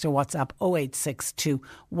can text or WhatsApp 0862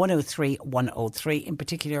 103 103. In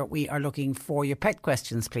particular, we are looking for your pet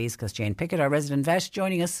questions, please, because Jane Pickett, our resident vet,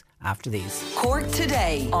 joining us after these. Cork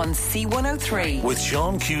Today on C103. With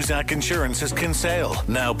Sean Cusack Insurance's Kinsale,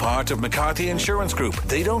 now part of McCarthy Insurance Group.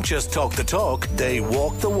 They don't just talk the talk, they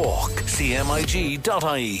walk the walk.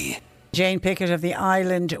 CMIG.ie. Jane Pickett of the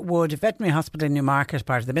Island Wood Veterinary Hospital in Newmarket,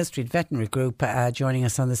 part of the Mill Street Veterinary Group, joining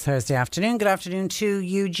us on this Thursday afternoon. Good afternoon to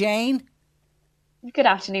you, Jane. Good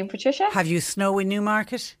afternoon, Patricia. Have you snow in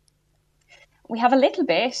Newmarket? We have a little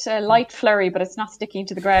bit, a light flurry, but it's not sticking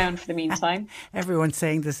to the ground for the meantime. Everyone's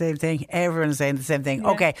saying the same thing. Yeah.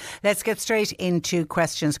 Okay, let's get straight into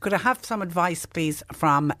questions. Could I have some advice, please,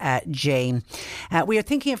 from Jane? We are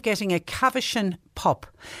thinking of getting a Cavishan pup.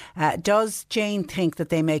 Does Jane think that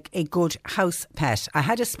they make a good house pet? I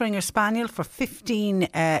had a Springer Spaniel for 15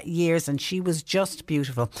 years and she was just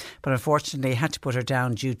beautiful, but unfortunately I had to put her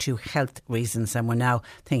down due to health reasons, and we're now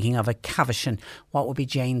thinking of a Cavachon. What would be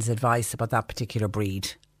Jane's advice about that particular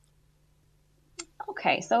breed?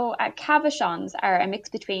 Okay, so Cavachons are a mix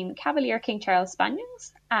between Cavalier King Charles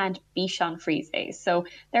Spaniels and Bichon Frises. So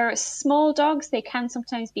they're small dogs. They can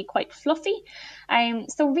sometimes be quite fluffy.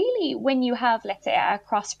 So really, when you have, let's say, a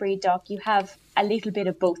crossbreed dog, you have a little bit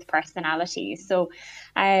of both personalities. So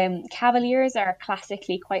Cavaliers are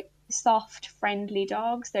classically quite soft, friendly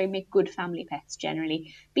dogs. They make good family pets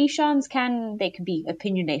generally. Bichons can be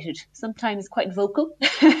opinionated, sometimes quite vocal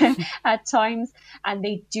at times, and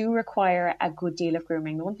they do require a good deal of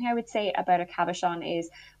grooming. The one thing I would say about a Cavachon is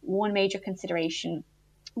one major consideration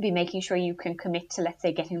would be making sure you can commit to, let's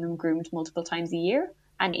say, getting them groomed multiple times a year,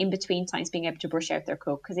 and in between times being able to brush out their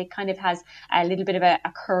coat, because it kind of has a little bit of a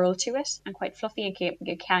curl to it and quite fluffy, and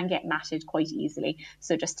it can get matted quite easily.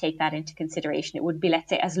 So just take that into consideration. It would be, let's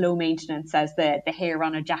say, as low maintenance as the hair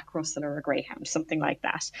on a Jack Russell or a Greyhound, something like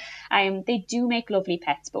that. They do make lovely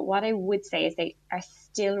pets, but what I would say is they are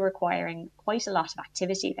still requiring quite a lot of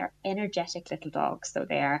activity. They're energetic little dogs, so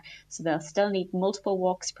they'll still need multiple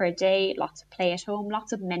walks per day, lots of play at home,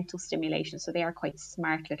 lots of mental stimulation. So they are quite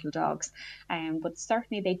smart little dogs. But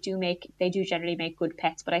certainly they do generally make good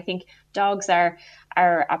pets. But I think dogs are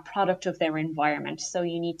a product of their environment. So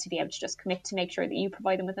you need to be able to just commit to make sure that you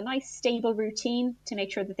provide them with a nice stable routine to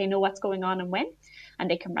make sure that they know what's going on and when, and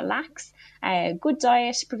they can relax. Good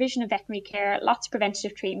diet, provision of veterinary care, lots of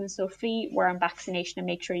preventative treatments, so flea, worm vaccination, and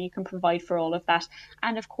make sure you can provide for all of that.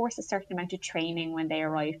 And of course, a certain amount of training when they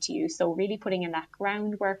arrive to you. So really putting in that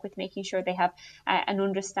groundwork with making sure they have an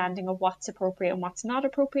understanding of what's appropriate and what's not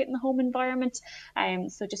appropriate in the home environment.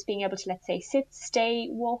 So just being able to, let's say, sit, stay,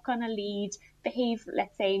 walk on a lead, behave,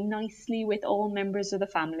 let's say, nicely with all members of the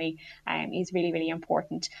family is really, really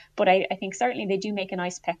important. But I think certainly they do make a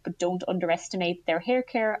nice pet, but don't underestimate their hair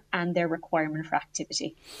care and their requirement for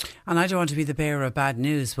activity. And I don't want to be the bearer of bad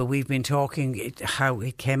news, but we've been talking, how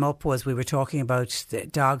it came up was we were talking about the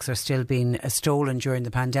dogs are still being stolen during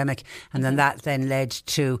the pandemic, and then that then led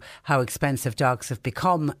to how expensive dogs have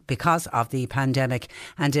become because of the pandemic.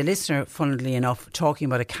 And a listener, funnily enough, talking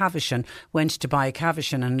about a Cavachon, went to buy a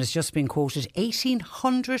Cavachon and has just been quoted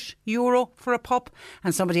 €1,800 for a pup,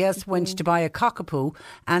 and somebody else went to buy a Cockapoo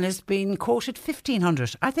and has been quoted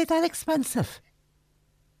 $1,500. Are they that expensive?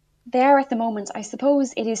 They are at the moment. I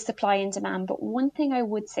suppose it is supply and demand, but one thing I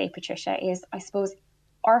would say, Patricia, is I suppose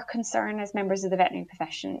our concern as members of the veterinary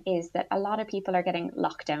profession is that a lot of people are getting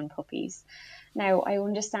lockdown puppies. Now, I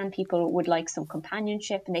understand people would like some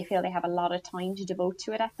companionship and they feel they have a lot of time to devote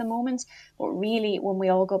to it at the moment. But really, when we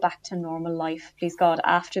all go back to normal life, please God,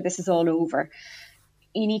 after this is all over,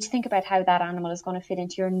 you need to think about how that animal is going to fit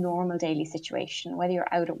into your normal daily situation, whether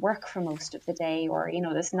you're out at work for most of the day or,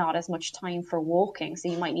 there's not as much time for walking. So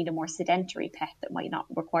you might need a more sedentary pet that might not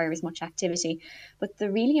require as much activity. But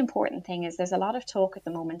the really important thing is there's a lot of talk at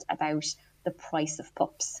the moment about the price of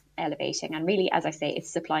pups elevating. And really, as I say,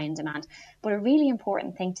 it's supply and demand. But a really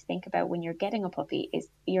important thing to think about when you're getting a puppy is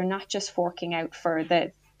you're not just forking out for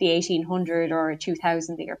the $1,800 or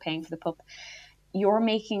 $2,000 that you're paying for the pup. You're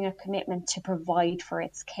making a commitment to provide for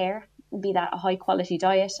its care, be that a high quality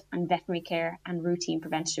diet and veterinary care and routine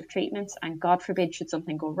preventative treatments. And God forbid, should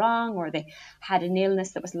something go wrong or they had an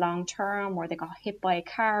illness that was long term or they got hit by a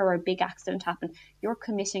car or a big accident happened, you're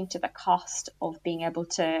committing to the cost of being able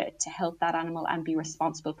to help that animal and be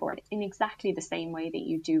responsible for it in exactly the same way that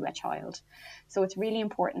you do a child. So it's really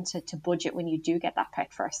important to budget when you do get that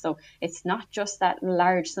pet first. So it's not just that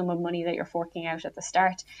large sum of money that you're forking out at the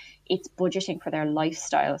start, it's budgeting for their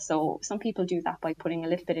lifestyle. So some people do that by putting a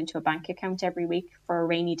little bit into a bank account every week for a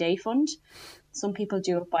rainy day fund. Some people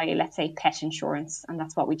do it by, let's say, pet insurance, and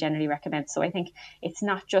that's what we generally recommend. So I think it's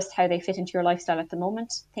not just how they fit into your lifestyle at the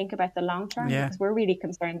moment. Think about the long term, because we're really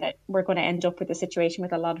concerned that we're going to end up with a situation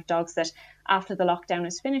with a lot of dogs that after the lockdown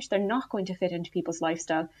is finished, they're not going to fit into people's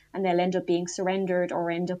lifestyle and they'll end up being surrendered or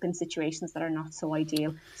end up in situations that are not so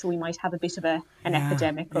ideal. So we might have a bit of an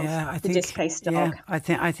epidemic of the displaced dog.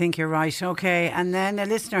 Yeah, I think you're right. Okay, and then a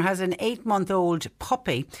listener has an 8-month-old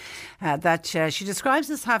puppy that she describes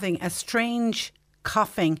as having a strange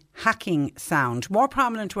coughing, hacking sound, more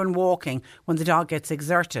prominent when walking when the dog gets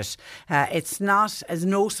exerted. It's not as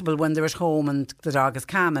noticeable when they're at home and the dog is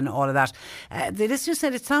calm and all of that. The listener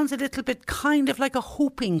said it sounds a little bit kind of like a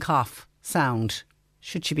whooping cough sound.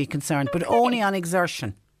 Should she be concerned? But only on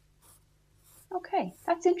exertion. Okay,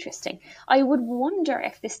 that's interesting. I would wonder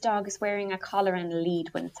if this dog is wearing a collar and a lead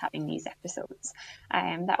when it's having these episodes.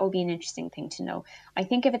 That would be an interesting thing to know. I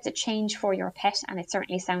think if it's a change for your pet, and it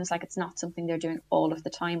certainly sounds like it's not something they're doing all of the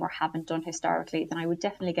time or haven't done historically, then I would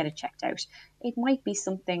definitely get it checked out. It might be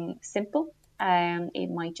something simple.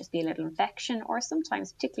 It might just be a little infection, or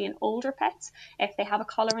sometimes, particularly in older pets, if they have a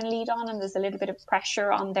collar and lead on and there's a little bit of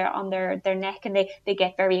pressure on their neck and they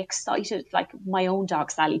get very excited. Like my own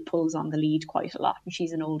dog Sally pulls on the lead quite a lot, and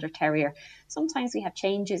she's an older terrier. Sometimes we have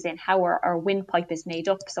changes in how our windpipe is made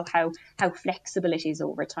up, so how flexible it is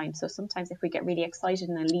over time. So sometimes if we get really excited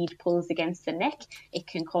and the lead pulls against the neck, it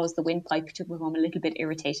can cause the windpipe to become a little bit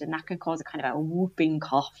irritated, and that can cause a kind of a whooping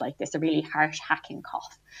cough like this, a really harsh hacking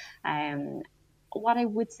cough. What I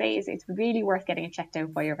would say is it's really worth getting it checked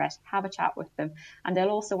out by your vet. Have a chat with them, and they'll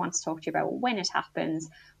also want to talk to you about when it happens,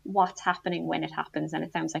 what's happening when it happens, and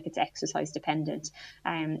it sounds like it's exercise dependent.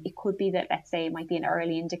 It could be that, let's say, it might be an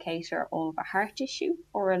early indicator of a heart issue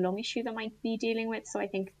or a lung issue that might be dealing with. So I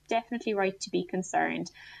think definitely right to be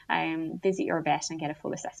concerned. Visit your vet and get a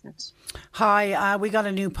full assessment. Hi, we got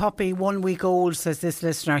a new puppy, 1 week old, says this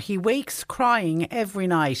listener. He wakes crying every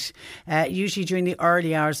night, usually during the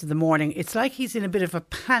early hours of the morning. It's like he's in a bit of a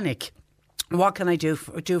panic. What can I do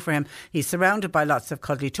for him? He's surrounded by lots of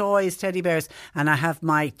cuddly toys, teddy bears, and I have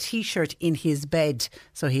my T-shirt in his bed,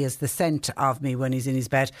 so he has the scent of me when he's in his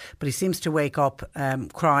bed. But he seems to wake up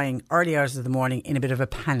crying early hours of the morning in a bit of a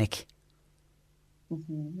panic.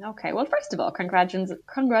 Mm-hmm. Okay, well, first of all,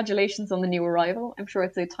 congratulations on the new arrival. I'm sure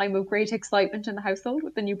it's a time of great excitement in the household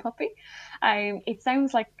with the new puppy. It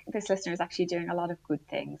sounds like this listener is actually doing a lot of good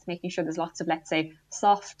things, making sure there's lots of, let's say,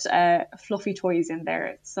 soft, fluffy toys in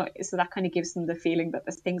there. So that kind of gives them the feeling that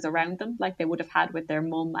there's things around them like they would have had with their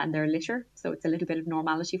mum and their litter. So it's a little bit of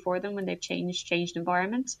normality for them when they've changed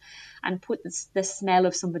environment, and put the smell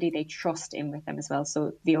of somebody they trust in with them as well.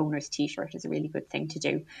 So the owner's T-shirt is a really good thing to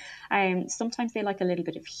do. Sometimes they like a little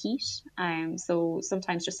bit of heat. So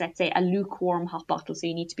sometimes just, let's say, a lukewarm hot bottle. So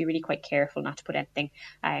you need to be really quite careful not to put anything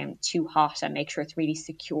too hot, and make sure it's really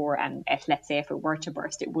secure. And let's say if it were to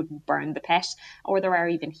burst, it wouldn't burn the pet. Or there are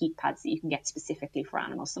even heat pads that you can get specifically for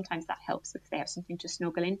animals. Sometimes that helps if they have something to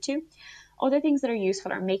snuggle into. Other things that are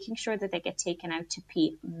useful are making sure that they get taken out to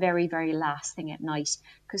pee very, very last thing at night,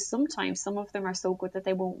 because sometimes some of them are so good that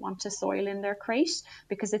they won't want to soil in their crate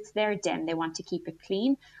because it's their den. They want to keep it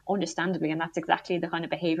clean, understandably, and that's exactly the kind of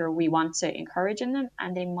behaviour we want to encourage in them.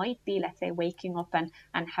 And they might be, let's say, waking up and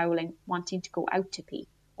howling, wanting to go out to pee,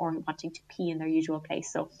 or wanting to pee in their usual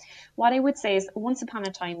place. So what I would say is, once upon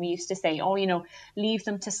a time we used to say, leave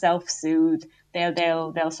them to self-soothe,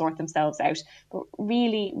 they'll sort themselves out. But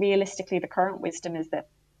really, realistically, the current wisdom is that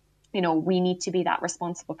we need to be that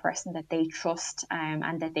responsible person that they trust,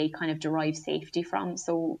 and that they kind of derive safety from.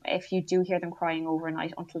 So if you do hear them crying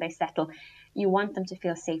overnight until they settle, you want them to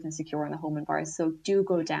feel safe and secure in the home environment. So do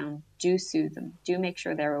go down, do soothe them, do make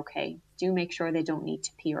sure they're okay, do make sure they don't need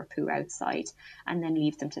to pee or poo outside, and then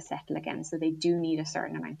leave them to settle again. So they do need a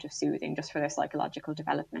certain amount of soothing just for their psychological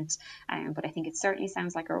development. But I think it certainly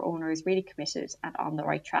sounds like our owner is really committed and on the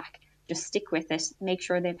right track. Just stick with it. Make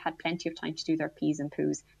sure they've had plenty of time to do their pees and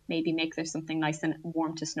poos. Maybe make there something nice and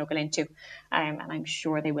warm to snuggle into. And I'm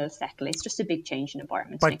sure they will settle. It's just a big change in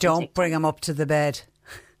environment. But don't bring them up to the bed.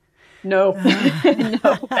 No,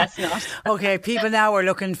 no, that's not. Okay, people now are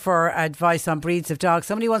looking for advice on breeds of dogs.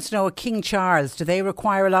 Somebody wants to know, a King Charles, do they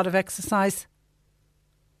require a lot of exercise?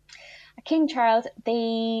 A King Charles,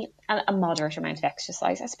 a moderate amount of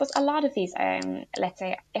exercise. I suppose a lot of these, let's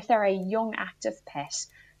say, if they're a young active pet,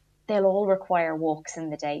 they'll all require walks in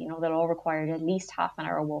the day. They'll all require at least half an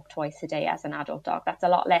hour walk twice a day as an adult dog. That's a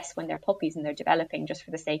lot less when they're puppies and they're developing, just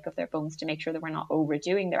for the sake of their bones, to make sure that we're not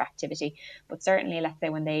overdoing their activity. But certainly, let's say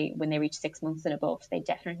when they reach 6 months and above, they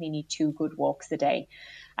definitely need 2 good walks a day.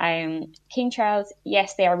 King Charles,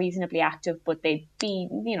 yes, they are reasonably active, but they're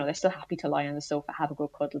still happy to lie on the sofa, have a good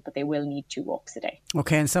cuddle, but they will need 2 walks a day.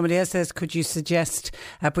 Okay, and somebody else says, could you suggest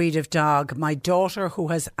a breed of dog? My daughter, who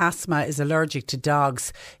has asthma, is allergic to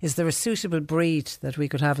dogs. Is there a suitable breed that we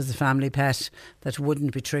could have as a family pet that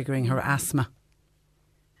wouldn't be triggering her asthma?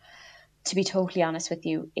 To be totally honest with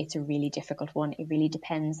you, it's a really difficult one. It really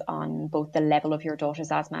depends on both the level of your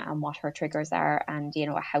daughter's asthma and what her triggers are, and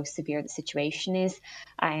how severe the situation is.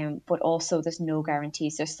 But also, there's no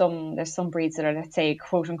guarantees. There's some breeds that are, let's say,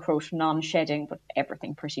 quote unquote non-shedding, but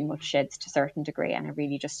everything pretty much sheds to a certain degree, and it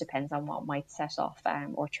really just depends on what might set off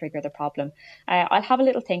or trigger the problem. I'll have a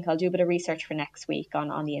little think. I'll do a bit of research for next week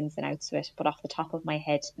on the ins and outs of it. But off the top of my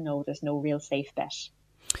head, no, there's no real safe bet.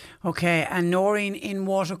 Okay, and Noreen in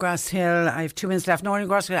Watergrass Hill, I have 2 minutes left. Noreen in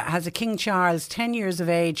Watergrass Hill has a King Charles, 10 years of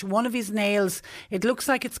age. One of his nails, it looks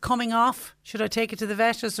like it's coming off. Should I take it to the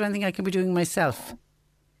vet, or is there anything I can be doing myself?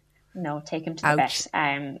 No, take him to the vet.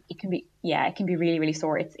 It can be really, really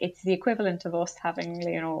sore. It's the equivalent of us having,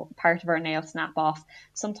 part of our nail snap off.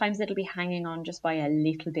 Sometimes it'll be hanging on just by a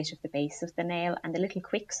little bit of the base of the nail, and the little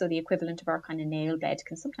quick, so the equivalent of our kind of nail bed,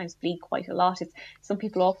 can sometimes bleed quite a lot. Some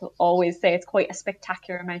people always say it's quite a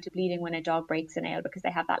spectacular amount of bleeding when a dog breaks a nail, because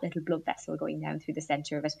they have that little blood vessel going down through the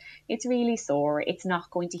centre of it. It's really sore. It's not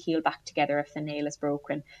going to heal back together if the nail is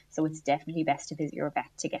broken. So it's definitely best to visit your vet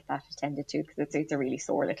to get that attended to, because it's a really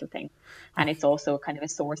sore little thing. And it's also kind of a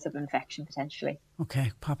source of infection potentially.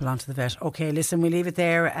 Okay, pop it on to the vet. Okay, listen, we'll leave it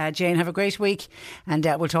there. Jane, have a great week, and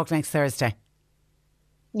we'll talk next Thursday.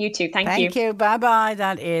 You too. Thank you. Thank you. Bye-bye.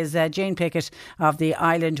 That is Jane Pickett of the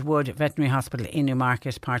Island Wood Veterinary Hospital in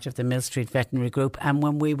Newmarket, part of the Mill Street Veterinary Group. And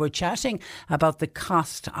when we were chatting about the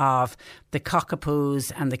cost of the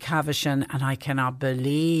cockapoos and the Cavachon, and I cannot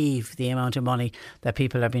believe the amount of money that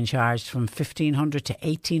people have been charged, from $1,500 to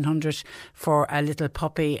 $1,800 for a little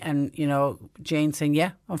puppy. And, Jane saying,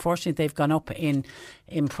 yeah, unfortunately they've gone up in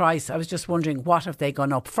price. I was just wondering, what have they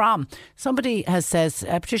gone up from? Somebody says,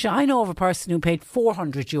 Patricia, I know of a person who paid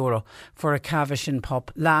 €400 for a Cavachon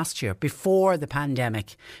pup last year, before the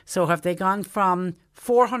pandemic. So have they gone from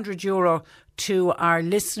 €400 to our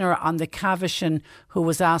listener on the Cavachon who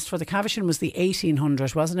was asked for? The Cavachon was the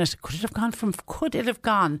 1,800, wasn't it? Could it have gone from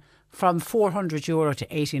 €400 to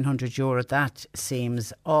 €1,800? That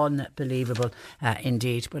seems unbelievable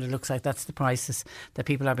indeed. But it looks like that's the prices that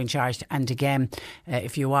people are being charged. And again,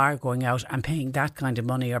 if you are going out and paying that kind of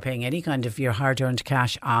money, or paying any kind of your hard-earned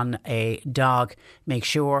cash on a dog, make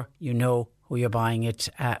sure you know who you're buying it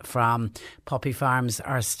from. Puppy farms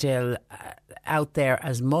are still out there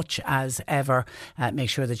as much as ever. Make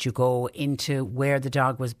sure that you go into where the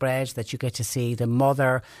dog was bred, that you get to see the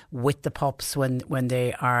mother with the pups when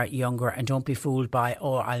they are younger, and don't be fooled by,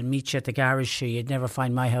 I'll meet you at the garage, you'd never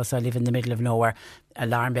find my house, I live in the middle of nowhere.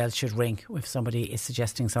 Alarm bells should ring if somebody is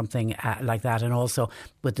suggesting something like that. And also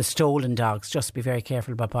with the stolen dogs, just be very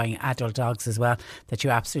careful about buying adult dogs as well, that you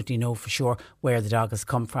absolutely know for sure where the dog has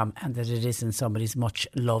come from, and that it isn't somebody's much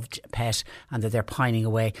loved pet, and that they're pining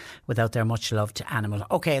away without their much loved animal.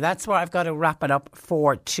 Okay, that's where I've got to wrap it up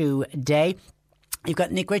for today. You've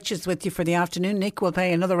got Nick Riches with you for the afternoon. Nick will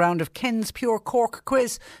play another round of Ken's Pure Cork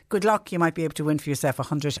quiz. Good luck. You might be able to win for yourself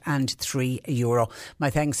 €103.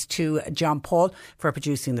 My thanks to John Paul for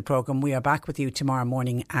producing the programme. We are back with you tomorrow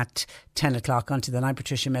morning at 10 o'clock. Until then, I'm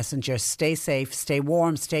Patricia Messenger. Stay safe, stay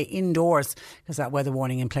warm, stay indoors, because that weather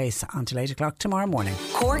warning in place until 8 o'clock tomorrow morning.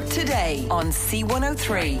 Cork Today on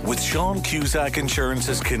C103. With Sean Cusack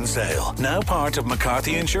Insurance's Kinsale, now part of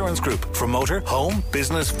McCarthy Insurance Group. For motor, home,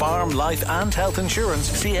 business, farm, life and health insurance,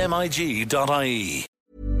 cmig.ie.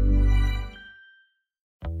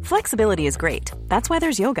 Flexibility is great. That's why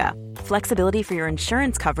there's yoga. Flexibility for your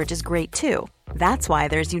insurance coverage is great too. That's why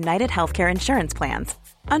there's United Healthcare Insurance Plans.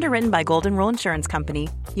 Underwritten by Golden Rule Insurance Company,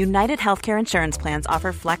 United Healthcare Insurance Plans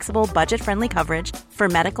offer flexible, budget-friendly coverage for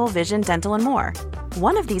medical, vision, dental, and more.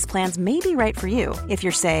 One of these plans may be right for you if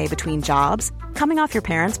you're, say, between jobs, coming off your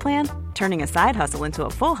parents' plan, turning a side hustle into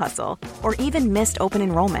a full hustle, or even missed open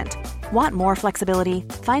enrollment. Want more flexibility?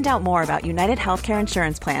 Find out more about United Healthcare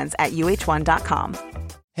Insurance Plans at uh1.com.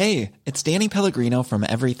 Hey, it's Danny Pellegrino from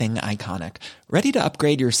Everything Iconic. Ready to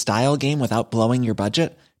upgrade your style game without blowing your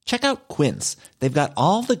budget? Check out Quince. They've got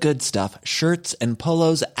all the good stuff, shirts and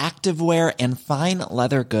polos, activewear, and fine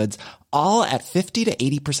leather goods, all at 50 to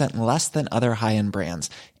 80% less than other high-end brands.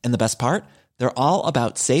 And the best part? They're all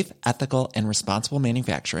about safe, ethical, and responsible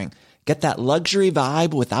manufacturing. Get that luxury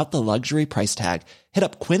vibe without the luxury price tag. Hit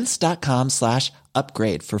up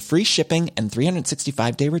quince.com/upgrade for free shipping and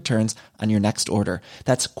 365-day returns on your next order.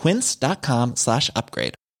 That's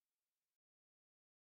quince.com/upgrade.